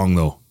really wrong,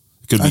 though.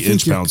 It could be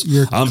inch pounds.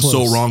 I'm close.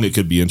 So wrong, it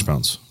could be inch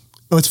pounds.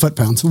 Oh, it's foot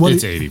pounds.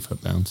 It's 80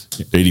 foot pounds.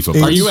 80 foot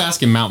pounds. Are you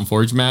asking Mountain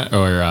Forge, Matt,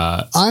 or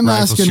I'm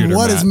asking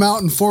what Matt? Is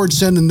Mountain Forge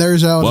sending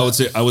theirs out? Well,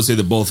 I would say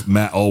that both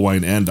Matt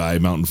Alwine and I,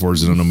 Mountain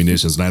Forge and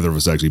munitions, neither of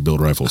us actually build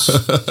rifles.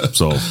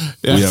 So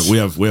yes. we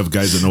have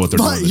guys that know what they're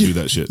doing to do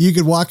that shit. You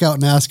could walk out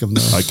and ask them,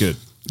 though. I could.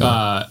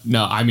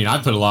 No, I mean, I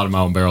put a lot of my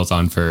own barrels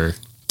on for...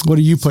 What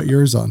do you put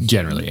yours on?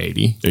 Generally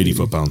 80. 80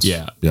 foot-pounds.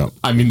 Yeah. Yeah.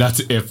 I mean, that's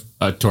if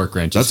a torque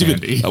wrench is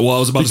handy. Well, I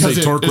was about to say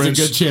torque wrench. There's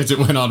a good chance it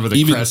went on with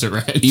a crescent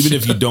wrench. Even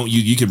if you don't,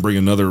 you can bring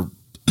another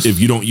if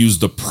you don't use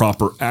the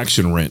proper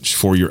action wrench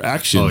for your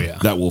action, Oh, yeah.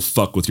 that will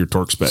fuck with your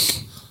torque spec.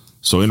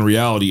 So in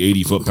reality,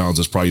 80 foot-pounds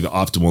is probably the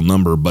optimal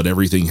number, but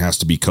everything has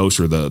to be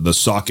kosher. The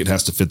socket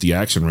has to fit the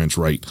action wrench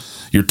right.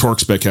 Your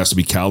torque spec has to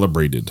be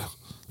calibrated.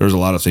 There's a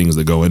lot of things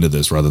that go into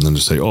this rather than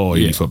just say,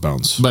 80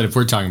 foot-pounds. But if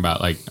we're talking about,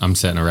 like, I'm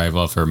setting a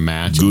rifle for a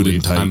match, Good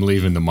and tight. I'm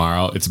leaving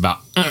tomorrow, it's about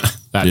that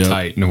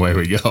tight, and away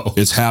we go.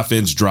 It's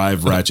half-inch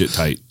drive ratchet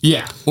tight.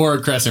 Yeah, or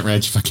a crescent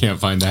wrench if I can't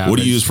find the half. What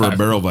do you use for a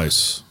barrel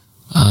vise?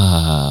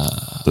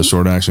 The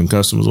short action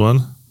customs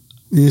one?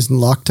 You using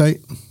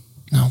Loctite?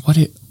 No, what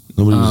it?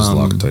 Nobody uses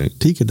Loctite.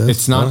 Tika does.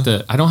 It's not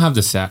I don't have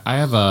the sack. I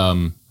have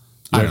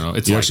I don't know.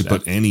 It's you like actually that.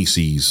 put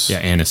anti-seize. Yeah,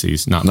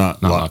 antises, not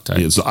Loctite.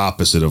 It's the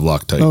opposite of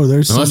Loctite. Oh,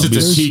 there's Unless some, it's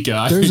there's, a Tika,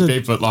 I there's think a,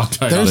 they put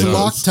Loctite. There's a on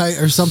those.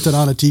 Loctite or something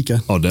on a Tika.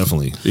 Oh,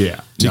 definitely.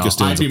 Yeah, Tika no,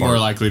 stands I'd be more apart.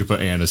 likely to put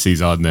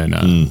antises on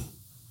than.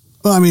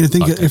 Well, I mean, I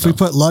think Loctite, if we though.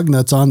 put lug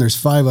nuts on, there's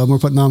 5 of them. We're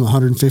putting on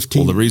 115.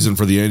 Well, the reason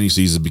for the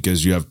anti-seize is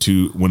because you have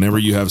two. Whenever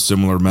you have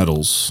similar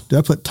metals,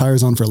 I put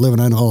tires on for a living.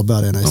 I know all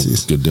about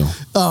NICs. good deal.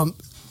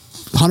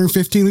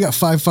 115. We got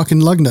 5 fucking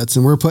lug nuts,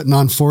 and we're putting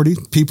on 40.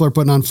 People are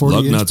putting on 40.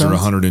 Lug inch nuts are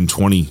pounds.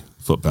 120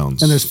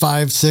 foot-pounds. And there's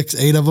 5, 6,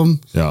 8 of them.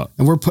 Yeah.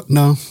 And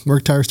we're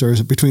tire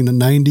stores between a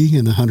 90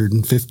 and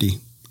 150. It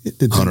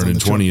depends on the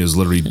 120 is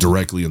literally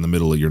directly in the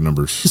middle of your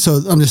numbers. truck.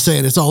 So I'm just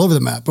saying it's all over the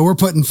map. But we're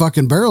putting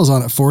fucking barrels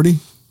on at 40.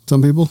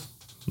 Some people.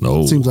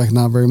 No. Seems like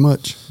not very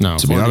much. No,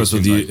 To be 40 honest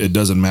with seems you, it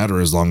doesn't matter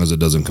as long as it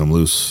doesn't come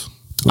loose.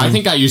 I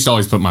think I used to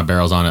always put my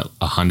barrels on at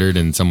 100,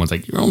 and someone's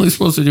like, "You're only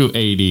supposed to do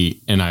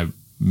 80," and I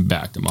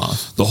backed them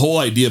off. The whole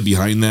idea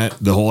behind that,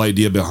 the whole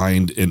idea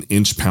behind an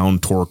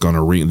inch-pound torque on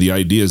a ring, the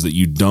idea is that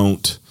you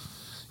don't,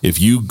 if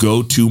you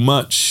go too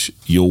much,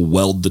 you'll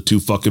weld the two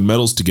fucking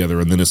metals together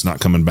and then it's not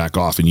coming back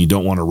off. And you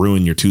don't want to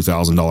ruin your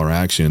 $2,000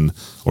 action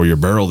or your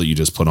barrel that you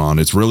just put on.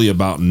 It's really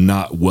about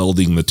not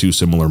welding the two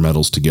similar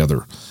metals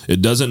together.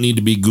 It doesn't need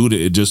to be good.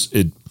 It just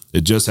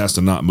has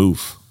to not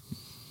move.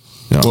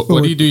 Yeah.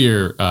 What do you do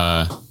your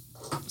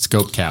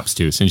scope caps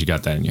to? Since you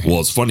got that in your hand, Well,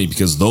 it's funny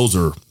because those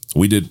are,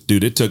 we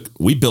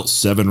built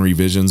 7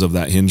 revisions of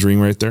that hinge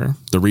ring right there.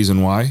 The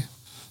reason why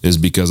is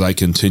because I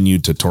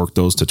continued to torque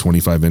those to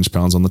 25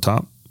 inch-pounds on the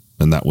top.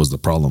 And that was the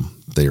problem.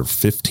 They are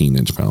 15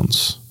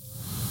 inch-pounds.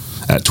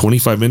 At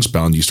 25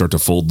 inch-pound, you start to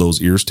fold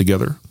those ears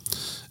together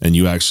and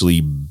you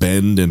actually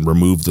bend and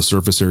remove the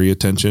surface area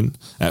tension.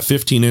 At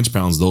 15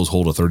 inch-pounds, those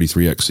hold a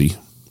 33XC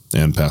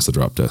and pass the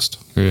drop test.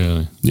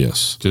 really?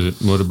 Yes.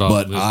 What about?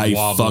 But this I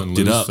wobble and fucked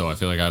it loose, up. So I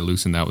feel like I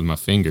loosened that with my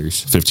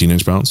fingers. 15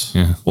 inch-pounds?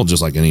 Yeah. Well,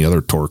 just like any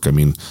other torque. I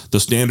mean, the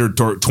standard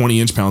torque, 20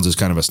 inch-pounds is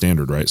kind of a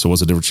standard, right? So what's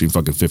the difference between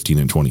fucking 15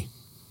 and 20?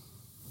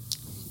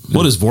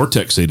 What does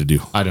Vortex say to do?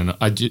 I don't know.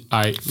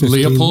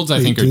 Leopold's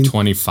I think are 18.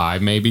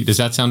 25 maybe. Does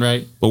that sound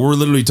right? But we're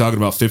literally talking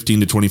about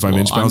 15 to 25 Well,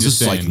 inch-pounds. I'm This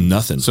just is like saying,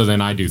 nothing. So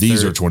then I do.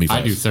 These 30. are 25.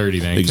 I do 30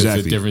 then. 'Cause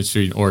Exactly. The difference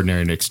between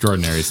ordinary and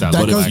extraordinary sounds.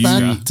 That But goes if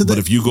back you to the but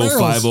if you go barrels.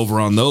 5 over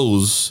on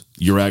those,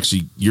 you're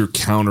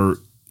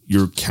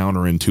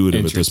counterintuitive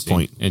at this Interesting.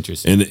 point.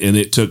 Interesting. And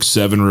it took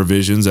 7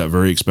 revisions at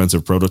very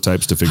expensive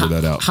prototypes to figure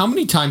that out. How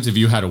many times have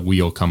you had a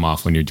wheel come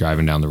off when you're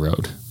driving down the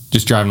road?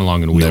 Just driving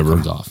along and a wheel Never.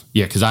 comes off.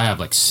 Yeah, because I have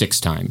like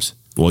 6 times.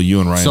 Well,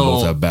 you and Ryan So-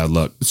 both have bad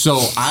luck. So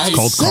It's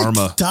called 6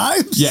 karma.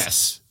 times?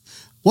 yes,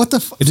 What the?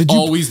 Did you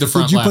always the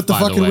front Did you lap, put the by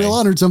the fucking way. wheel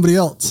on or somebody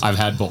else? I've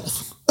had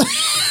both.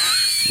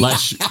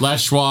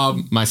 Les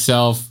Schwab,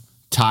 myself,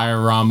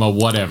 Tire Rama,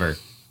 whatever.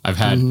 I've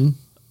had,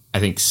 I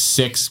think,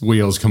 6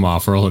 wheels come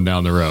off rolling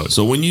down the road.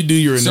 So when you do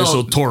your So-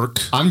 initial torque,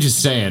 I'm just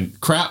saying,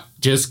 crap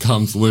just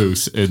comes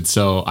loose, and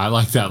so I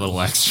like that little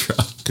extra.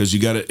 because you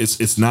got to,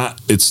 it's not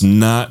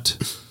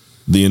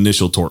the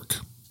initial torque.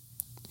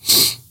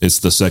 It's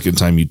the second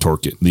time you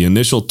torque it. The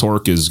initial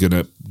torque is going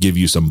to give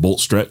you some bolt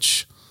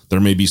stretch.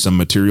 There may be some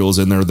materials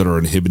in there that are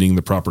inhibiting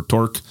the proper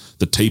torque.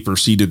 The taper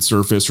seated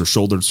surface or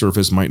shouldered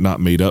surface might not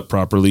made up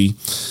properly.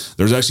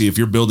 There's actually, if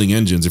you're building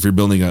engines, if you're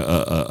building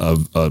a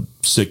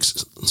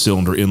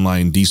 6-cylinder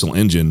inline diesel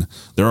engine,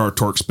 there are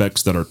torque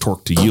specs that are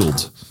torque to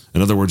yield.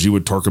 In other words, you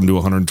would torque them to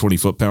 120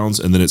 foot-pounds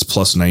and then it's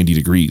plus 90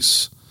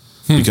 degrees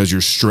because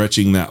you're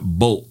stretching that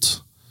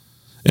bolt.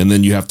 And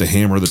then you have to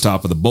hammer the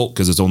top of the bolt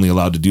because it's only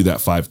allowed to do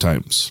that 5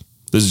 times.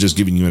 This is just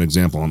giving you an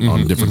example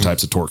on different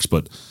types of torques.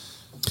 But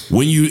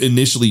when you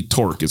initially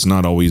torque, it's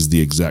not always the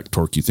exact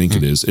torque you think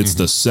it is. It's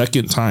the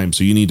second time.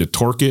 So you need to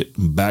torque it,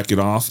 back it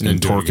off, and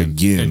do it torque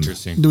again.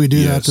 Interesting. Do we do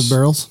Yes. that to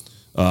barrels?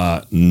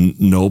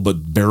 No,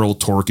 but barrel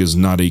torque is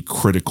not a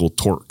critical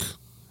torque.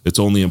 It's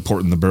only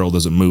important the barrel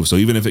doesn't move. So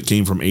even if it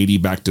came from 80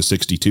 back to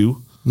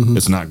 62,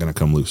 it's not going to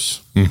come loose.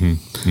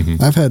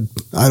 I've had.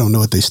 I don't know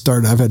what they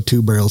started. I've had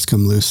 2 barrels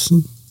come loose.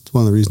 It's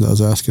one of the reasons I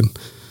was asking.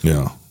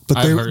 Yeah. But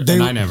I've heard,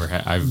 and I never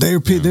had. There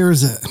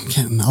was a.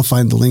 I'll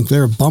find the link. They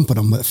were bumping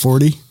them at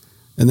 40,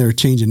 and they were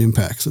changing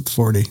impacts at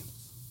 40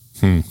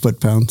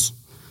 foot-pounds.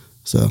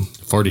 So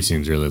 40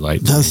 seems really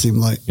light. it does seem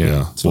like.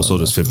 Yeah. Well, so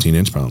does 15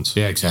 inch-pounds.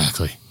 Yeah,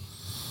 exactly.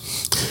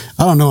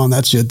 I don't know on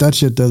that shit. That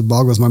shit does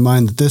boggles my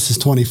mind that this is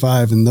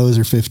 25 and those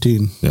are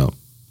 15. Yeah.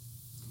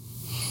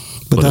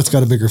 But that's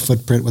got a bigger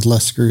footprint with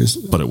less screws.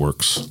 But it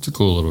works. It's a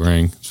cool little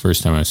ring. It's the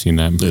first time I've seen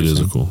that in person. It is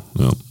a cool.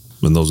 Yeah.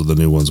 And those are the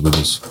new ones with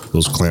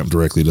those clamp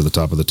directly to the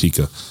top of the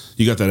Tika.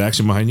 You got that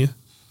action behind you?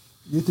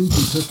 You think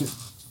you took it?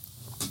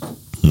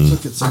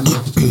 Took it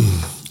somewhere.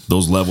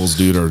 Those levels,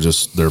 dude, are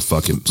just, they're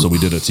fucking. So we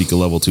did a Tika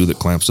level 2 that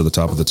clamps to the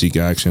top of the Tika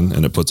action,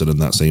 and it puts it in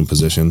that same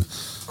position.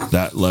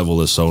 That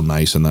level is so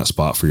nice in that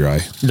spot for your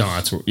eye. No,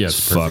 that's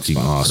it's fucking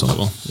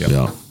awesome. Yep.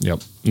 Yeah.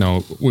 Yep.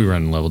 No, we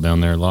run level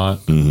down there a lot.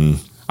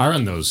 Mm-hmm. I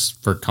run those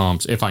for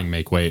comps. If I can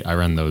make weight, I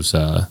run those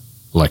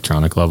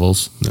electronic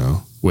levels.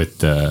 No.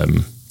 With I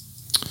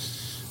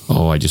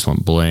just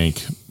went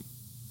blank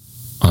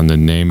on the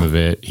name of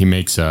it. He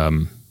makes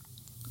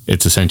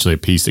it's essentially a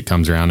piece that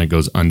comes around and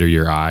goes under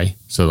your eye,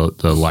 so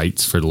the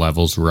lights for the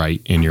levels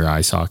right in your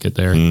eye socket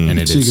there, and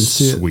it so you is can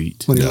see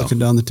sweet it when you're looking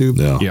down the tube.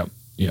 Yeah.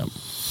 Yep.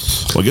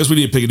 Well, I guess we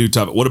need to pick a new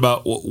topic. What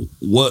about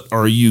what cartridge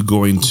are you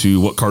going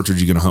to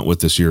hunt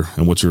with this year,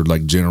 and what's your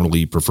like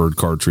generally preferred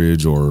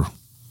cartridge or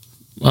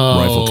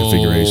rifle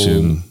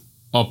configuration?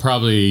 I'll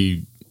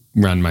probably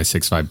run my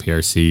 6.5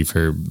 PRC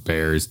for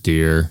bears,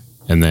 deer,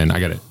 and then I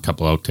got a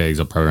couple elk tags.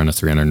 I'll probably run a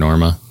 300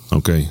 Norma.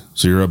 Okay,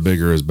 so you're a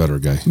bigger is better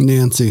guy.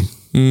 Nancy.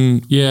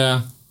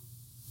 Yeah,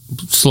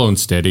 slow and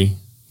steady.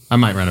 I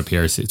might run a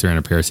PRC,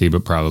 300 PRC,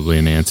 but probably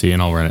a Nancy,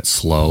 and I'll run it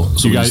slow.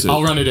 So you guys,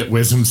 I'll run it at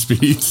wisdom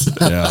speeds.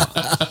 Yeah.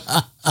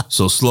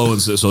 So slow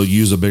and so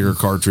use a bigger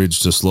cartridge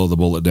to slow the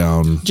bullet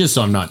down. Just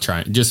so I'm not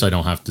trying, just so I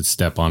don't have to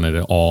step on it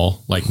at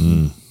all. Like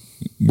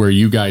where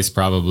you guys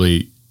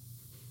probably,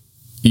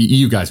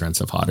 you guys run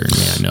stuff hotter than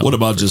me, I know. What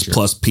about just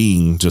plus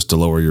peeing just to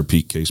lower your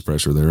peak case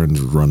pressure there and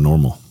just run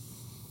normal?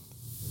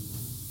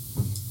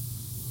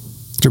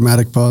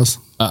 Dramatic pause.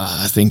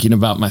 Thinking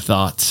about my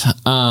thoughts.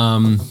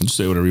 Just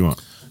say whatever you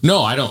want.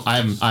 No, I don't.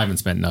 I haven't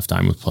spent enough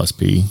time with plus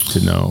P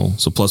to know.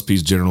 So plus P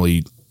is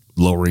generally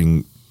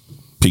lowering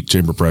peak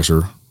chamber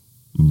pressure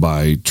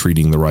by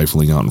treating the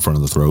rifling out in front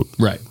of the throat.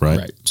 Right.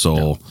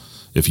 So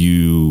if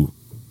you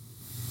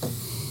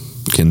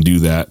can do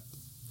that,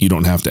 you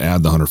don't have to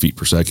add the 100 feet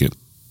per second.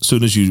 As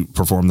soon as you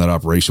perform that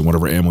operation,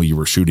 whatever ammo you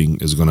were shooting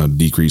is going to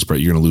decrease,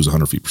 but you're going to lose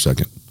 100 feet per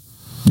second.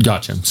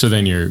 Gotcha. So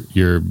then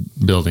you're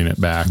building it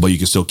back. But you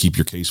can still keep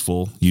your case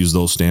full. Use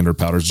those standard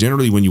powders.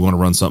 Generally, when you want to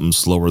run something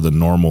slower than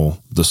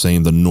normal,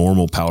 the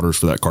normal powders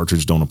for that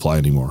cartridge don't apply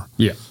anymore.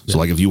 Yeah. So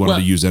like if you wanted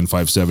to use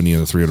N570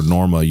 and a 300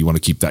 Norma, you want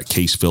to keep that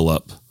case fill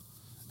up,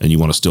 and you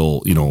want to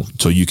still,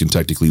 so you can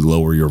technically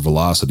lower your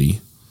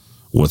velocity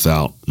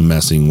without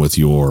messing with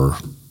your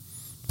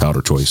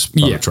powder choice,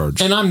 powder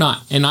charge. And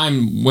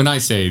when I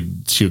say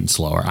shooting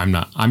slower,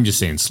 I'm just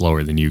saying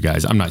slower than you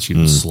guys. I'm not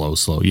shooting slow.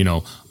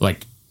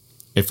 Like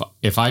if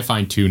I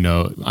find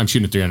I'm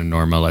shooting a 300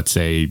 Norma, let's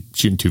say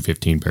shooting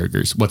 215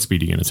 Burgers. What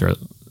speed are you going to throw?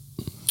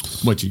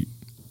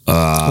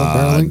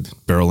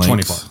 Barrel length?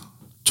 24.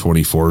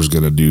 24 is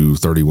going to do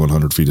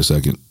 3,100 feet a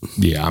second.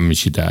 Yeah, I'm going to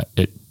shoot that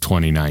at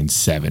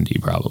 2970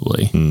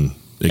 probably.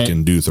 It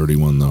can do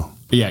 31 though.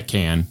 Yeah, it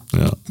can.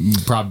 Yeah.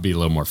 Probably be a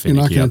little more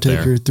finicky. You're not going to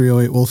take your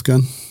 308 Wolf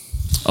gun?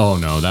 Oh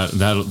no,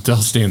 they'll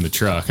stay in the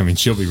truck. I mean,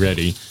 she'll be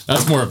ready.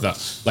 That's more of the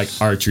like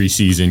archery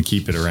season.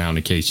 Keep it around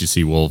in case you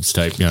see wolves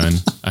type gun.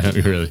 I don't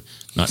really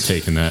not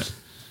taking that.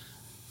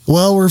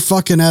 Well, we're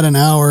fucking at an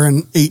hour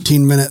and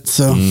 18 minutes,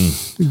 so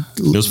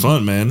it was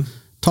fun, man.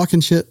 Talking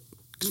shit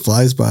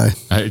flies by.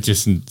 It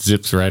just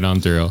zips right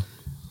on through.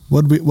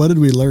 What did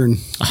we learn?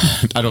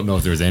 I don't know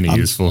if there was any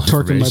useful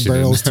torquing information. My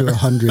barrels to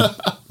 100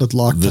 with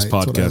Loctite. This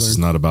podcast is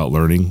not about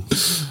learning.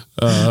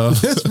 We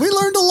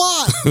learned a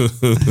lot.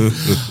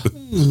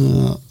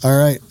 All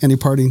right. Any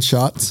parting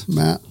shots,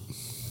 Matt?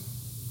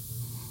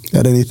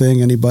 Got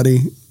anything?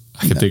 Anybody?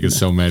 I can think of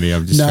so many.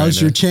 I'm just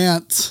now's your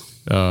chance.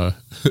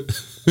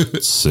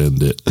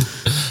 Send it.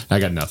 I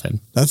got nothing.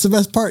 That's the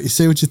best part. You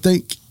say what you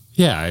think.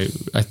 Yeah,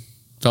 I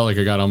felt like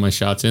I got all my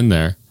shots in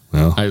there.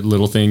 Well,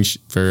 little things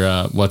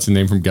for what's the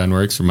name from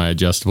Gunworks for my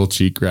adjustable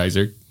cheek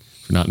riser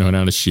for not knowing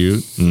how to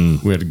shoot. We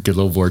had a good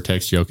little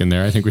vortex joke in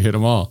there. I think we hit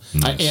them all.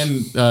 Nice.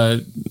 And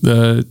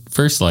the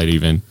first light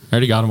even. I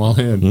already got them all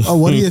in. Oh,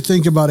 what do you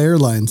think about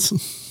airlines?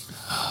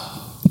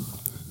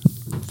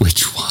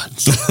 Which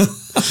ones?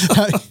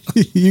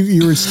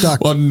 you were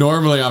stuck. Well,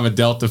 normally I'm a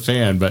Delta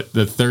fan, but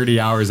the 30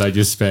 hours I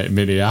just spent in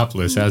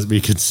Minneapolis has me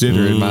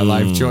considering my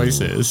life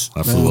choices.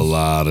 I flew a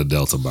lot of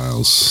Delta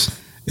miles.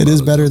 It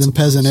is better than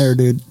Peasant Air,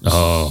 dude.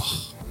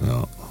 Oh,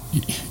 no.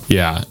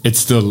 Yeah,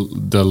 it's the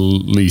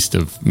least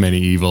of many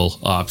evil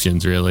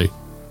options, really.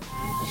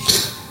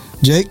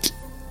 Jake?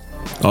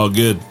 All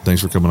good.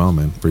 Thanks for coming on,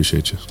 man.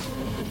 Appreciate you.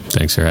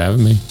 Thanks for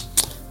having me.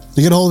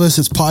 To get a hold of us,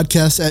 it's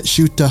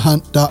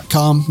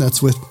podcast@shoottohunt.com.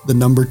 That's with the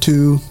number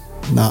 2,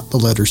 not the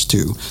letters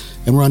 2.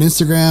 And we're on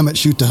Instagram at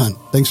shoot to hunt.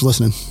 Thanks for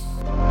listening.